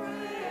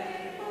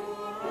 pray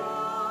for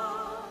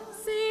us.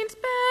 Saint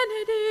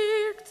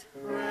Benedict,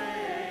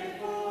 pray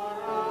for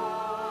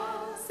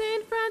us.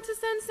 Saint Francis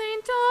and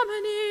Saint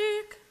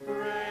Dominic,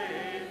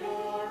 pray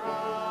for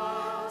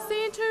us.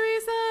 Saint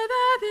Teresa of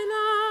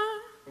Avila,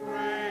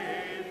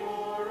 pray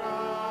for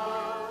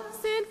us.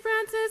 Saint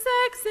Francis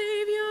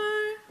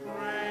Xavier,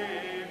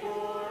 pray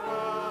for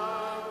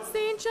us.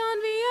 Saint John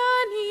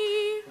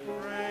Vianney,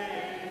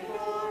 pray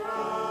for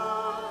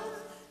us.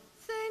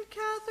 Saint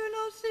Catherine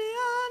of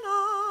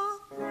Siena,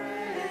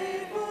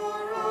 pray for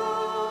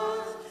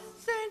us.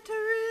 Saint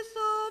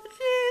Teresa of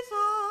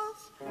Jesus,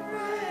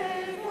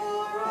 pray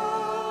for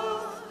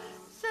us.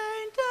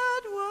 Saint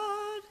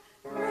Edward,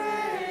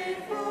 pray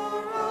for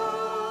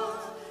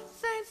us.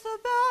 Saint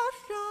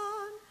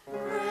Sebastian,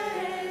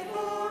 pray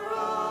for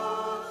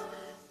us.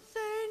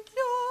 Saint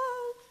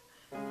George,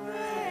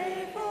 pray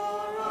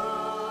for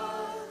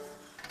us.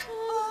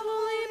 All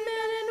holy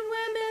men and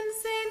women,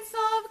 saints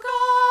of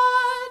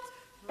God,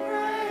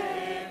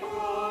 pray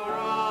for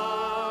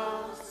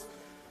us.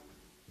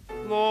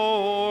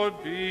 Lord,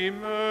 be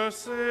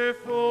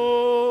merciful.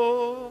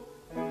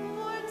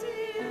 Lord,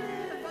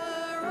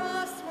 deliver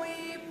us,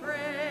 we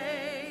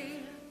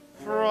pray.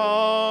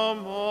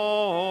 From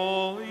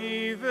all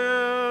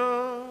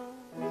evil.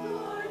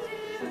 Lord,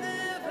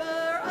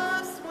 deliver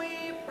us,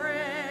 we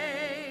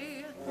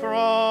pray.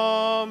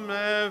 From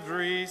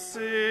every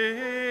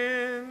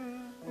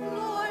sin.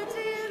 Lord,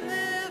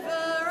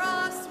 deliver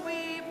us,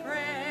 we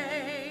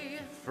pray.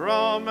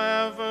 From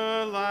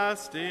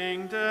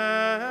everlasting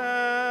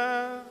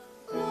death.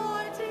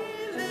 Lord,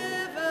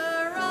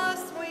 deliver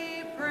us,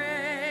 we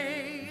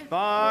pray.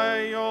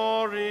 By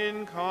your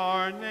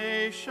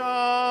incarnation.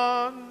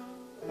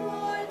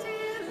 Lord,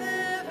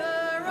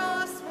 deliver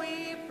us,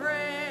 we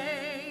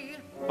pray.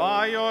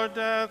 By your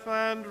death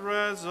and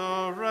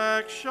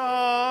resurrection.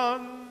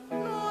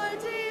 Lord,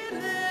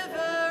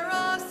 deliver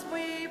us,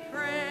 we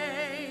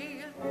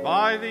pray.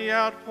 By the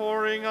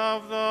outpouring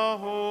of the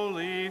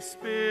Holy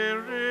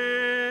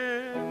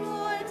Spirit.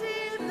 Lord,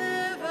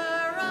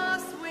 deliver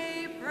us,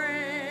 we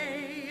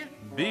pray.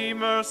 Be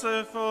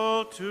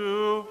merciful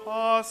to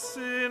us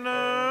sinners.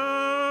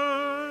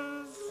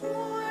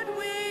 Lord,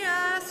 we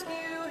ask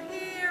you,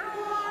 hear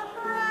our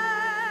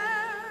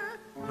prayer.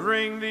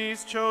 Bring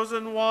these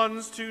chosen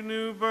ones to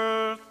new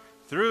birth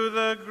through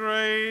the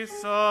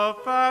grace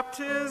of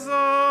baptism.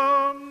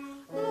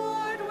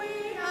 Lord,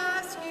 we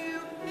ask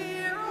you,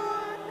 hear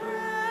our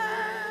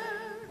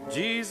prayer.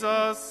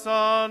 Jesus,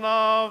 Son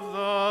of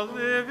the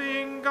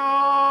living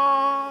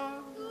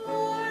God.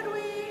 Lord,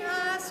 we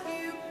ask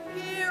you,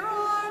 hear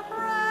our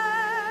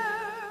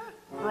prayer.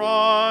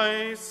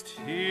 Christ,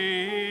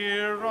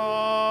 hear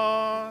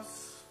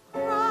us.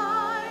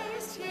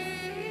 Christ,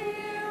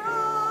 hear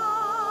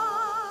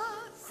us.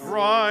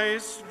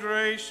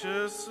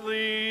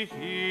 graciously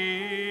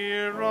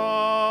hear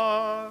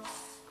us.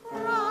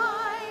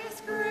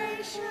 Christ,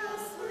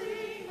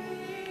 graciously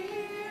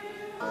hear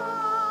us.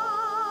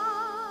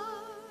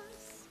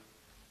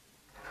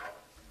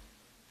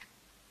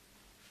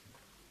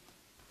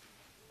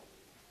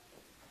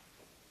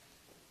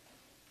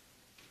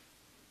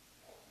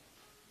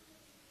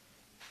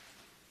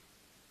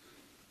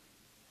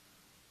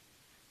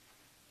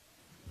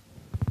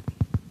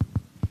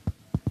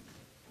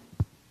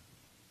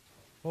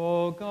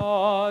 O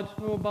God,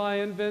 who by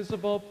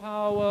invisible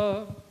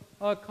power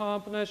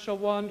accomplish a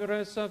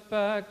wondrous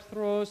effect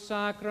through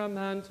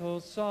sacramental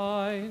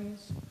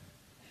signs,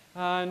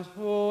 and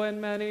who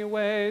in many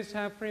ways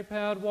have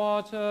prepared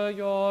water,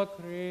 your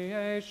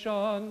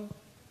creation,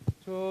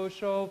 to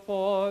show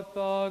forth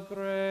the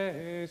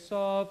grace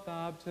of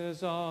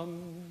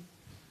baptism.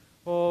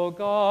 O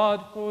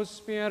God, whose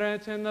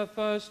Spirit in the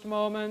first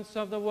moments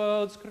of the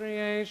world's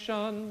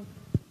creation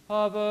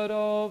hovered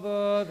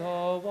over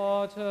the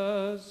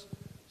waters,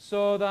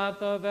 so that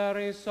the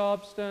very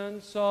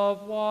substance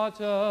of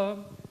water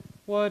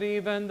would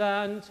even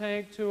then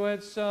take to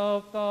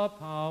itself the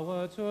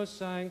power to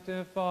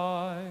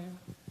sanctify.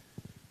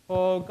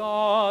 O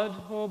God,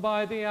 who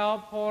by the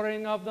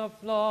outpouring of the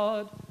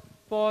flood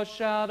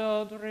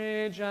foreshadowed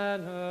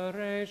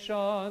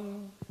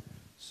regeneration,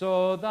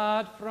 so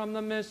that from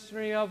the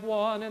mystery of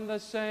one and the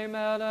same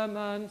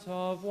element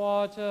of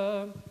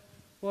water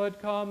would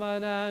come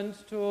an end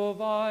to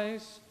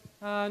vice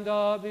and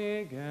a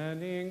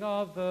beginning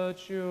of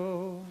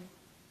virtue.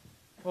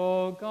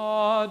 O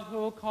God,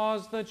 who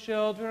caused the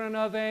children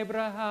of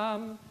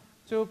Abraham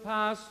to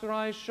pass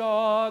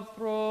thrice-shod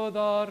through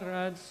the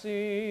Red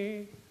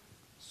Sea,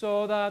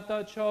 so that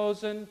the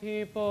chosen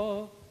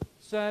people,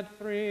 set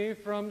free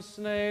from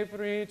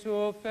slavery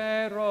to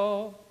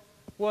Pharaoh,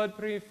 would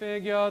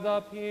prefigure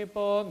the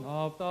people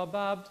of the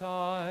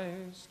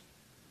baptized.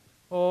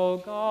 O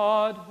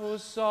God,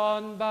 whose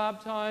Son,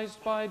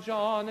 baptized by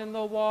John in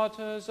the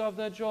waters of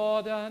the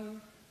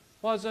Jordan,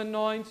 was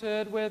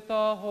anointed with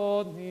the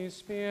Holy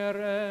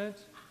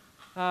Spirit,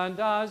 and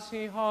as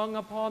he hung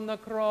upon the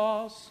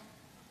cross,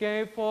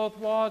 gave forth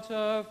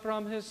water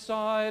from his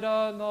side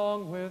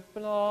along with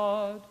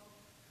blood,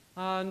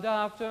 and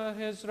after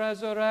his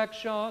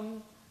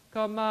resurrection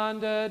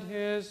commanded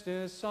his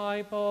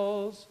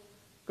disciples,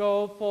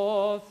 "Go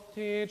forth,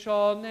 teach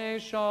all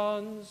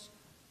nations,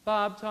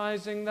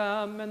 baptizing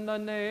them in the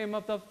name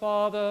of the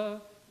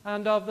Father,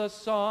 and of the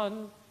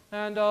Son,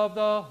 and of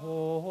the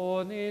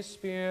Holy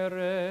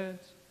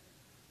Spirit."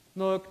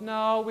 Look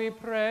now, we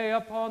pray,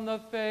 upon the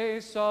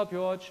face of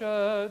your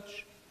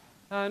church,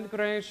 and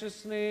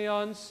graciously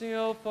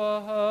unseal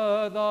for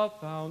her the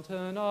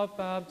fountain of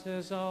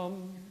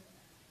baptism.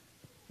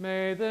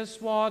 May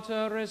this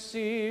water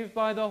receive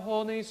by the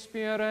Holy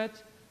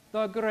Spirit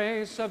the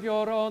grace of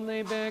your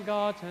only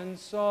begotten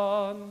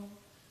Son,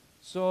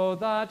 so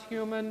that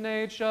human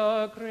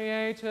nature,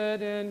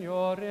 created in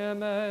your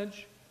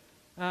image,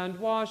 and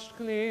washed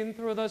clean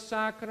through the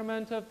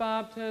sacrament of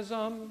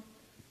baptism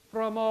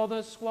from all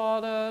the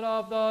squalor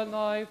of the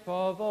life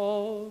of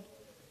old,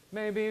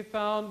 may be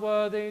found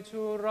worthy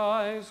to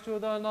rise to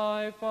the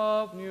life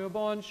of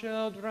newborn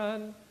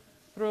children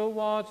through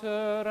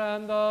water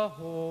and the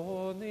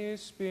Holy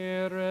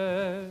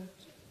Spirit.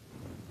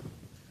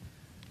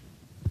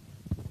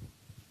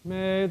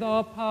 May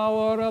the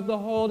power of the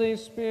Holy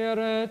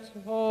Spirit,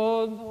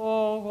 O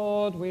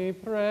Lord, we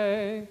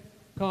pray,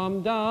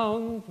 come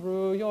down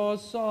through your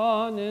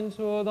Son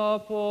into the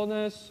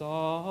fullness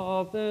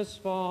of this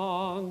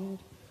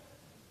font,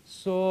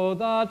 so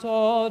that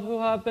all who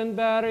have been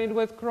buried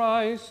with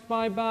Christ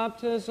by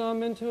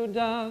baptism into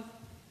death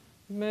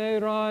may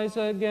rise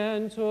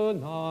again to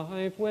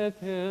life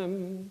with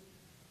him,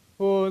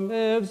 who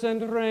lives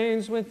and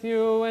reigns with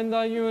you in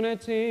the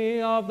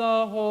unity of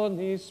the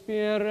Holy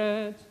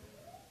Spirit,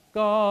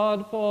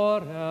 God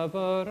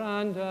forever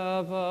and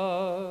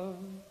ever.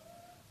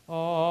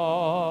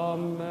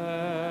 Amen.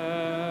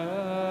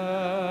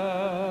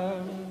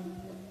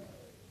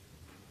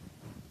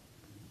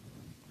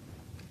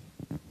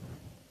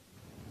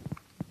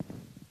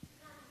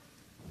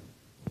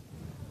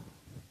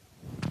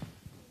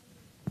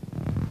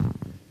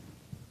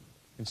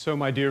 And so,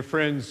 my dear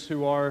friends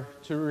who are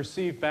to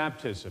receive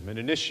baptism and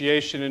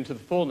initiation into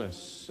the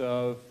fullness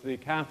of the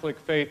Catholic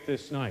faith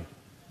this night,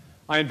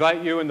 I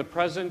invite you in the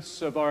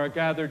presence of our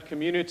gathered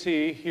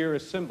community here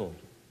assembled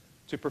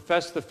to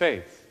profess the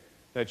faith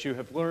that you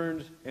have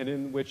learned and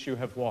in which you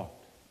have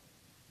walked.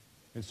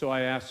 And so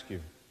I ask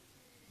you,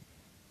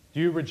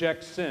 do you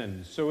reject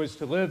sin so as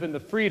to live in the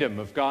freedom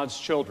of God's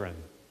children?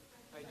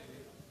 I do.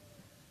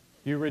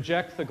 Do you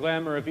reject the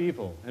glamour of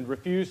evil and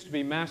refuse to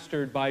be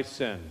mastered by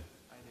sin?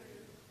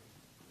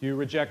 Do you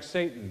reject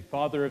Satan,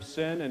 father of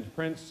sin and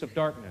prince of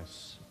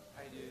darkness?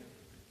 I do.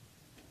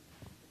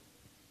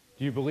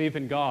 Do you believe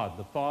in God,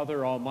 the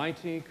Father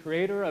Almighty,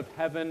 creator of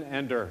heaven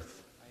and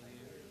earth? I do.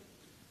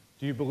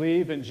 Do you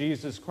believe in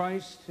Jesus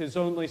Christ, his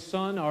only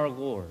Son, our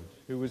Lord,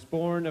 who was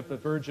born of the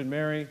Virgin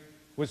Mary,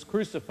 was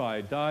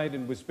crucified, died,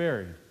 and was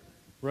buried?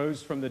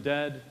 rose from the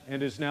dead,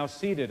 and is now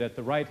seated at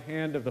the right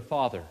hand of the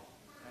Father?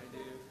 I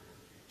do.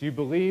 Do you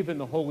believe in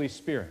the Holy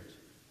Spirit,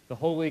 the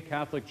Holy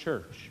Catholic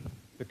Church,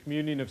 the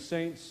communion of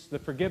saints, the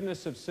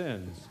forgiveness of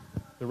sins,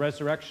 the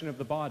resurrection of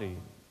the body,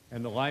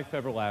 and the life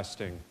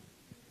everlasting?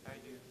 I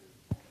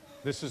do.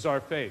 This is our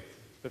faith,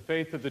 the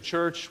faith of the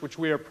Church, which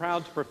we are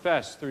proud to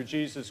profess through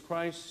Jesus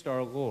Christ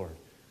our Lord.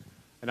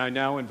 And I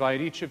now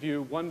invite each of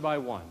you, one by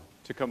one,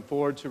 to come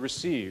forward to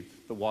receive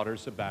the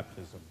waters of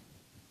baptism.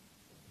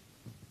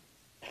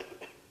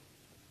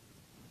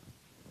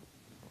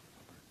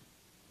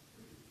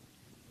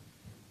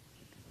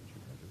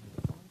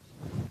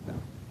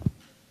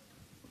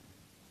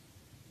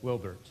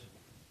 Wilbert,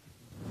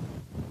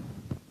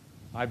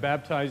 I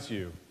baptize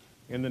you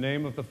in the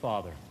name of the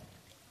Father,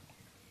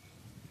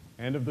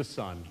 and of the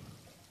Son,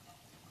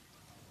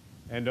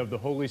 and of the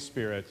Holy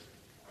Spirit.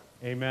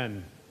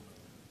 Amen.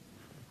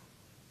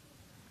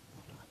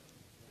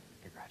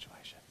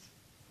 Congratulations.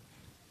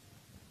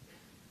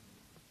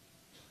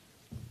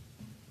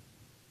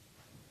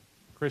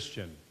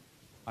 Christian,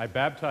 I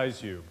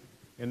baptize you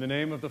in the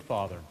name of the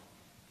Father,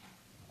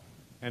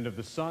 and of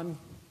the Son,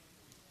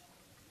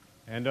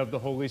 and of the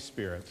Holy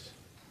Spirit.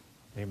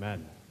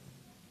 Amen.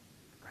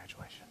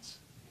 Congratulations.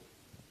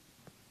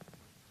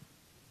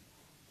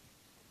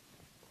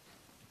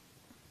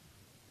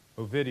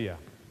 Ovidia,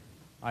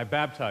 I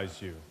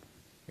baptize you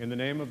in the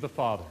name of the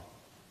Father,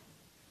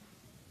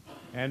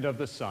 and of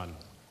the Son,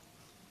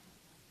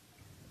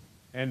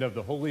 and of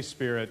the Holy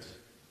Spirit.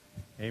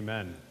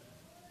 Amen.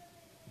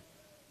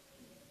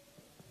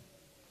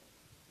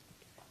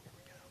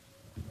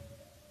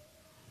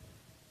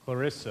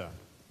 Clarissa,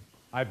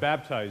 I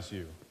baptize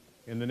you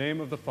in the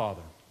name of the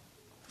Father,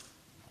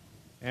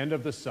 and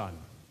of the Son,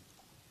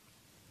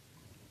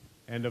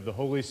 and of the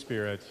Holy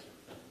Spirit.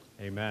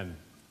 Amen.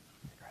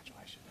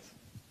 Congratulations.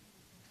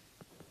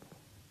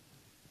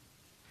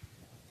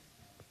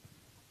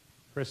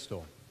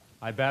 Crystal,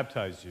 I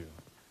baptize you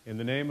in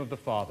the name of the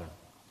Father,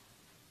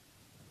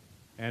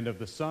 and of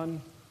the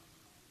Son,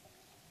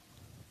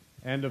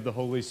 and of the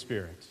Holy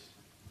Spirit.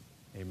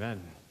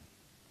 Amen.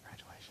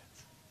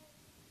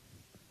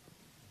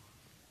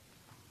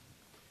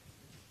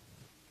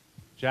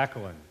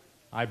 Jacqueline,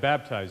 I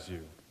baptize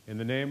you in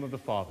the name of the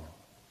Father,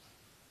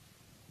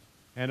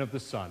 and of the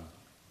Son,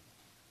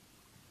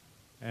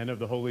 and of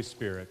the Holy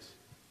Spirit.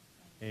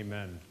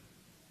 Amen.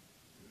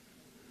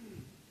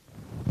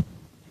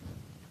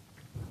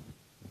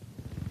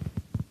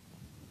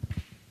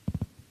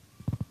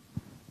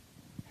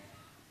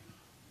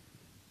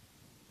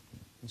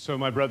 So,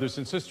 my brothers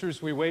and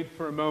sisters, we wait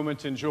for a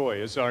moment in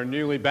joy as our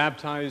newly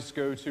baptized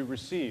go to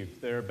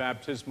receive their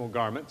baptismal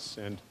garments,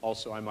 and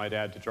also, I might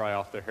add, to dry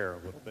off their hair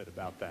a little bit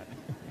about that.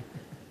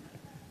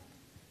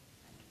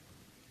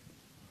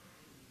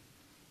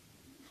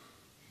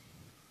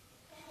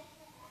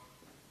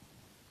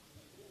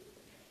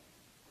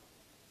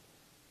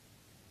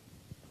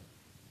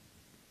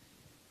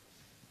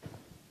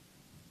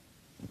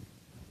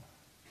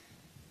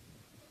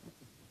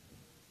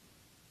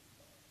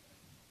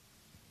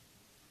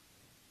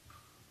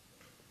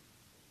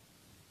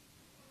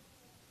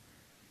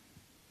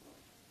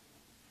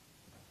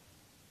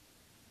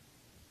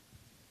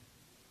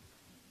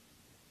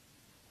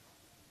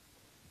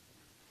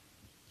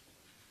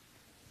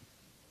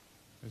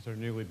 As our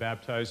newly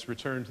baptized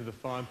return to the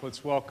font,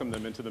 let's welcome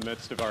them into the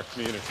midst of our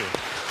community.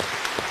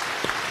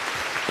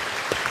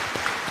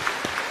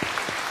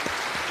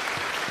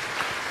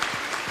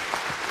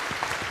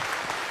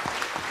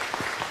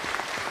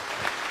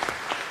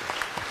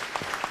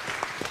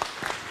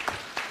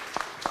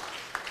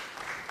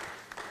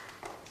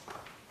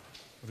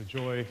 What a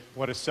joy,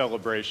 what a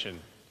celebration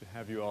to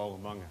have you all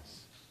among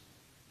us.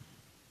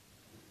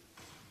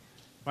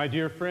 My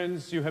dear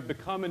friends, you have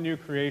become a new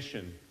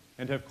creation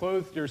and have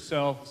clothed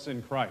yourselves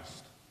in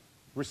Christ.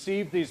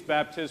 Receive these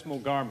baptismal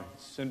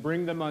garments and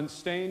bring them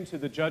unstained to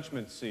the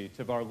judgment seat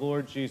of our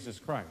Lord Jesus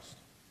Christ,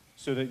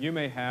 so that you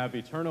may have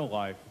eternal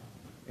life.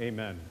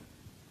 Amen.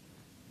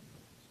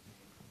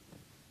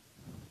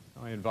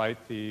 I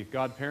invite the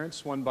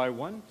godparents, one by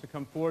one, to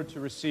come forward to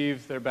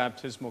receive their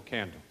baptismal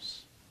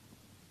candles.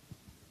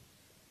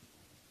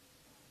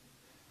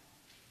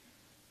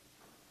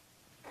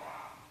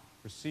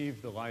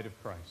 Receive the light of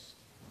Christ.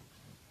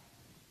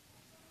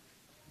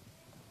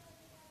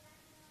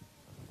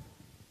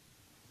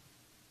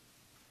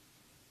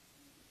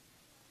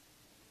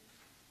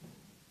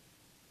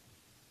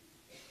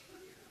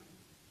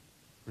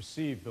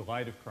 Receive the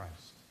light of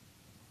Christ.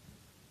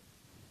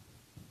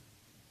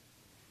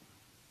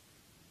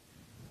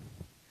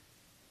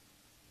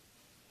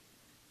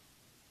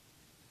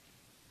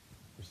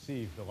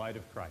 Receive the light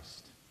of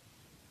Christ.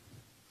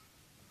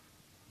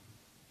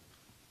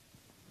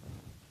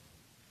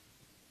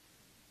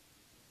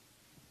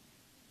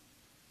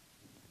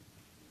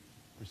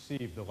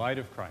 Receive the light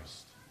of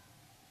Christ.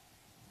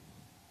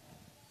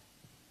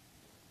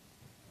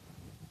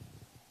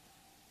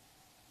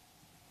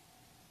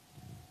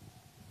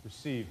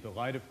 Receive the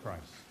light of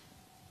Christ.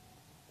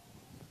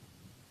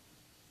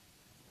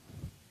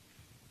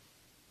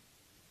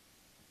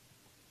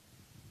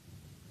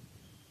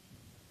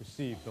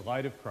 Receive the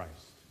light of Christ.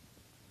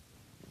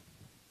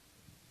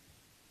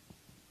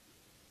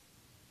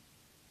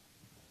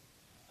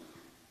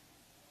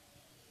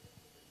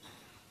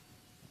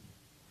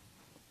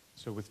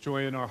 So with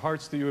joy in our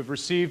hearts that you have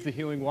received the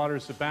healing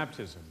waters of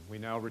baptism, we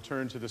now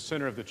return to the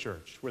center of the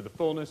church, where the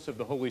fullness of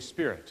the Holy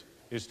Spirit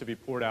is to be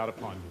poured out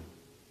upon you.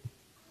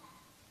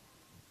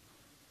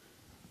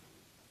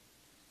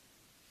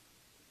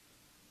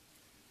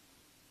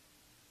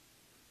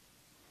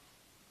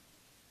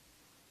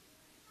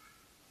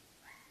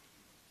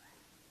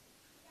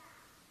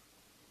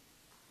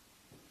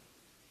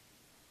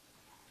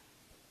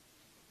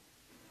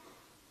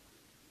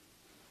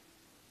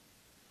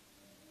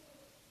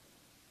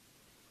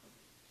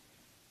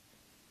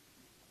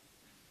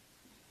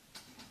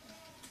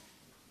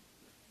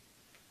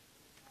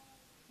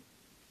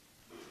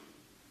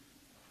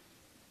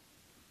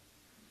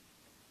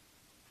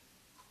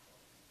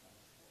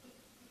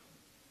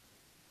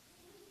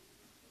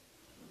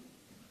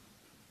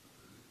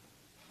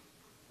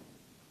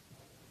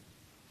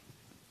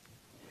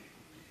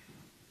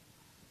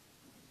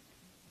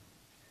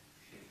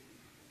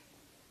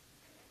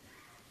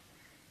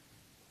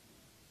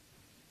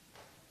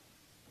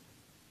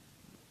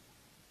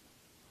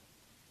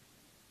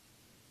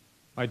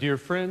 My dear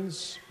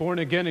friends, born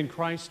again in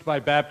Christ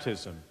by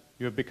baptism,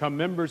 you have become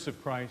members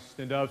of Christ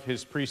and of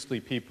his priestly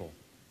people.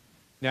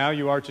 Now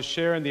you are to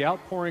share in the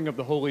outpouring of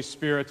the Holy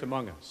Spirit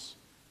among us,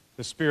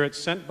 the Spirit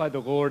sent by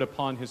the Lord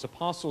upon his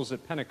apostles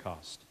at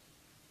Pentecost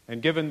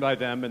and given by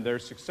them and their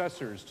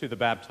successors to the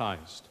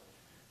baptized.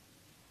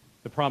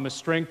 The promised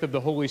strength of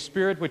the Holy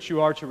Spirit which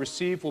you are to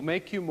receive will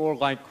make you more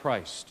like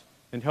Christ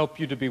and help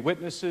you to be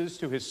witnesses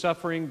to his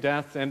suffering,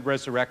 death, and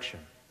resurrection.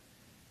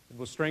 It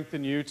will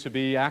strengthen you to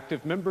be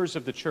active members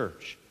of the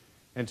church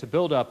and to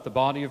build up the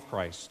body of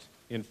Christ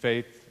in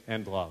faith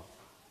and love.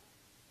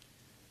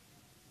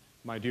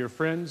 My dear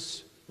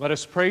friends, let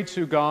us pray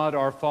to God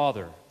our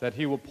Father that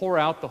he will pour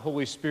out the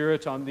Holy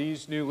Spirit on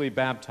these newly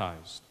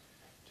baptized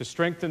to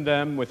strengthen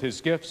them with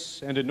his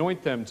gifts and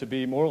anoint them to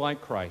be more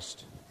like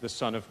Christ, the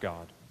Son of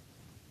God.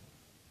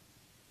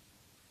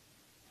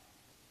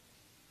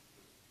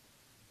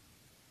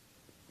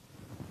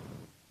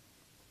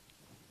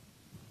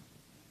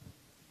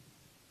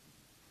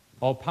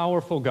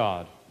 All-powerful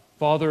God,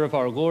 Father of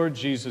our Lord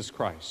Jesus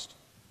Christ,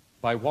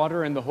 by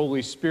water and the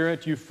Holy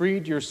Spirit you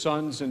freed your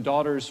sons and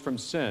daughters from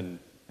sin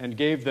and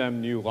gave them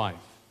new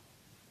life.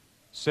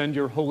 Send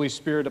your Holy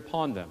Spirit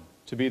upon them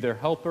to be their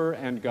helper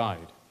and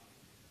guide.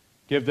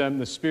 Give them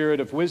the spirit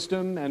of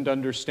wisdom and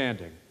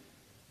understanding,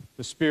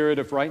 the spirit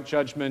of right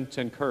judgment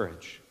and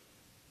courage,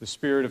 the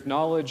spirit of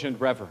knowledge and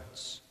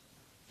reverence.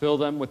 Fill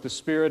them with the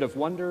spirit of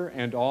wonder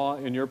and awe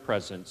in your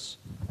presence,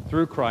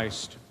 through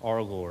Christ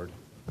our Lord.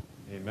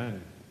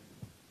 Amen.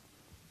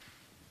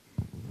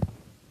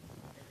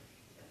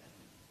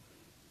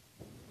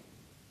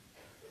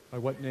 By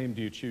what name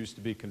do you choose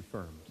to be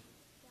confirmed?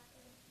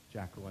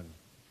 Jacqueline.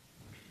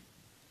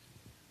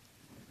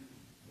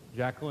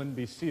 Jacqueline,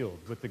 be sealed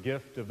with the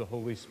gift of the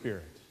Holy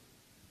Spirit.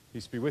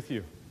 Peace be with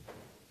you.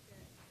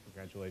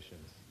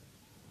 Congratulations.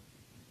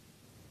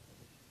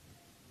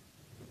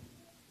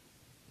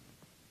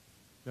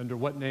 Under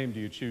what name do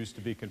you choose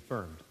to be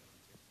confirmed?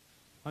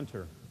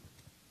 Hunter.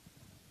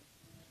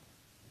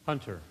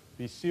 Hunter,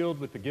 be sealed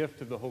with the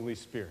gift of the Holy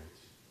Spirit.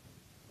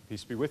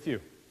 Peace be with you.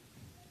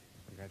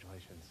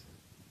 Congratulations.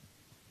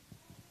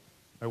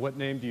 By what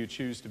name do you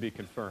choose to be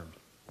confirmed?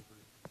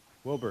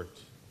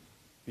 Wilbert,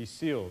 be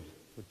sealed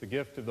with the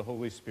gift of the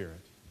Holy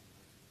Spirit.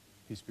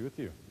 Peace be with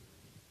you.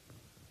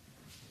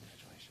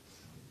 Congratulations.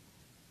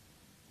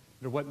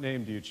 Under what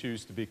name do you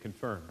choose to be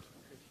confirmed?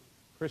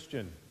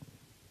 Christian.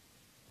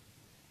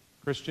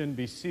 Christian,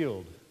 be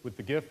sealed with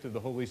the gift of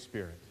the Holy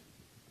Spirit.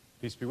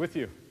 Peace be with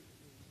you.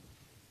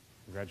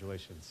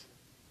 Congratulations.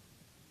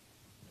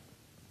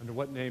 Under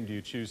what name do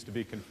you choose to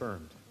be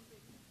confirmed?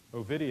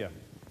 Ovidia.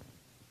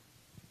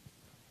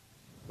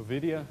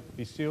 Ovidia,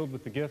 be sealed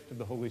with the gift of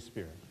the Holy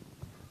Spirit.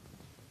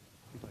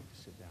 If you'd like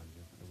to sit down,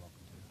 you're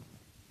welcome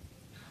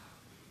to.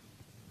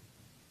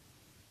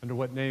 Under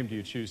what name do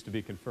you choose to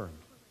be confirmed?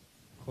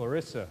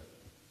 Clarissa,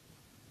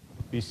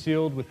 be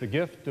sealed with the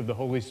gift of the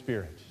Holy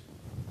Spirit.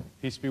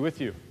 Peace be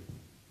with you.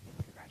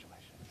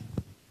 Congratulations.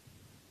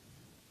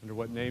 Under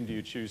what name do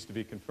you choose to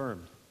be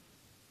confirmed?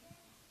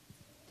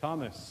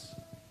 Thomas,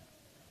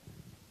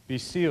 be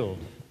sealed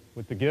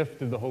with the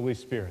gift of the Holy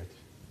Spirit.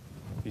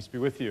 Peace be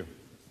with you.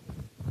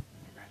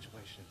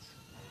 Congratulations.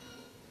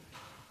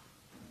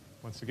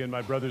 Once again,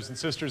 my brothers and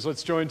sisters,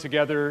 let's join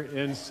together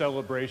in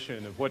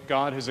celebration of what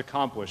God has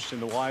accomplished in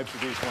the lives of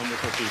these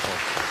wonderful people.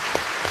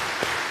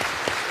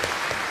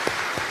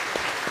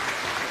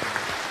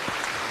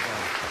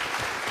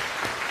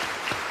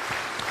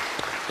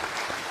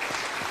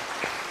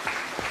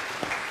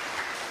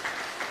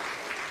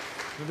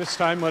 This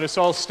time, let us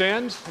all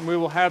stand, and we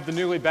will have the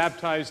newly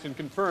baptized and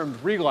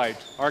confirmed relight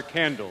our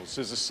candles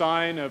as a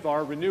sign of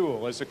our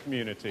renewal as a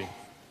community.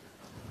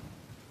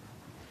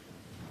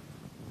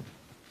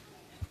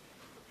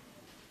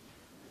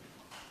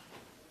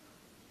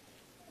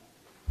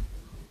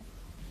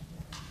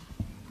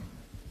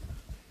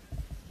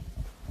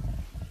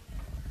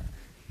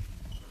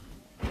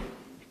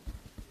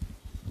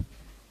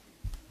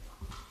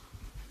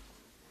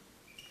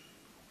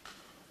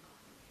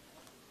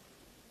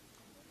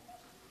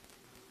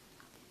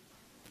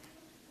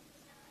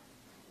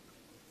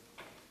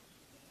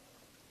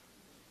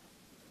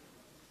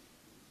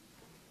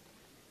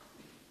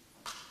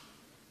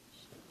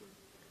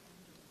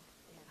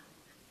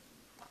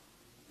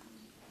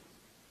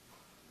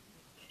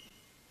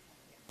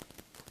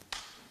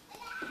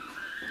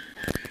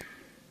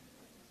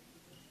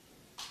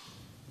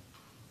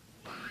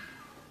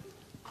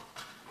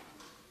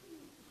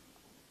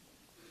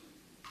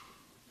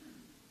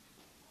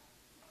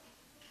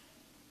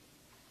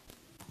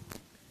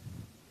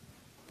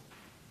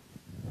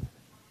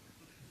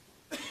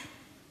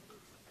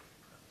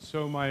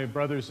 So, my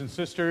brothers and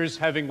sisters,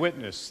 having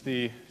witnessed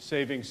the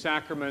saving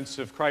sacraments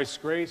of Christ's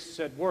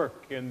grace at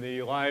work in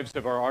the lives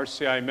of our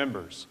RCI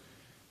members,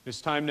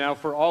 it's time now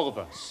for all of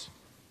us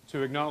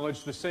to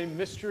acknowledge the same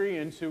mystery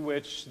into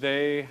which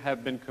they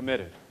have been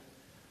committed.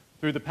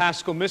 Through the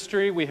Paschal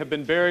mystery, we have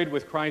been buried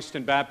with Christ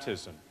in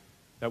baptism,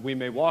 that we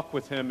may walk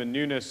with him in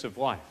newness of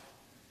life.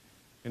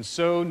 And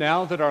so,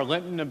 now that our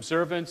Lenten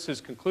observance is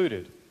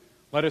concluded,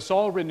 let us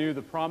all renew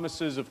the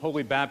promises of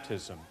holy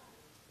baptism,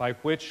 by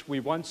which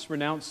we once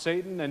renounced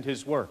Satan and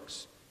his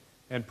works,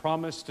 and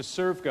promised to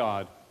serve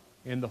God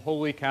in the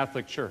Holy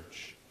Catholic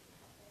Church.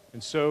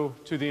 And so,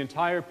 to the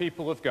entire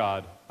people of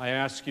God, I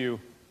ask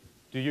you,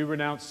 do you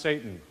renounce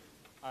Satan?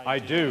 I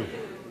do.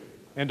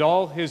 And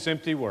all his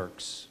empty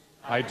works?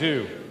 I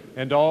do.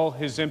 And all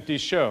his empty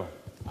show?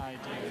 I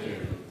do.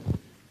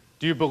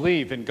 Do you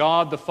believe in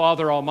God the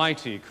Father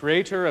Almighty,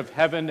 creator of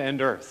heaven and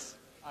earth?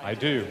 I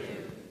do.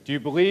 Do you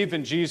believe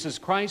in Jesus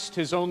Christ,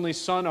 his only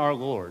Son, our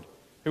Lord,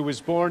 who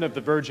was born of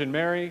the Virgin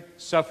Mary,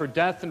 suffered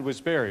death and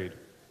was buried,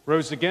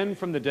 rose again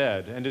from the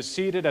dead, and is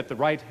seated at the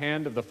right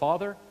hand of the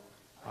Father?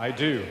 I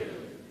do.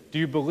 Do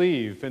you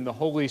believe in the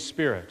Holy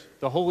Spirit,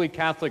 the Holy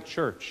Catholic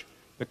Church,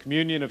 the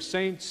communion of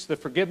saints, the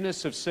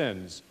forgiveness of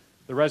sins,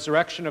 the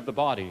resurrection of the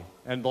body,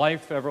 and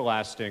life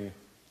everlasting?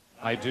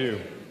 I do.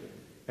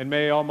 And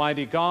may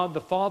Almighty God, the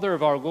Father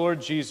of our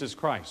Lord Jesus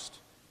Christ,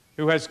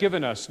 who has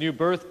given us new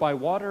birth by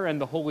water and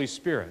the Holy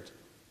Spirit,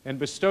 and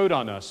bestowed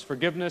on us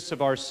forgiveness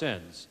of our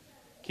sins,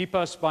 keep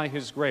us by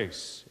his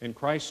grace in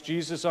Christ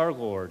Jesus our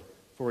Lord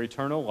for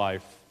eternal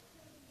life.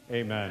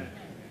 Amen.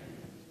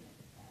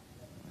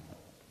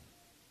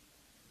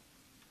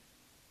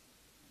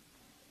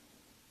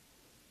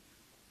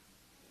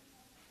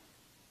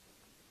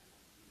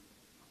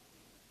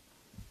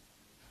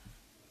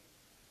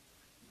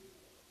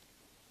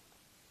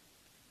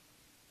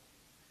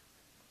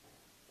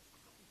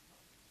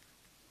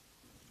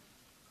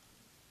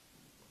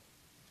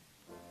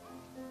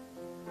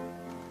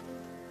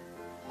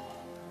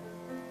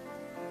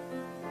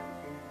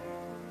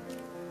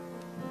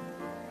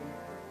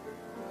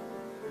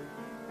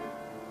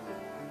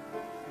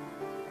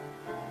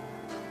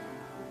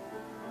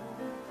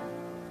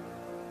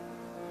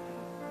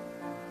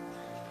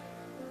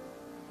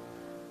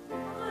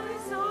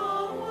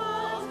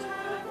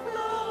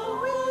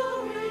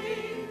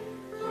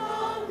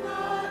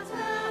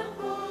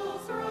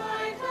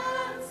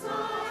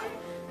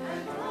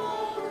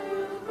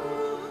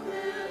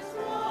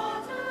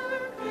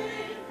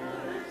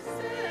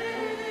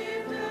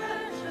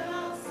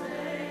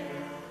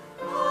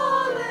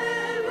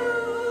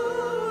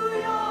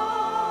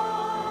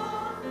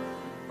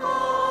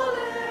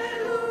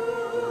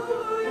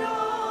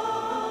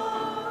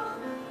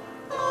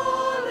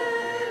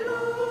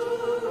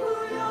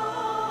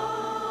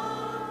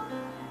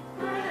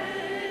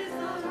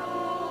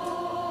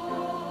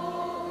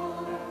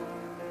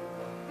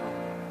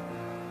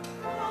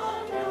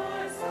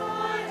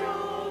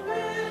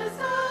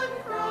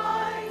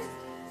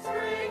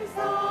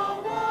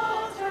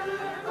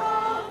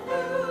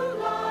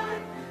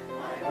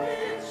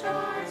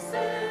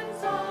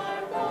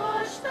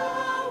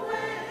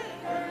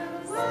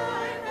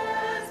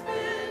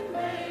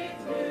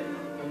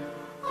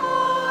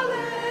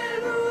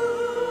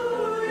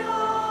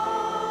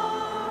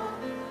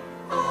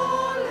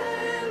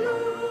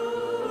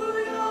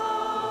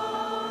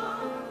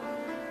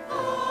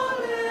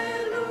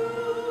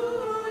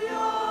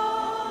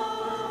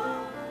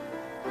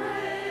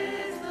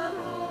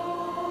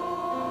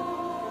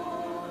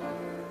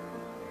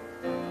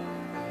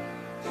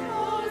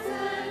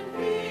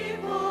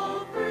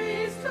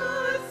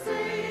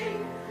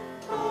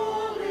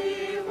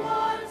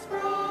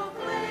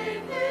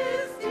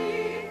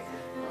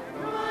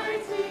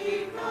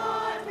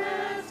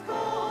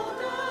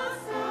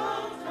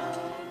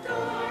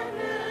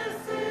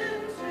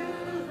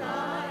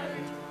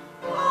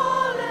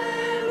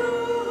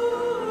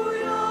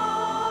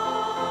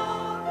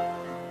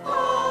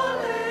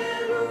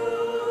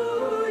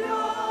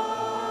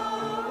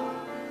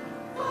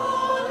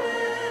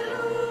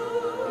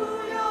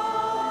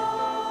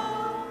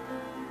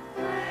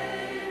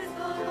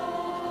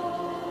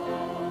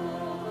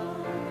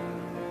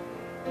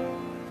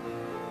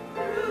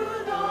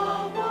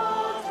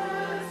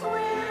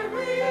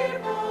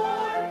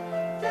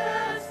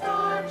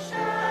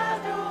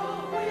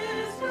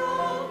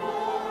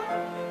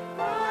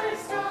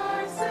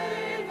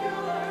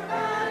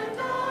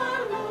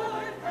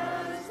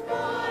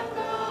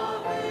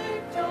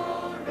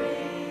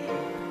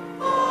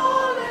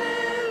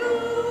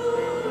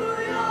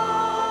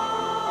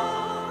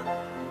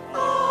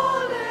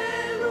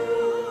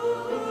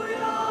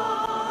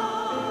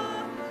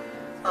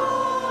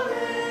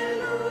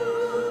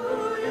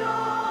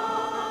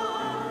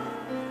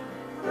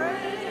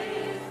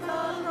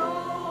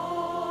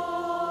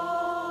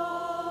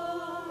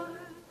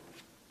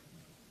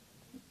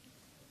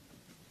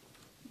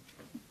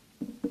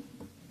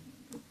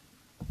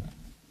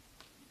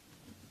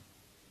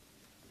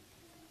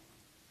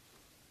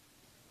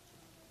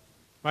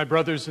 My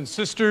brothers and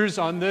sisters,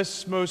 on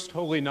this most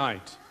holy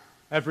night,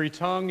 every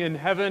tongue in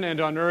heaven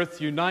and on earth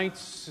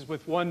unites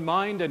with one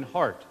mind and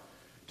heart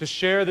to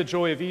share the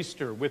joy of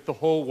Easter with the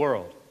whole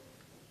world.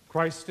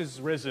 Christ is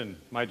risen,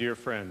 my dear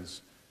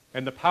friends,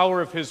 and the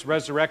power of his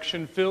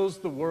resurrection fills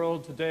the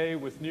world today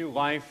with new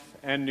life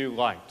and new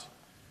light.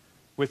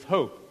 With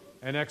hope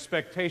and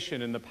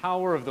expectation in the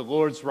power of the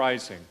Lord's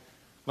rising,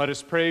 let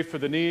us pray for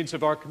the needs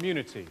of our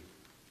community,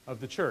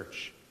 of the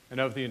church, and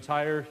of the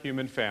entire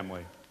human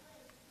family.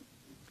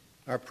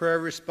 Our prayer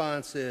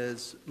response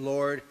is,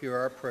 Lord, hear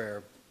our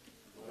prayer.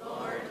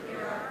 Lord, hear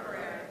our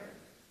prayer.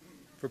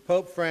 For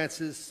Pope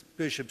Francis,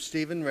 Bishop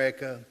Stephen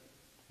Reka,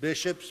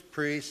 bishops,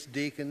 priests,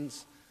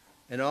 deacons,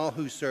 and all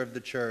who serve the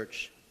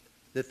church,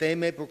 that they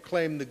may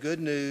proclaim the good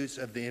news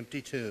of the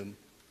empty tomb,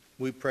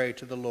 we pray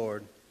to the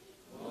Lord.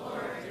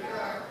 Lord, hear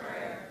our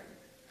prayer.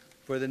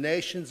 For the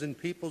nations and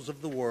peoples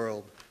of the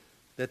world,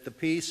 that the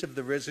peace of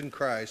the risen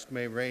Christ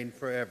may reign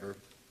forever,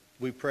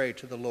 we pray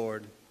to the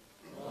Lord.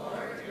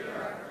 Lord, hear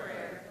our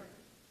prayer.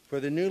 For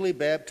the newly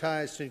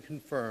baptized and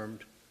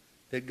confirmed,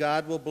 that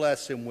God will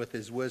bless him with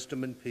his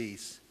wisdom and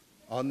peace,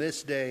 on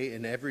this day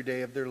and every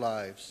day of their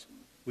lives,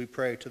 we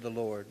pray to the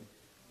Lord.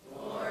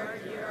 Lord,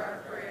 hear our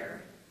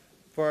prayer.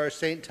 For our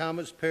St.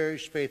 Thomas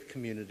Parish faith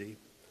community,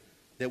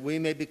 that we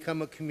may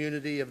become a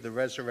community of the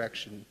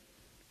resurrection,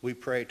 we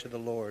pray to the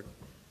Lord.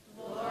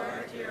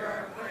 Lord, hear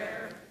our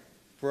prayer.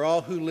 For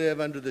all who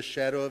live under the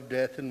shadow of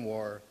death and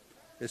war,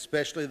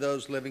 especially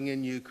those living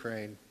in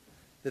Ukraine,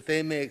 that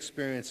they may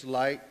experience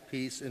light,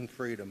 peace, and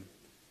freedom,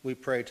 we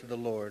pray to the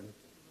Lord.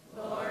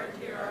 Lord,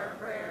 hear our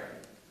prayer.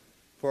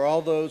 For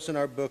all those in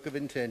our book of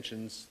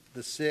intentions,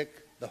 the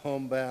sick, the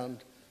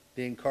homebound,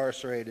 the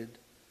incarcerated,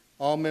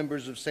 all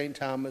members of St.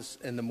 Thomas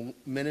and the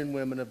men and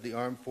women of the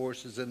armed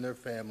forces and their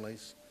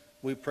families,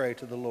 we pray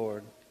to the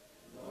Lord.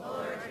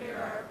 Lord, hear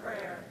our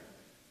prayer.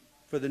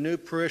 For the new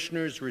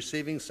parishioners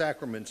receiving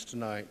sacraments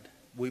tonight,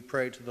 we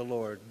pray to the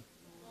Lord.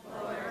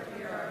 Lord,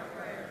 hear our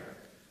prayer.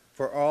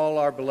 For all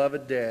our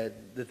beloved dead,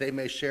 that they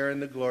may share in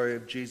the glory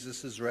of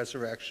Jesus'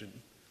 resurrection,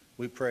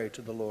 we pray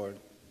to the Lord.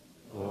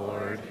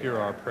 Lord, hear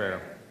our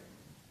prayer.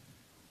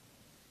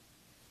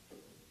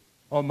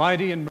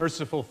 Almighty and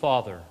merciful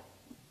Father,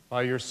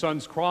 by your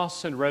Son's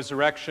cross and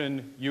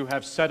resurrection, you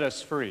have set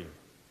us free,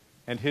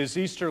 and his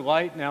Easter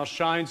light now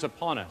shines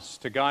upon us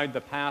to guide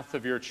the path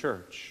of your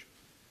church.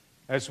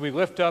 As we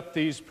lift up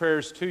these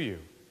prayers to you,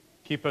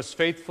 keep us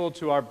faithful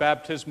to our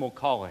baptismal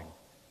calling,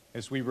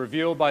 as we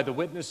reveal by the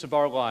witness of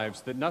our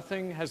lives that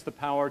nothing has the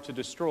power to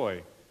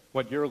destroy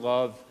what your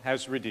love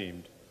has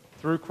redeemed.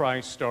 Through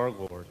Christ our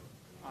Lord.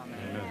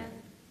 Amen.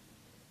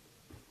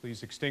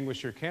 Please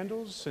extinguish your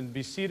candles and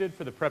be seated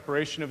for the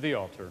preparation of the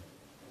altar.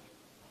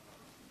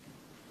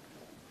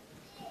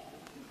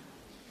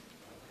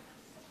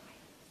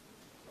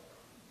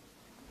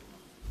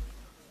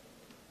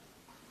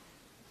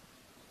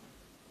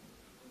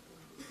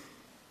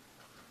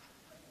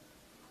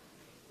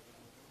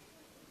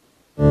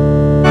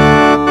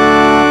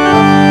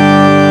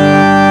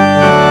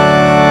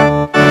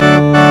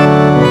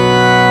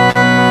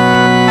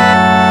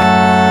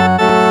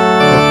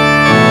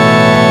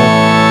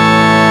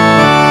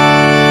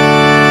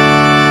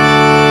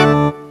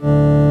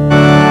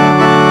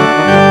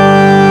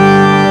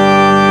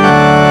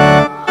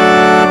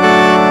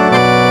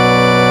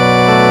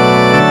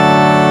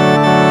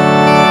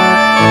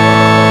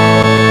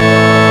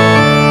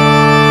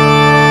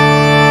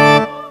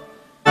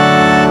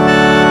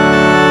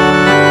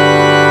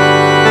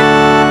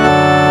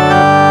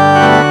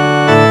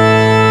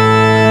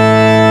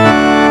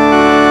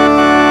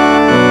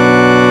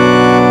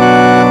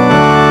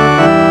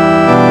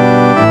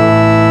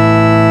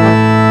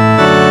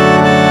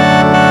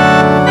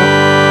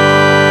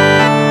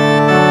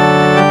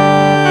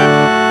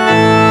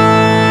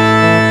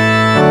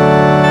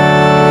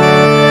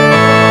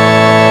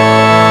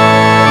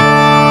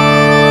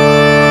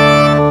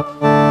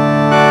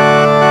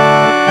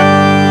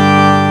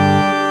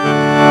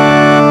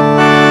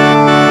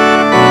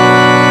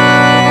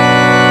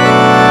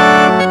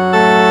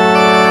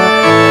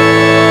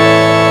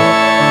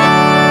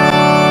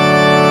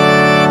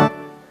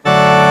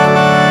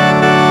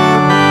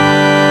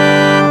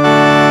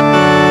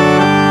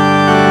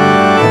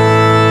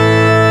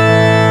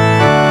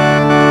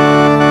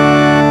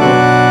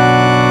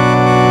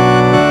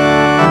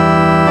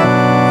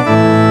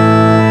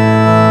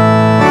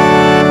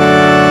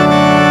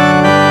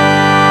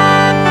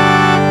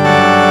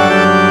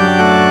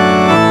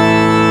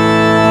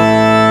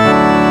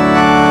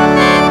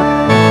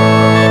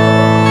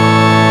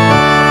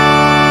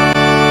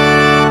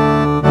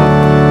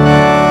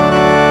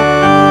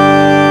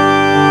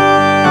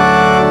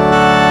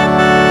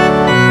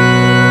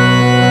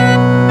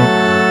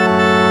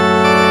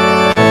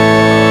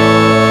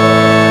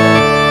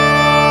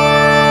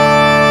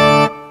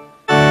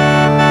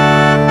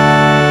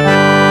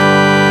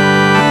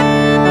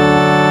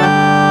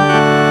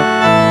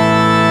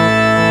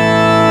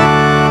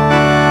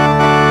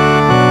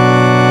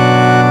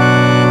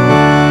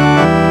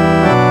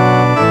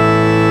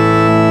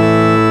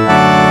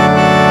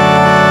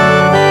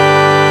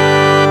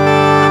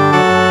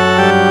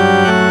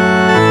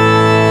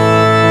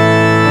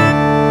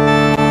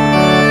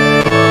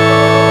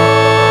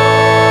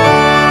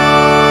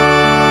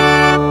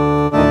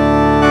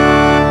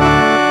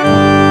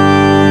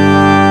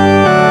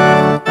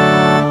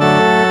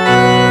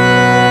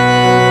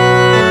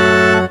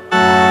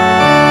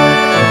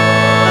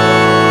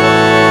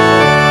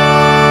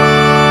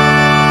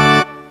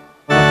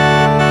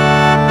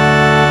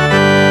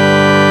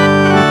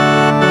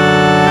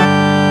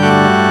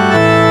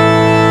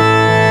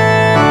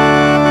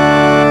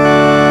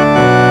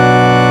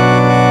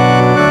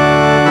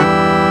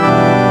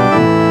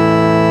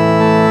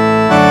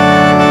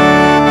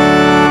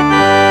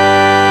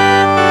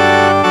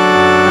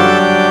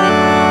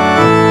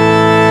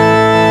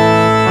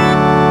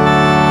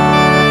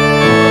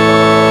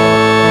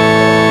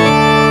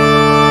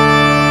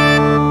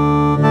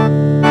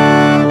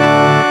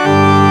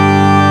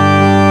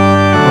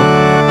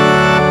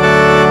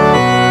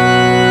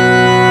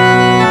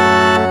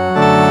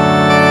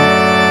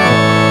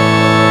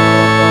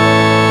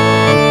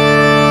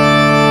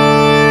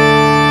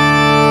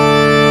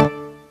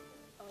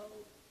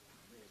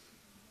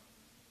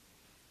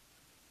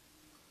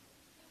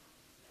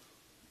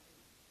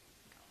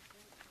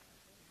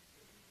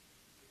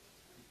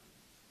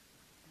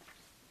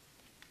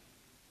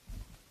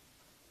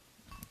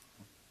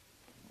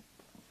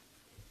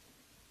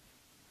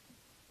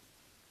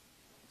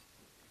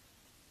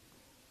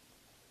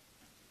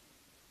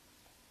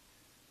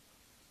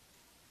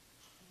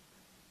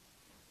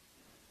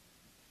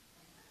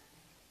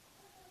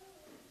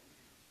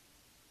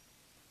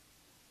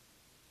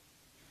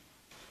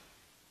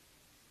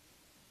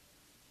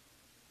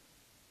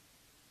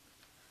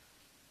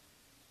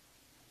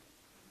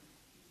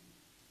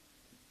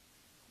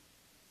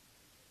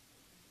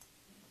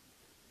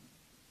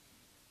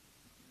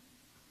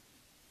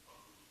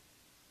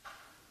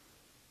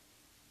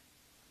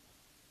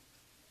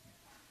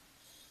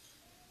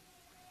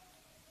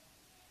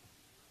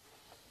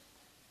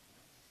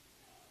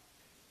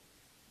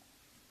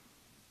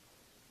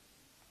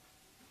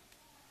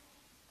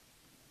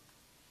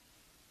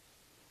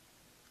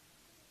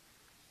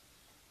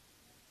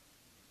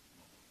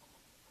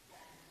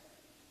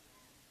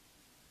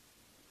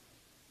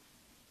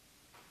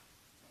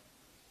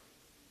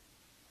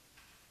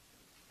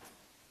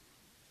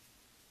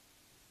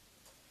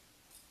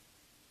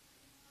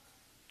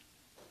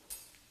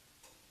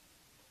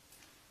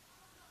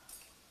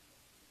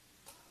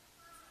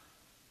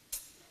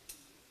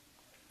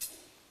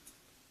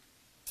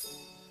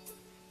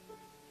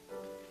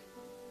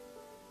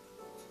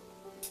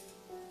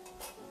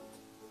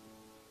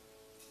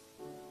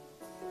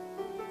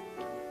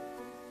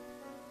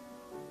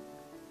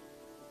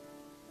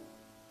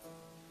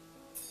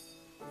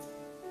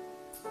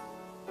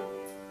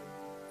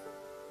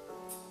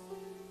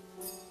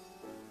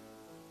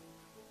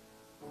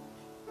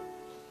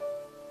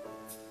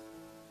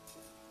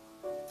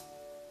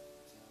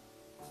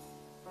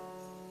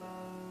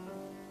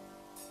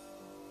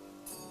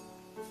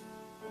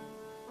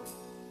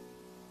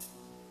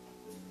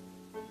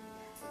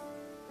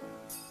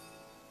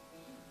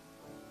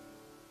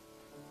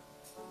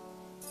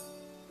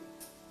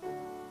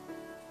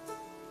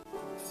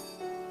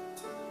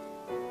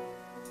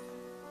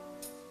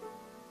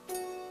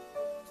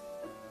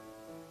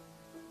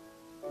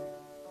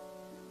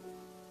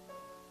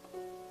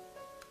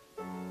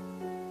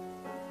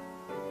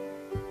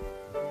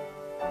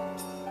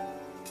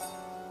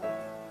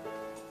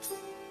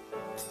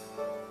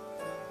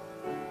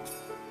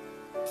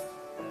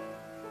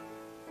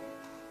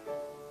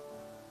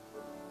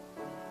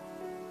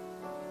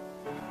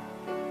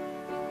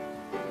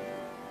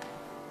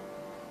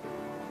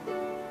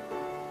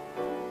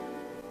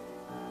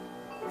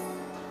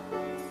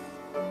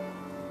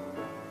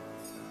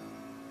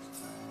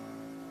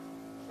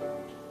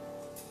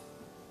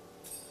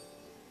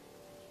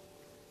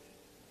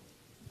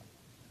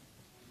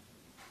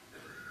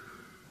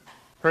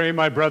 Pray,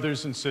 my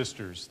brothers and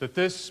sisters, that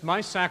this,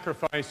 my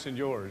sacrifice and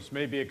yours,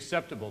 may be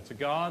acceptable to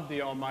God,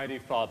 the Almighty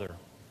Father.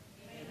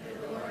 May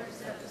the Lord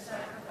accept the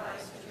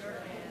sacrifice at your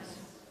hands,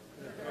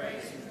 for the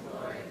praise and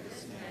glory of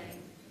his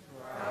name,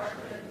 for our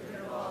good and the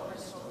good of all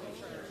his holy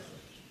church.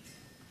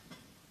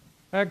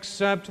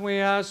 Accept, we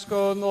ask,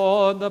 O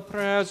Lord, the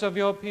prayers of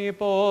your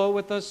people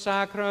with the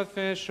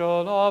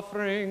sacrificial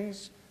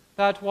offerings,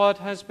 that what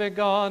has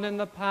begun in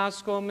the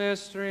Paschal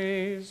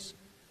mysteries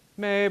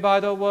may, by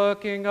the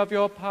working of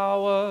your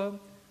power,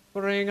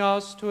 bring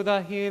us to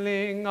the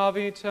healing of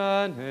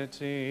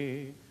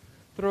eternity.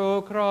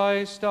 Through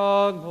Christ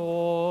our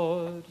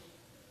Lord.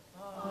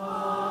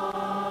 Amen.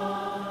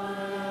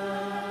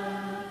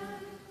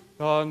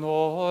 The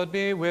Lord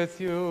be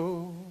with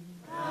you.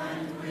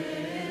 And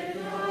with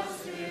your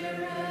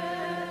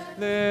spirit.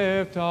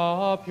 Lift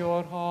up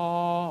your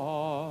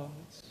hearts.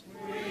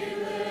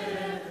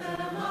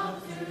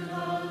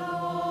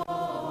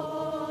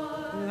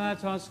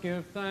 Let us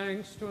give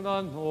thanks to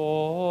the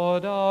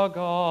Lord our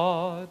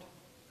God.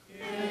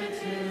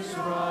 It is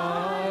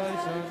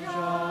right and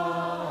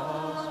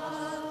just.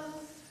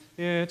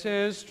 It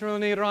is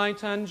truly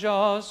right and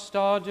just,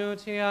 our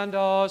duty and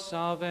our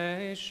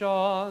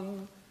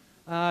salvation,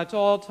 at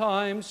all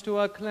times to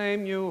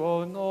acclaim you,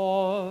 O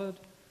Lord,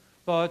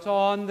 but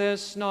on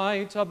this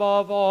night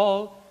above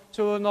all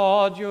to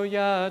laud you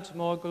yet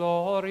more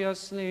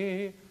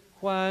gloriously,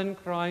 when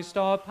Christ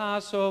our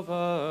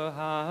Passover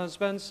has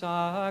been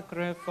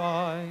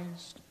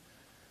sacrificed.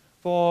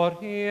 For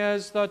he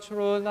is the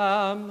true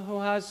Lamb who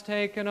has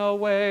taken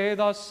away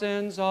the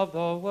sins of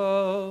the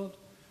world.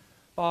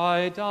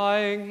 By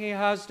dying he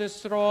has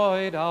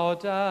destroyed our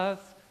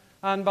death,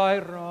 and by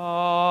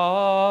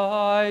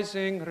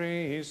rising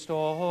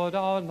restored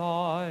our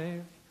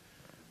life.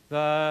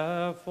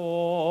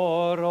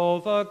 Therefore,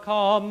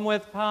 overcome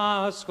with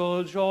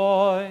paschal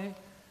joy,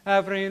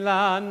 every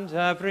land,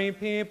 every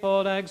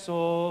people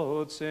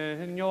exults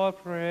in your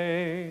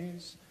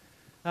praise.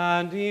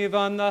 And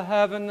even the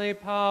heavenly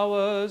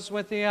powers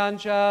with the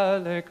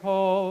angelic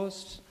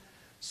hosts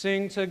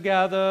sing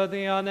together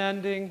the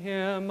unending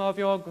hymn of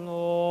your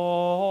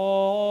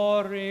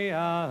glory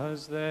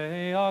as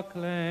they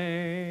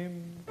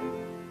acclaim.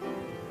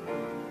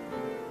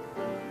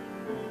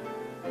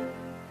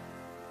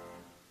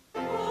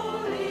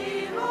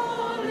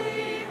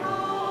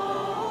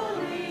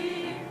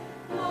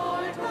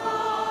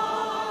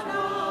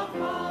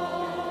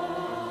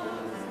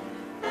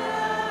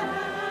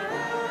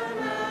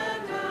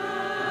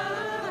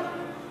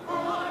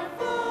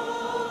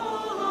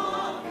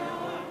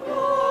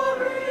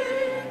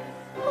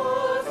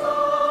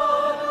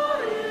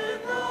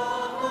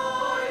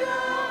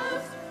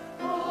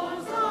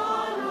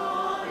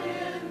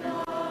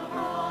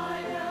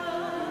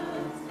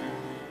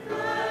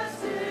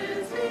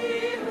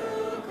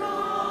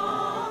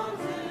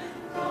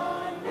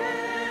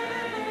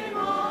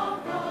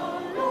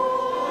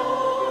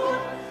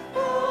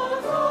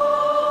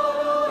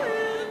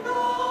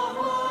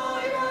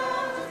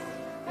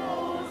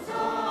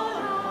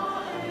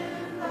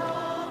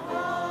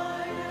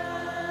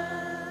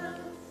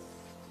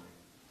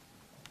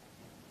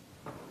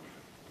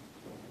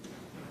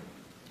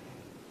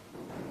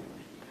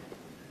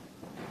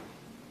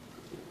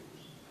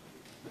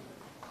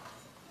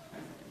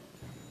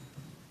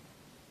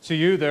 To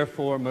you,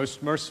 therefore,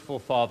 most merciful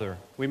Father,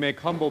 we make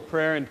humble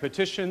prayer and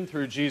petition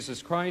through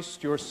Jesus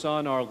Christ, your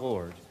Son, our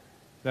Lord,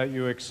 that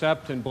you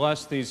accept and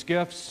bless these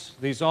gifts,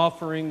 these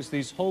offerings,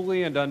 these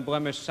holy and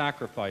unblemished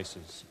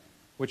sacrifices,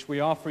 which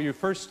we offer you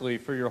firstly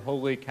for your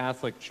holy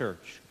Catholic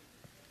Church.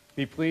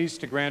 Be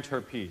pleased to grant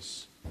her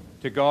peace,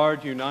 to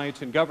guard,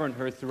 unite, and govern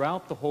her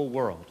throughout the whole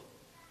world,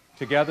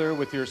 together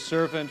with your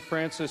servant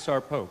Francis, our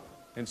Pope,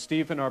 and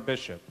Stephen, our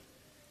Bishop,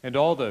 and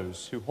all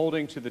those who,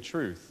 holding to the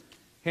truth,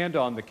 hand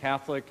on the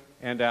Catholic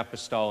and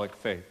apostolic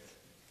faith.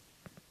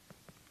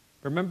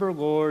 Remember,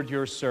 Lord,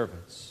 your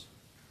servants,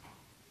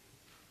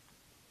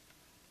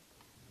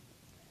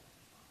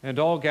 and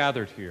all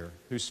gathered here,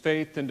 whose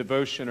faith and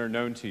devotion are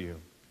known to you.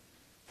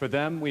 For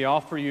them we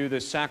offer you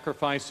this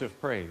sacrifice of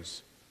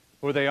praise,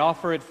 for they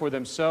offer it for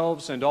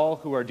themselves and all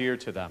who are dear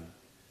to them,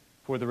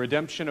 for the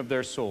redemption of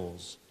their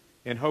souls,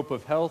 in hope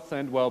of health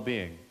and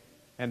well-being,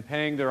 and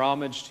paying their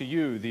homage to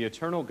you, the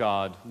eternal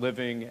God,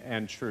 living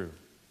and true.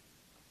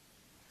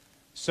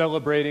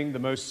 Celebrating the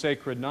most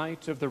sacred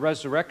night of the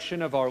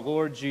resurrection of our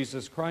Lord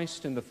Jesus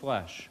Christ in the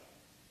flesh,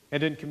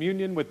 and in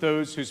communion with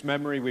those whose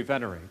memory we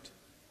venerate,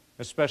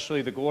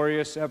 especially the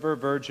glorious ever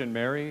Virgin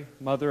Mary,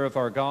 Mother of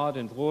our God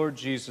and Lord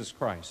Jesus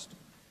Christ,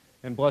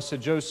 and blessed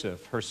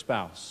Joseph, her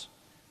spouse,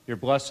 your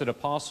blessed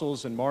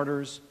apostles and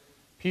martyrs,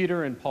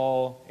 Peter and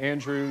Paul,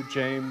 Andrew,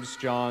 James,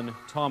 John,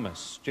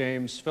 Thomas,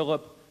 James,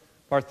 Philip,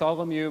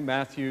 Bartholomew,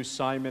 Matthew,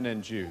 Simon,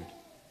 and Jude,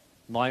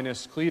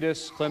 Linus,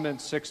 Cletus,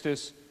 Clement,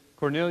 Sixtus,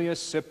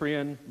 Cornelius,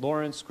 Cyprian,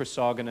 Lawrence,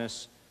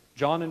 Chrysogonus,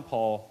 John and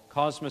Paul,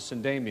 Cosmas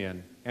and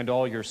Damian, and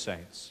all your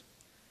saints.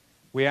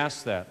 We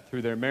ask that,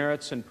 through their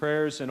merits and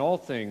prayers in all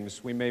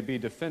things, we may be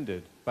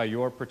defended by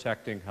your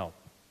protecting help.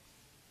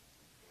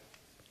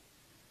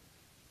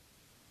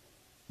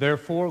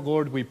 Therefore,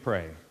 Lord, we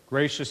pray,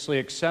 graciously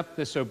accept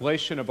this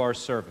oblation of our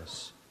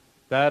service,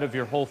 that of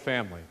your whole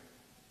family,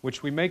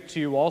 which we make to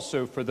you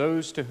also for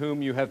those to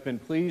whom you have been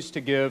pleased to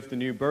give the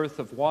new birth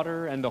of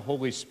water and the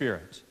Holy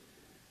Spirit,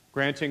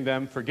 granting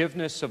them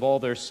forgiveness of all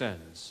their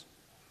sins.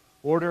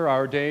 Order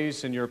our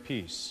days in your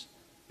peace,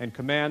 and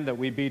command that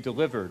we be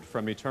delivered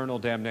from eternal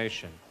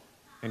damnation,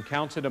 and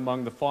counted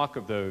among the flock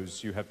of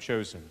those you have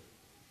chosen.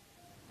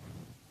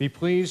 Be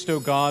pleased,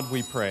 O God,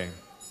 we pray,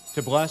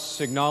 to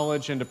bless,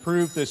 acknowledge, and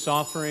approve this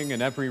offering in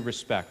every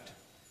respect.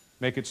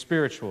 Make it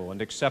spiritual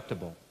and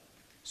acceptable,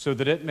 so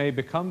that it may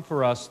become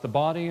for us the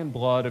body and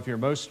blood of your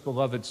most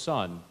beloved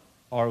Son,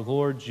 our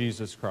Lord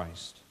Jesus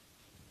Christ.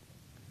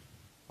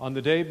 On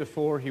the day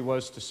before he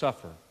was to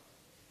suffer,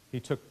 he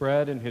took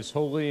bread in his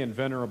holy and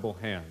venerable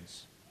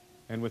hands,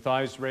 and with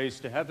eyes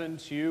raised to heaven,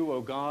 to you,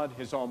 O God,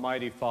 his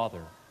almighty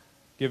Father,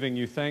 giving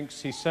you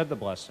thanks, he said the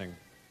blessing,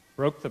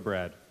 broke the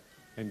bread,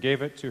 and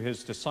gave it to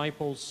his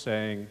disciples,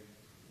 saying,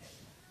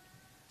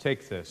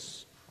 "Take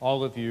this,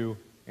 all of you,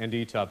 and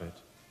eat of it.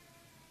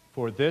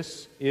 For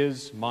this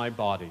is my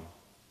body,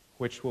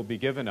 which will be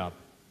given up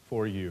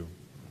for you."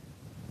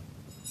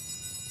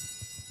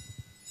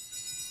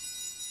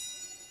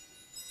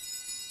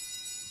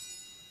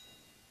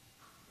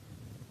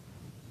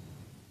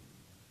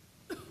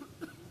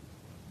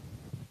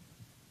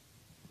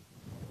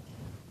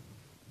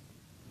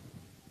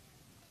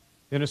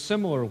 In a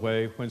similar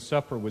way, when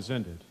supper was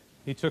ended,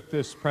 he took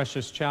this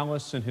precious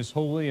chalice in his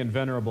holy and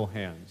venerable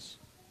hands,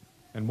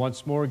 and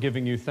once more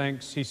giving you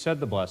thanks, he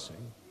said the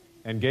blessing,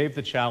 and gave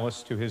the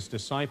chalice to his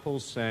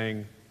disciples,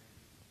 saying,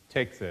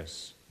 "Take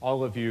this,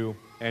 all of you,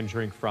 and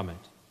drink from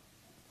it.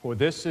 For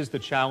this is the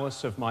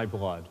chalice of my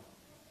blood,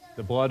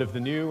 the blood of the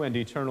new and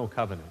eternal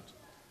covenant,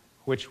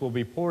 which will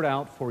be poured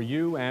out for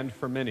you and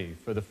for many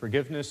for the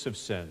forgiveness of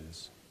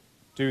sins.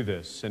 Do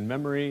this in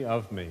memory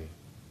of me."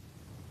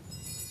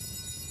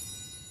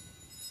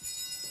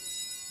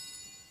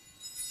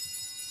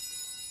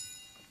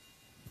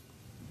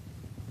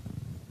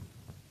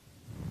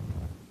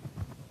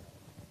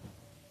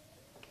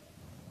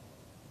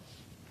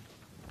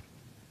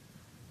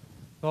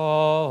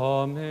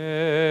 The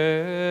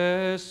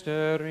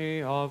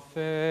mystery of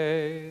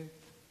faith.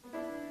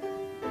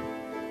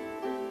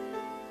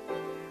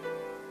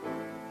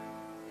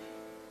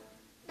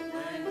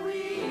 When we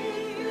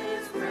eat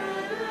this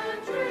bread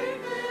and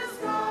drink this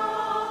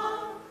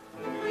cup,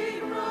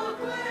 we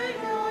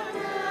proclaim your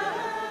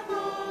death,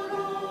 O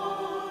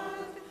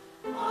Lord,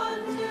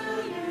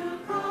 until you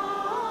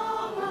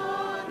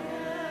come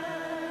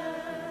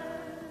again.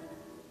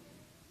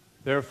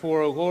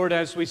 Therefore, O Lord,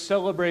 as we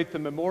celebrate the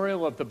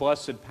memorial of the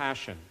Blessed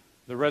Passion,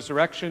 the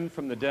resurrection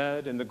from the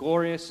dead, and the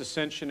glorious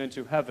ascension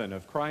into heaven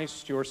of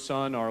Christ, your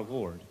Son, our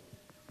Lord,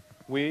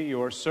 we,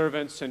 your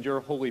servants and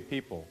your holy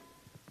people,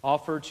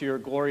 offer to your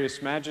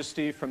glorious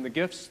majesty from the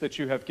gifts that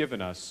you have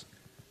given us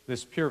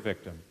this pure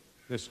victim,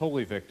 this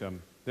holy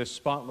victim, this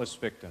spotless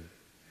victim,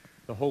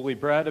 the holy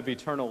bread of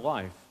eternal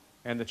life,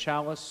 and the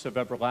chalice of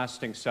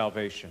everlasting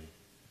salvation.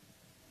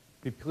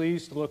 Be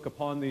pleased to look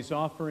upon these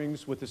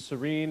offerings with a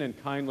serene and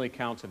kindly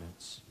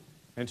countenance,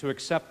 and to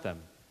accept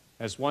them,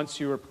 as once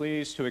you were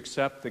pleased to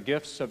accept the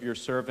gifts of your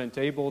servant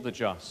Abel the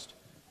just,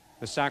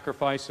 the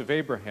sacrifice of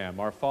Abraham,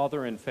 our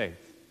father in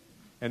faith,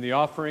 and the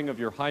offering of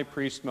your high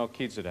priest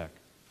Melchizedek,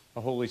 a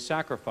holy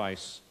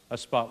sacrifice, a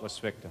spotless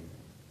victim.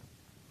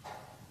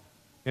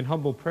 In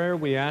humble prayer,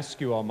 we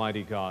ask you,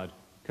 Almighty God,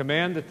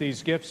 command that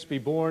these gifts be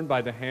borne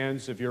by the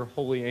hands of your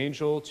holy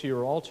angel to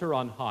your altar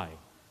on high,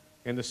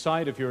 in the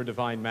sight of your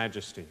divine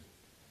majesty,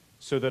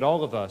 so that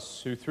all of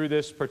us who through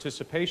this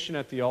participation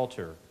at the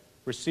altar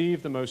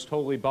receive the most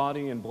holy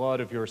body and blood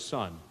of your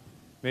Son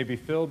may be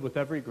filled with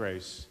every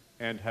grace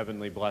and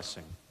heavenly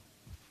blessing.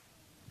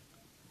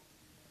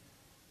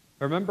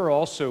 Remember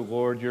also,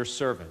 Lord, your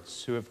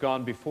servants who have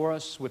gone before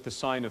us with the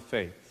sign of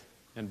faith,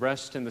 and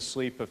rest in the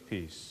sleep of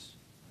peace.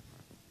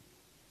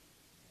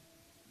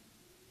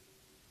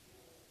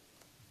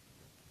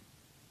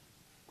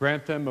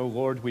 Grant them, O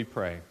Lord, we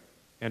pray,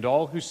 and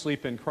all who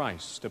sleep in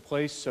Christ, a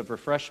place of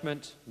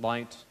refreshment,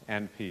 light,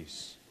 and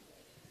peace.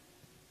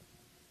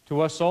 To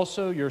us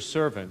also, your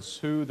servants,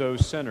 who, though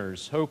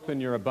sinners, hope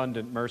in your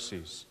abundant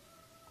mercies,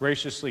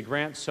 graciously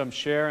grant some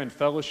share and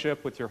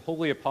fellowship with your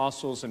holy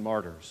apostles and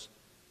martyrs,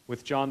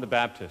 with John the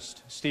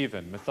Baptist,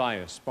 Stephen,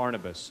 Matthias,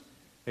 Barnabas,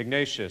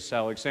 Ignatius,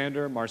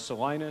 Alexander,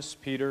 Marcellinus,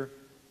 Peter,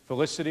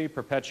 Felicity,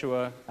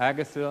 Perpetua,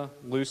 Agatha,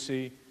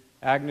 Lucy,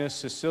 Agnes,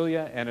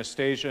 Cecilia,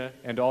 Anastasia,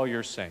 and all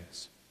your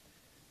saints.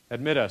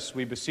 Admit us,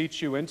 we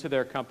beseech you, into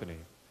their company,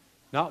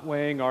 not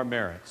weighing our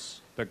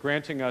merits, but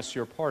granting us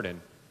your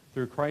pardon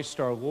through Christ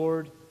our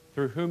Lord,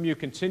 through whom you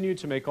continue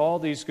to make all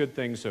these good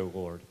things, O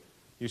Lord.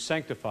 You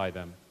sanctify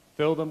them,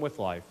 fill them with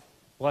life,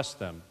 bless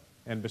them,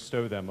 and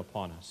bestow them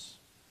upon us.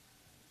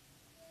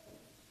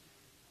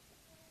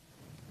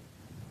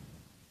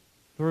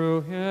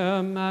 Through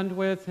him, and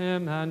with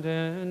him, and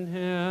in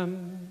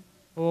him,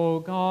 O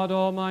God,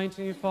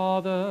 Almighty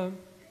Father,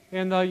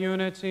 in the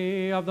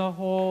unity of the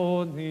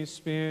Holy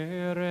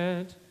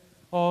Spirit,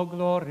 All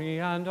glory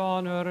and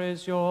honor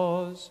is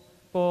yours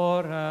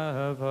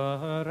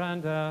forever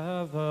and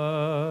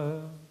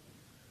ever.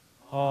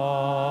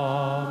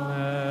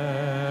 Amen.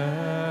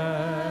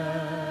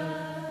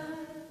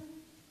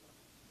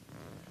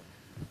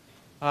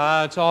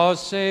 At our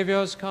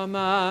Saviour's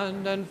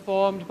command, and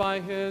formed by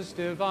his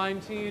divine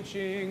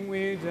teaching,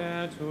 we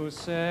dare to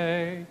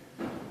say,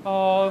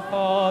 Our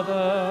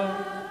Father,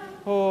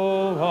 who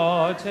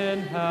art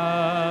in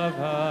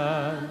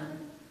heaven,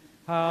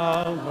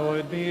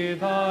 hallowed be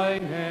thy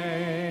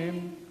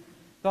name.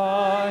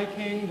 Thy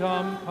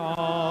kingdom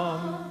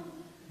come,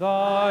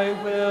 thy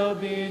will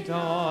be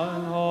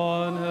done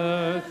on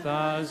earth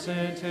as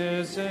it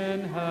is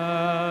in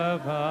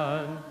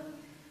heaven.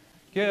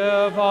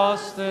 Give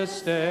us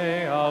this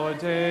day our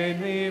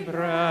daily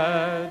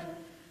bread,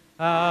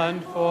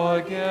 and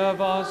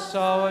forgive us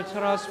our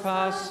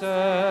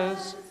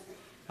trespasses,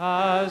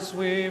 as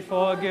we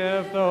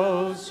forgive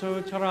those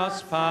who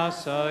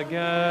trespass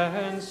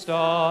against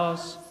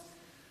us.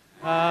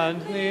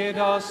 And lead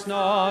us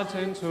not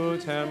into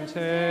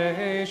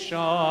temptation,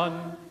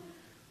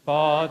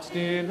 but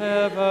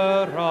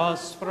deliver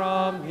us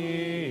from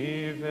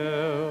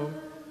evil.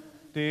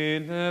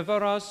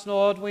 Deliver us,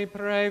 Lord, we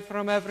pray,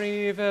 from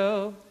every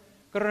evil.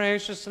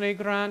 Graciously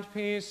grant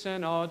peace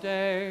in our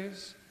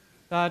days,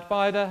 that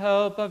by the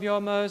help of your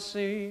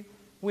mercy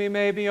we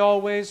may be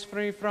always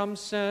free from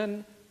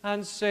sin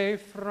and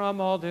safe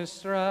from all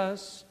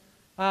distress,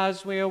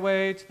 as we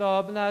await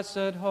the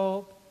blessed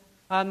hope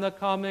and the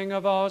coming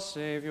of our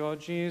Savior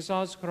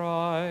Jesus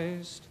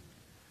Christ.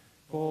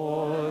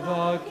 For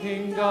the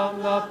kingdom,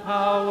 the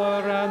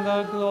power, and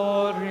the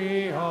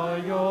glory are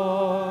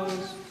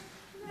yours,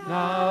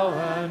 now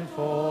and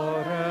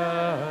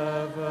forever.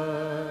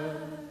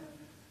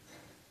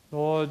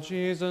 Lord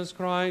Jesus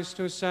Christ,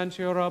 who sent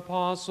your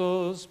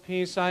apostles,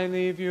 peace I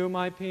leave you,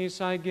 my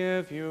peace I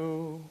give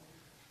you.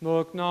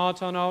 Look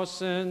not on our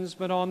sins,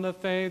 but on the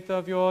faith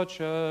of your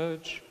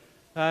church,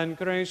 and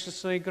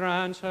graciously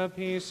grant her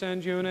peace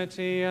and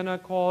unity in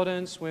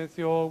accordance with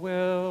your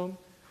will,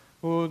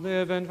 who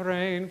live and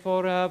reign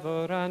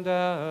forever and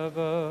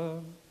ever.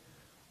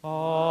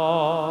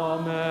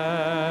 Amen.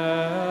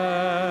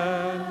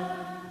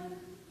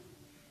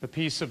 The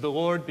peace of the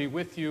Lord be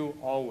with you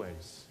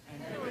always.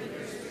 And with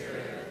your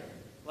spirit.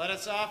 Let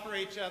us offer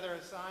each other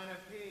a sign of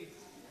peace.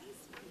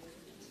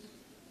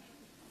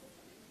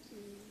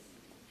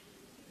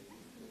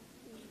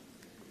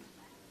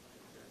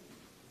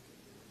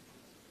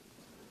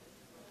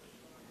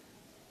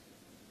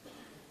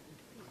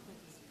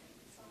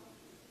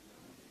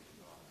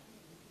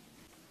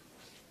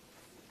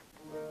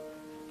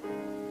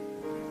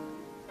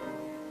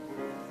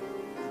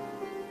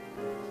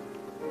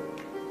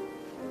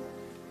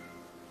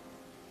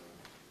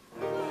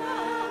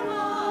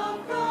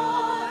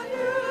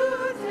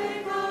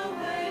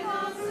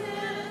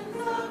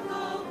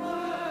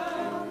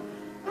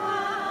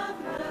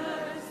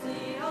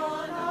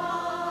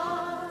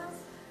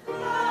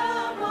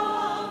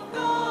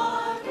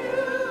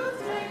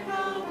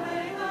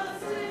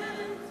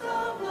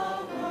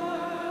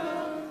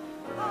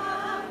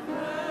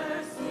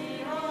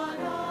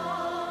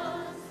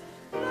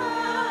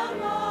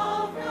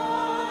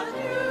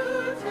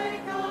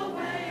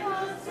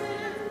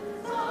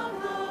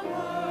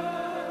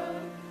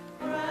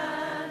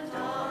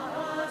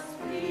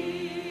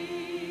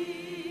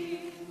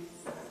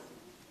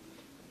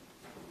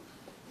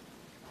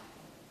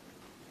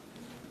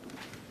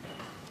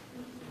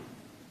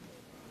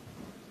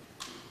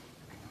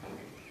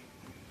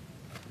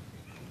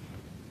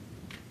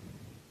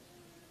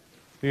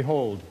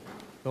 Behold,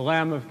 the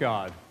Lamb of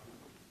God.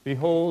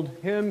 Behold,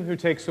 him who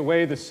takes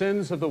away the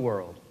sins of the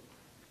world.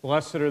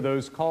 Blessed are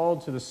those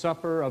called to the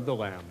supper of the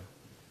Lamb.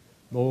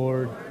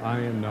 Lord, I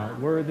am not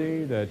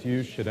worthy that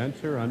you should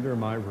enter under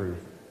my roof,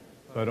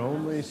 but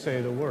only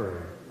say the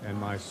word, and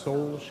my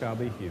soul shall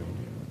be healed.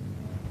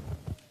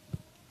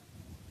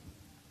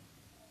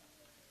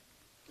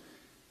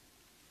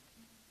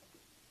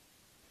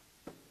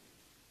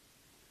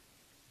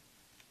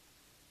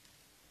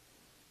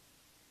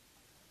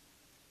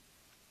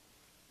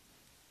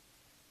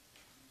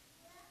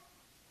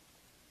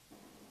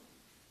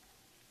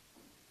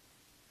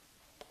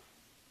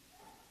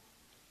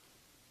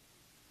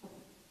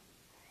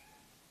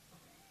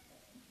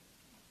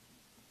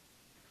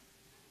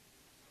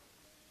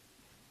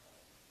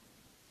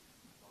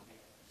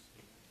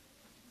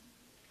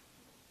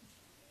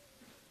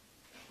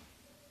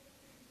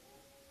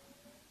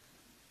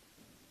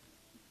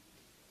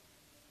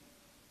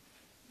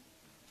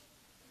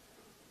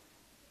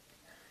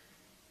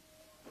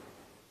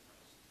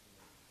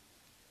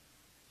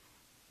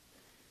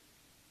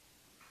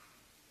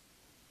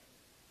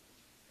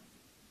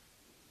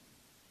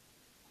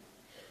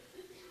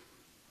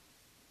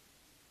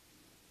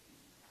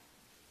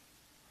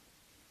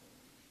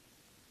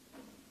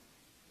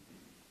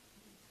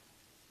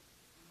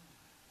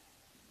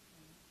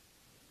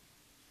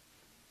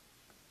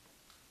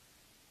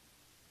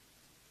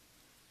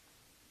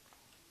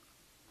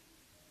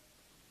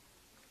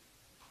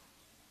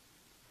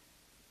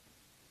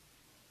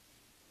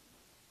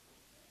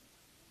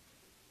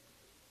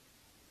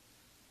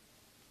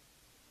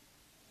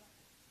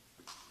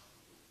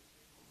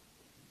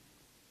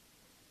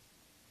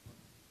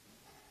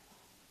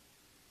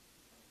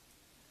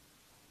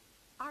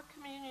 Our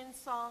communion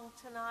song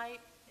tonight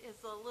is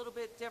a little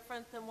bit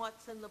different than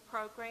what's in the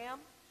program.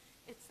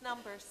 It's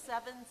number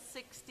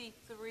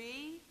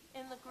 763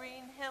 in the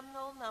green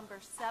hymnal, number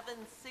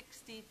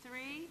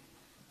 763,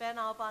 Ben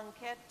al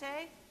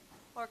Banquete,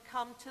 or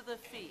Come to the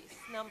Feast,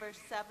 number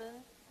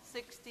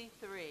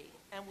 763.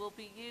 And we'll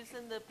be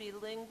using the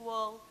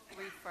bilingual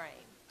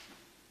refrain.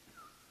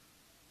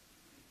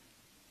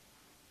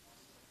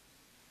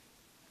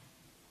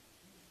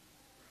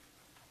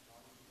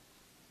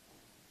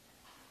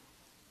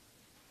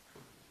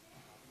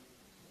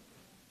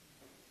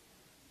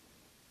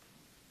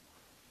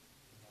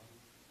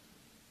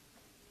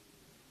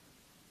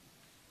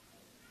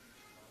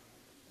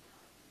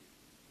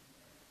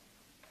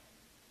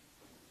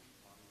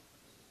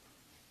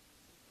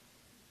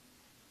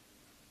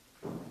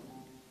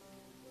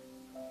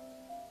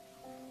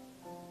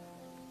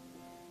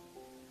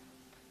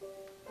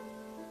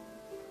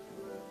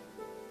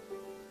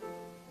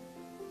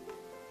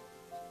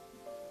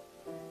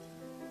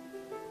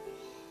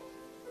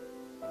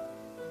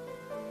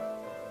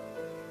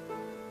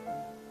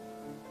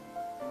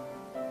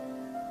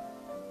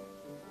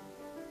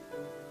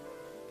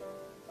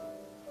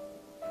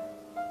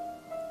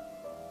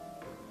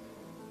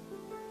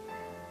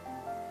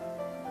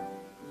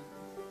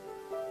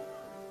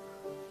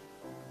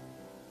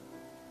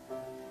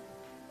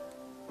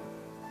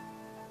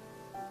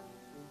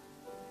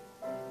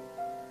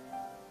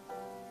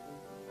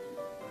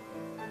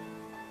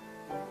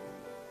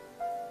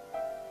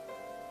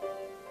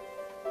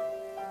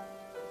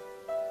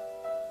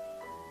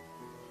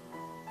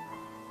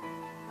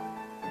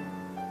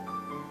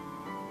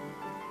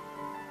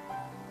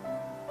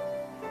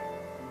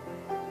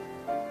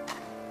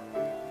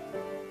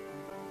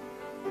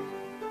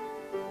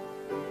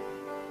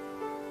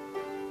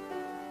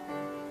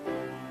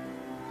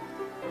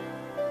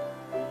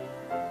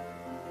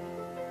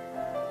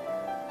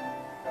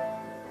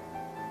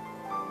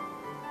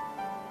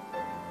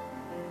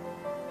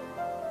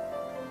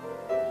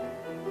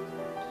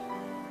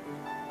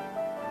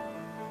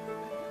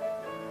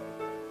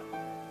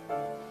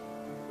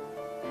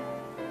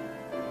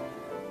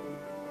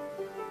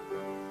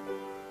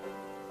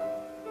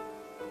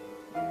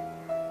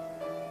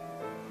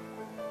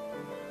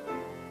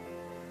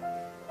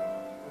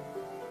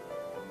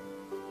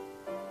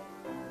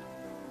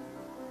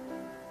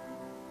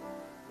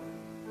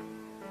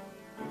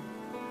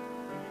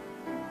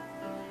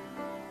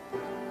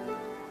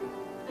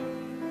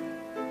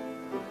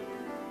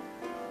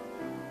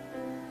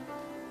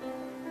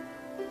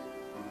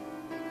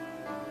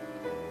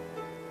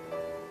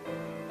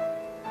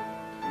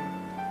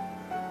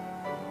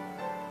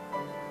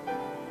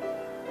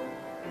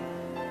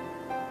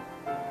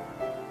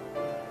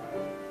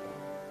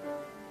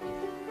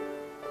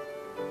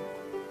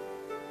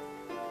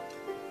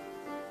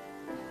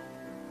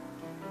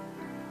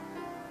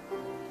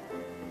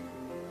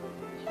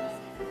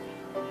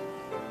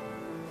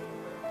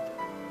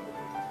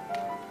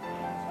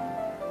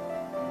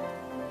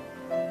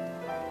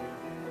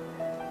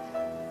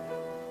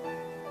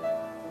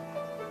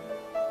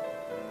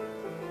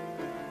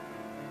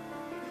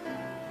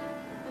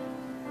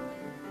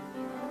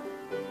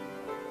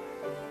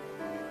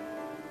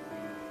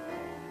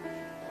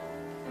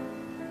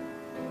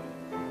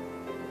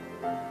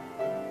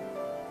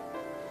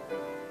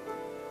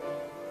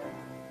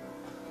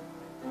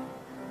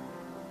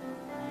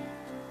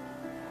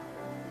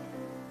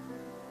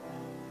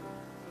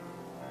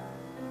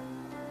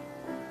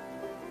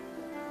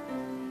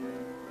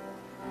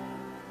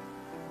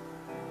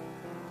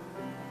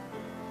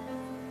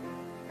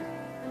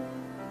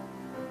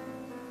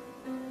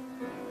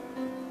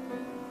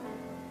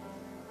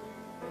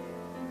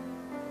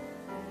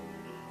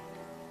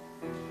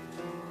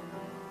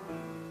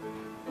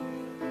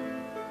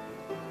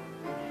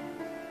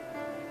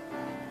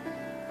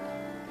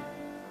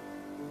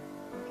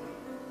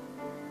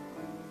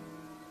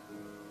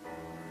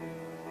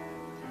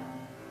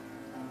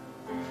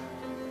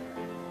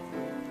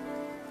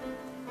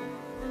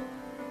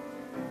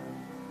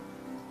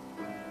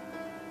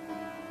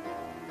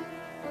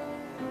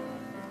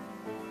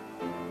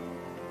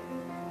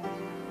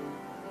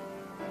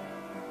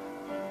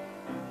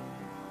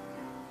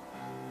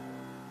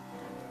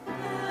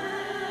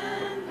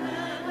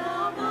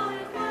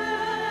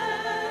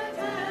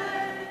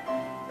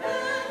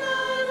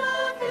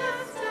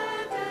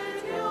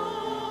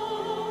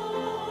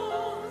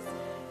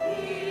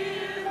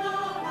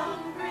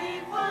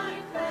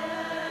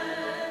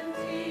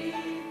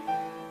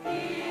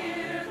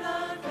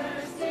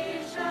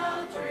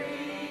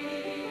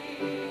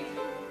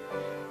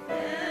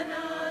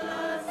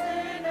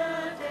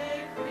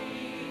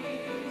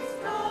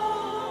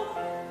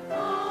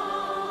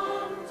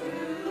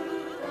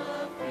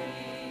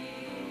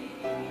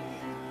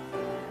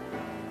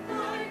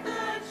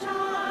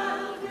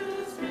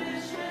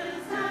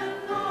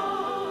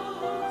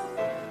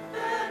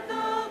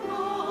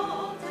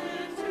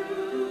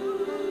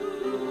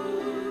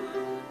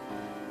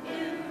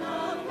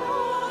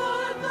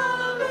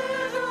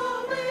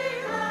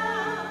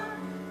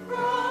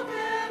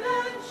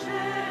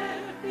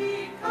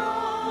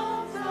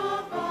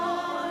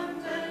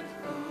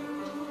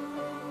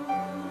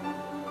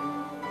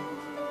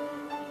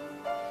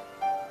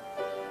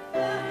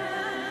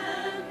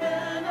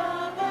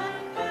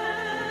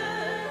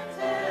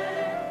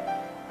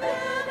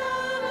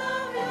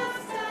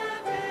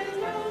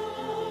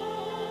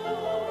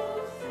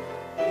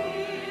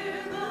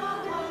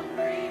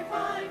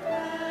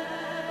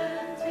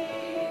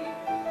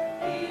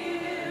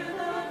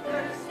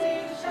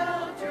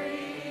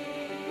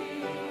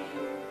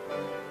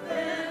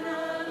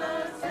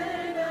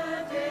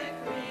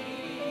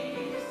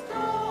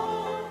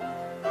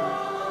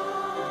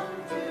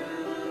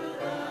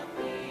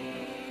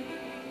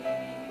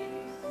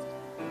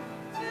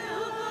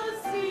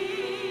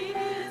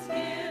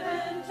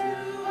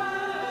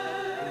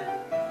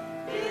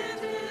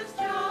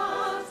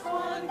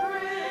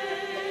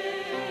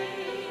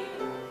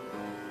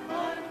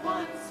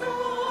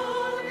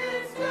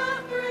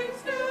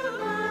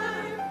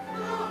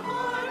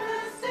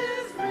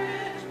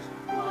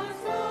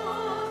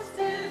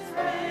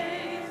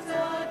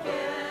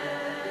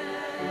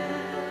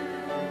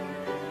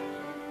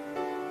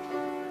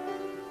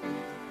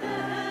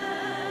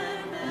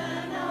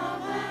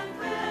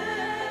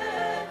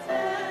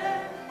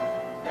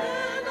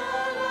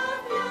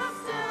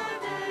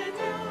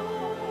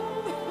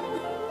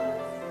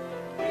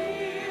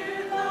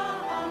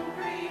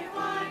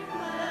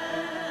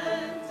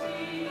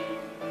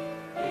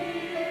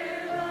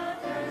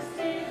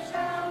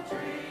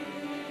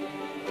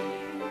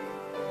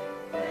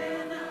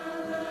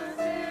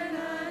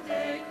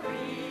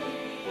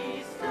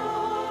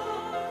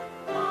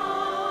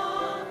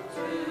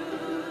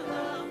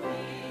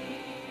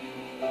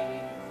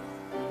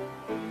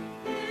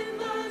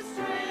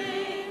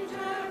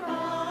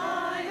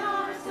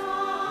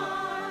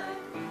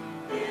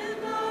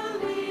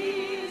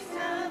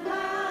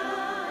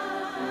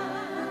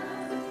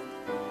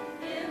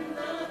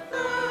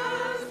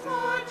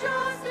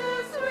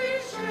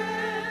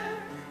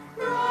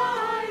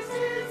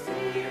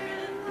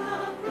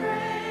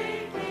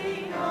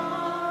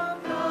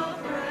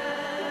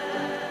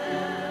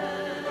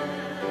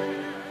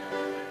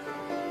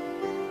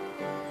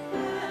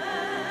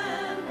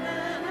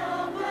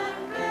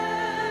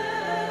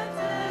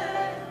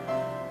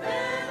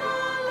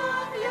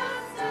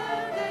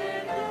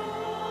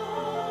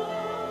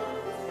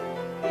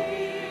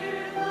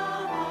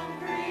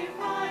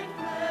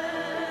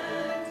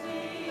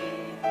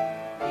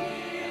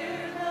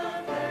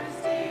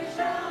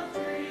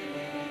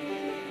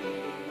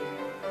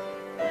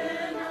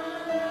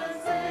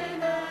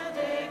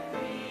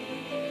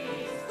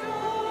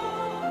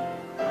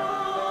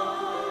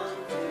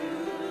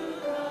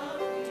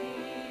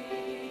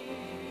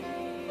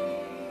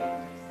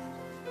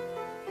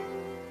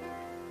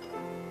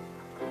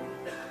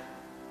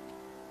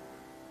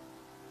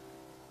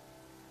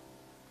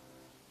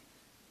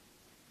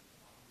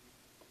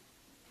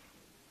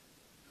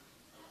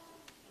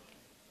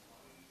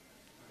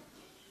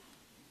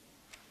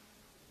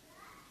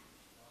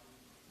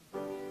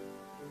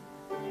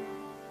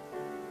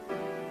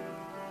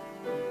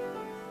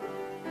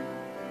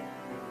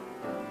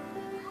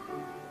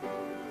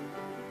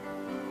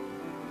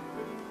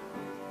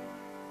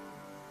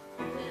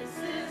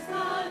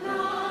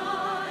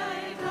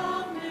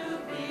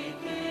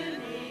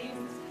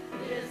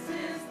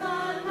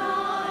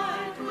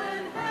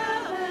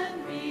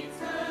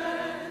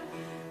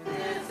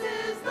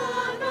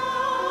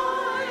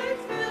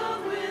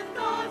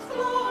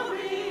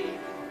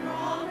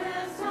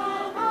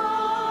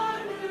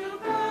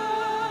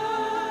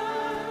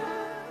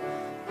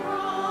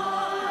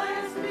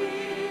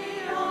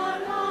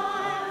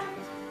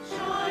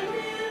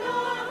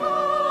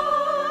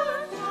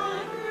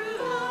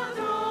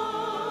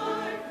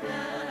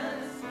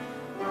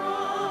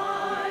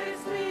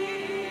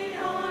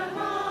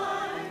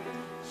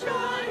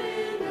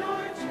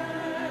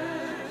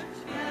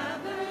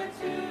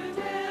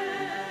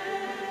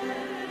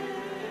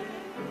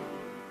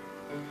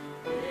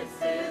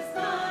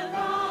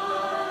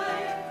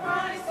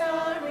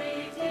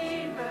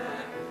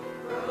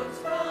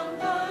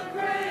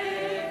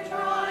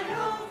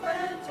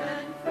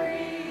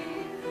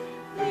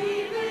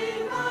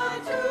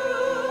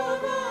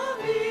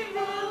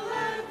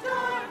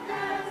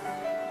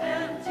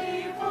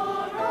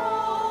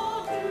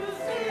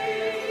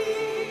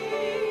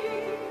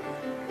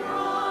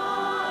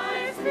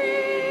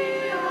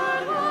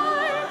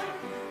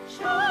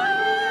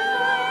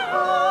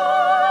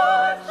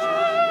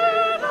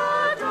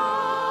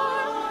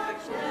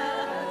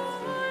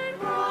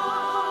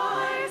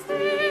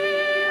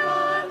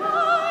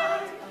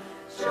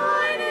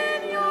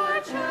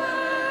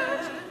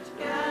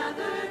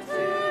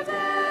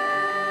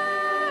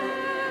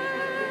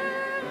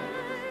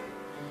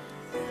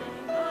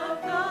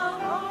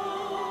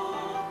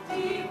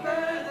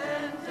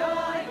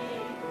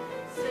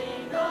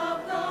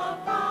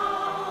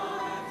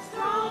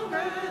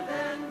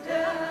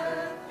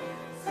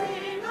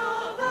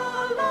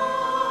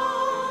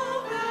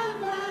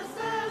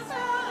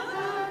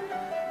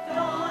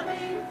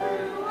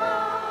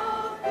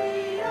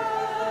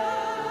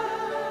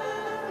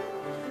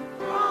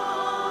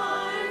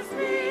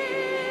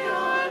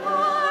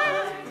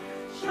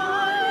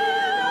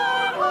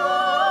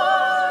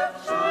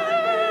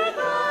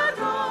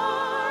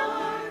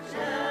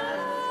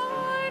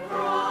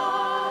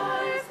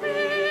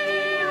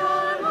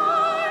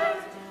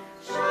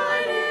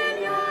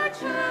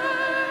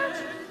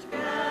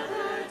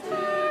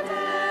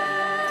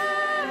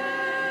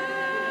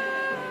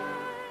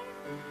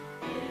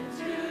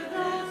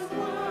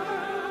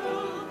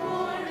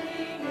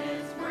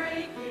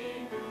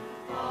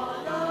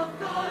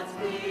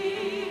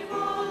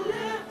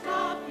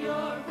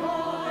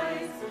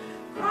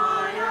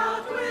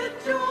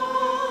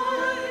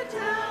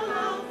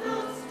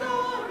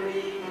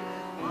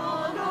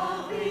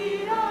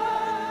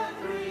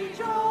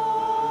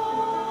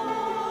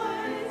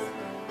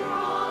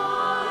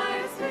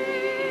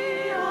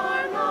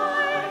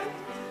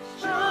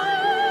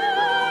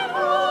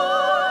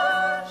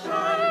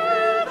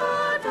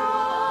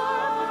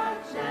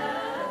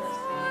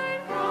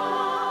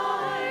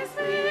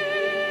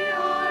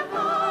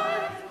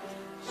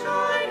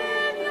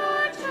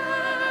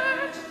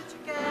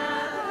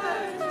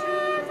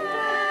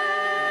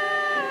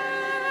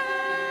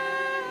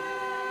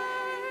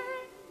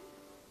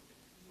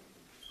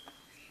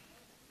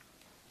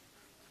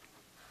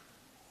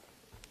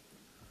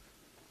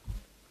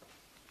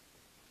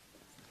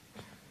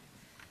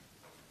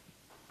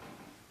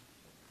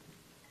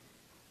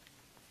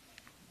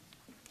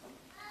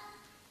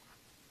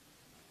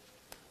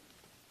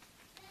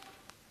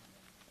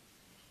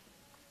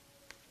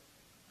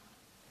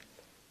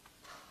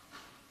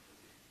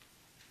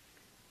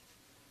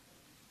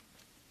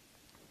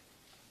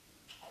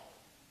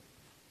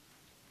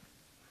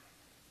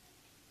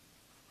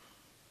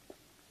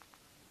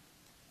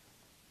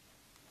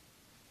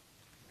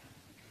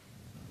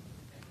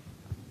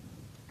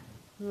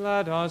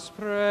 Let us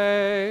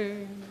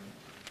pray.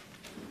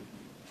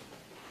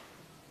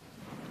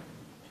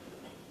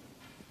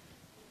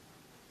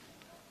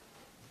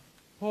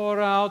 Pour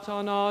out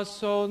on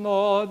us, O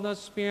Lord, the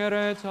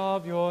Spirit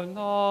of your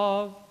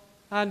love,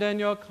 and in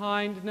your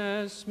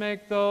kindness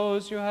make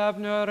those you have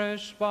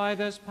nourished by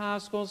this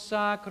Paschal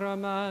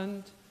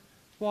sacrament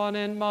one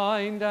in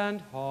mind and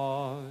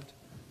heart,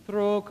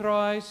 through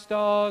Christ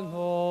our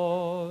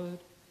Lord.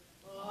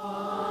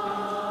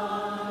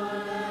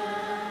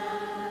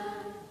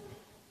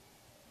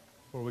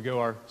 Before we go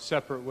our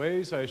separate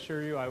ways, I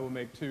assure you I will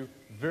make two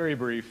very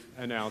brief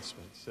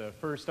announcements.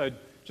 First, I'd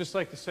just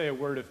like to say a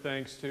word of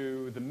thanks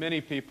to the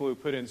many people who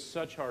put in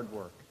such hard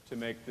work to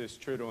make this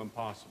Triduum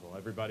possible.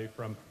 Everybody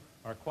from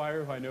our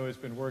choir, who I know has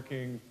been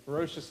working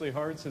ferociously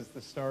hard since the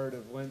start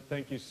of Lent,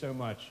 thank you so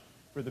much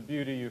for the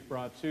beauty you've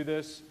brought to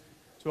this.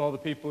 To all the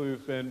people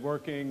who've been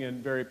working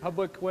in very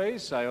public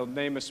ways, I'll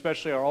name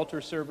especially our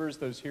altar servers,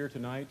 those here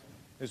tonight,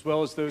 as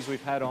well as those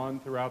we've had on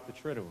throughout the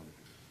Triduum.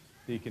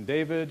 Deacon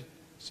David,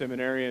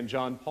 Seminarian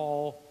John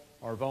Paul,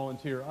 our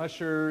volunteer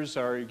ushers,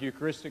 our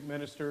Eucharistic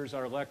ministers,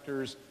 our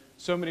lectors,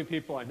 so many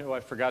people, I know I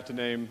forgot to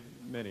name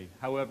many.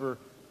 However,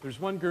 there's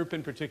one group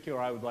in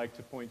particular I would like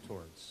to point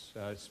towards,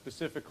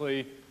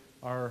 specifically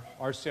our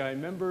RCI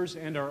members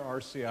and our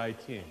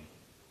RCI team.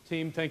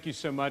 Team, thank you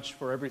so much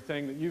for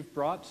everything that you've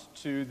brought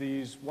to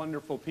these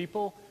wonderful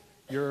people,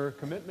 your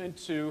commitment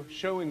to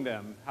showing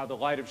them how the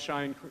light of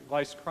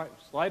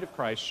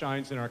Christ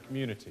shines in our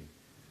community.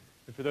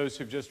 And for those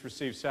who've just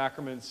received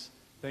sacraments,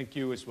 thank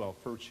you as well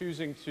for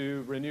choosing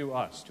to renew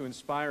us, to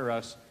inspire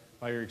us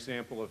by your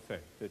example of faith.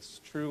 It's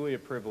truly a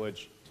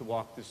privilege to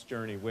walk this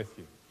journey with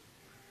you.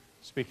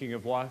 Speaking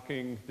of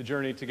walking the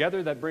journey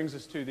together, that brings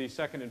us to the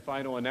second and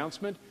final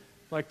announcement.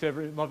 I'd like to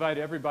invite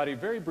everybody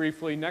very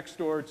briefly next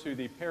door to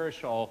the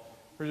parish hall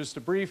for just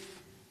a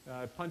brief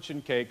punch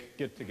and cake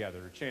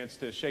get-together, a chance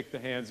to shake the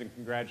hands and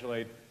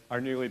congratulate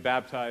our newly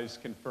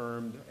baptized,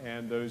 confirmed,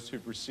 and those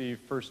who've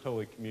received First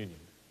Holy Communion.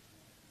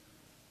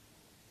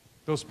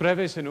 Dos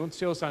breves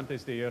anuncios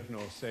antes de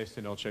irnos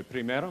esta noche.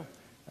 Primero,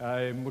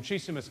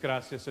 muchísimas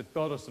gracias a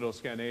todos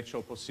los que han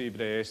hecho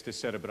posible esta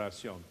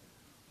celebración.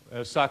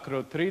 El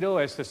Sacro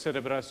Trido, estas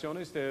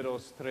celebraciones de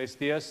los 3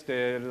 días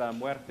de la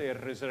muerte y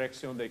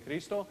resurrección de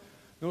Cristo,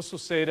 no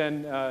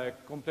suceden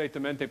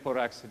completamente por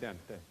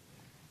accidente.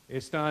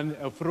 Están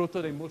el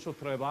fruto de mucho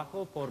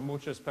trabajo por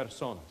muchas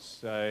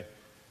personas.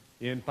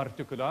 Y en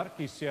particular,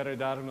 quisiera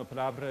dar una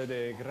palabra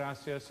de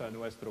gracias a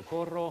nuestro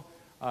coro,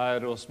 a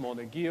los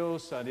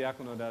monaguillos, a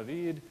Diácono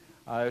David,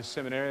 al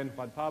seminario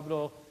Juan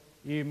Pablo,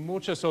 y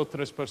muchas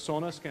otras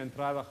personas que han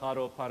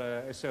trabajado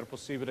para hacer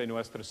posible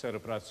nuestra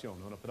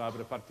celebración. Una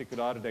palabra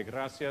particular de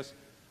gracias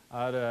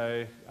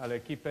al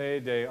equipo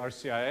de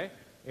RCIA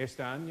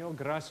este año.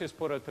 Gracias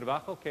por el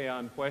trabajo que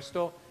han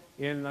puesto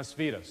en las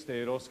vidas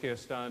de los que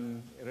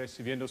están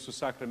recibiendo sus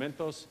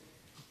sacramentos.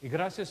 Y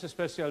gracias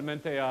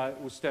especialmente a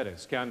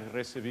ustedes que han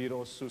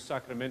recibido sus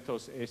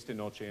sacramentos esta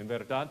noche. En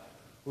verdad,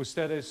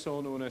 ustedes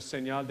son una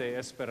señal de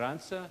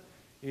esperanza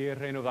y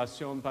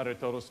renovación para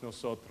todos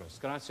nosotros.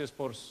 Gracias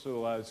por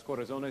sus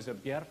corazones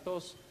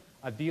abiertos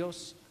a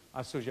Dios,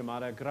 a su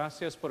llamada.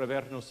 Gracias por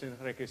habernos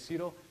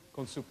enriquecido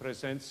con su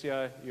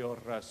presencia y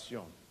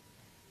oración.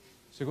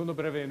 Segundo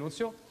breve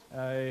anuncio.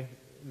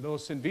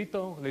 Les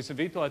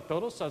invito a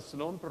todos al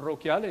salón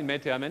parroquial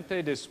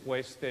inmediatamente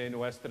después de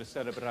nuestra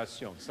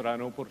celebración. Será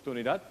una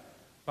oportunidad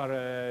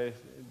para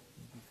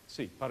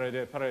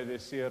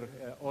decir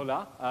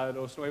hola a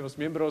los nuevos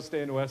miembros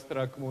de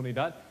nuestra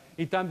comunidad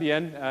y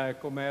también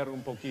comer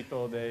un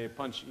poquito de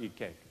punch y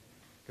cake.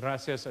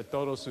 Gracias a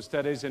todos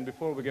ustedes. And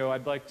before we go,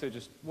 I'd like to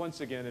just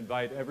once again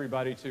invite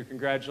everybody to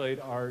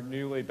congratulate our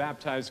newly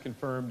baptized,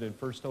 confirmed, and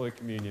First Holy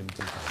Communion.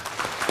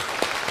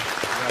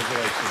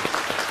 Congratulations.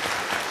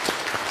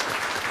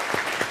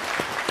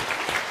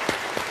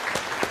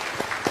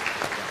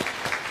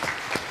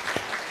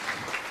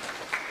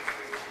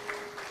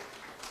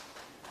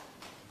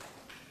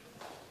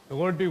 The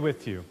Lord be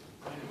with you.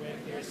 And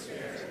with your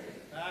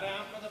spirit. Bow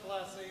down for the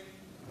blessing.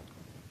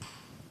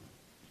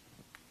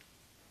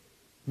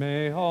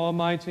 May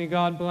Almighty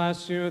God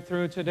bless you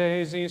through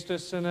today's Easter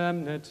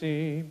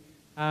solemnity,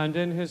 and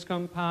in his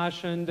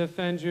compassion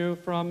defend you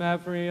from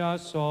every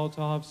assault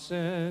of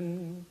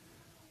sin.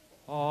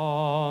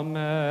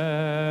 Amen.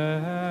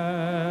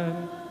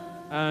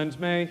 And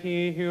may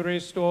he who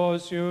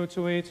restores you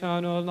to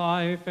eternal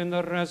life in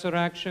the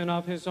resurrection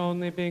of his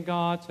only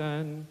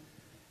begotten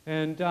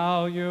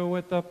endow you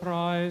with the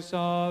prize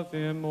of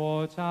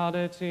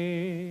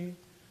immortality.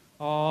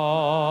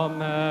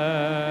 Amen.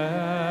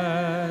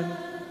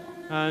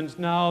 And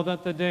now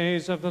that the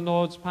days of the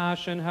Lord's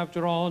Passion have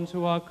drawn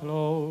to a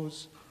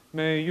close,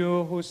 may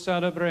you who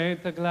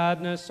celebrate the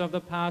gladness of the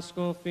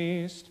Paschal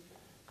feast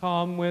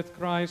come with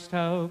Christ's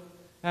help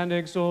and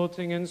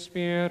exulting in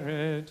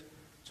spirit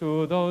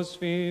to those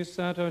feasts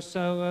that are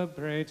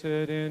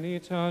celebrated in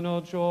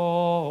eternal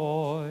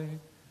joy.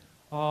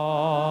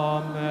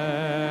 Amen.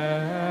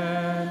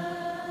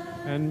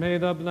 And may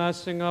the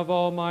blessing of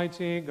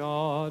Almighty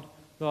God,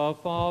 the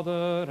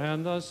Father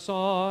and the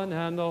Son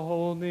and the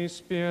Holy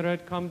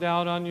Spirit come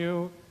down on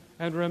you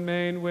and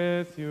remain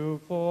with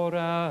you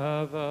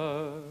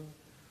forever.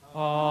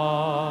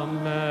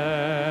 Amen.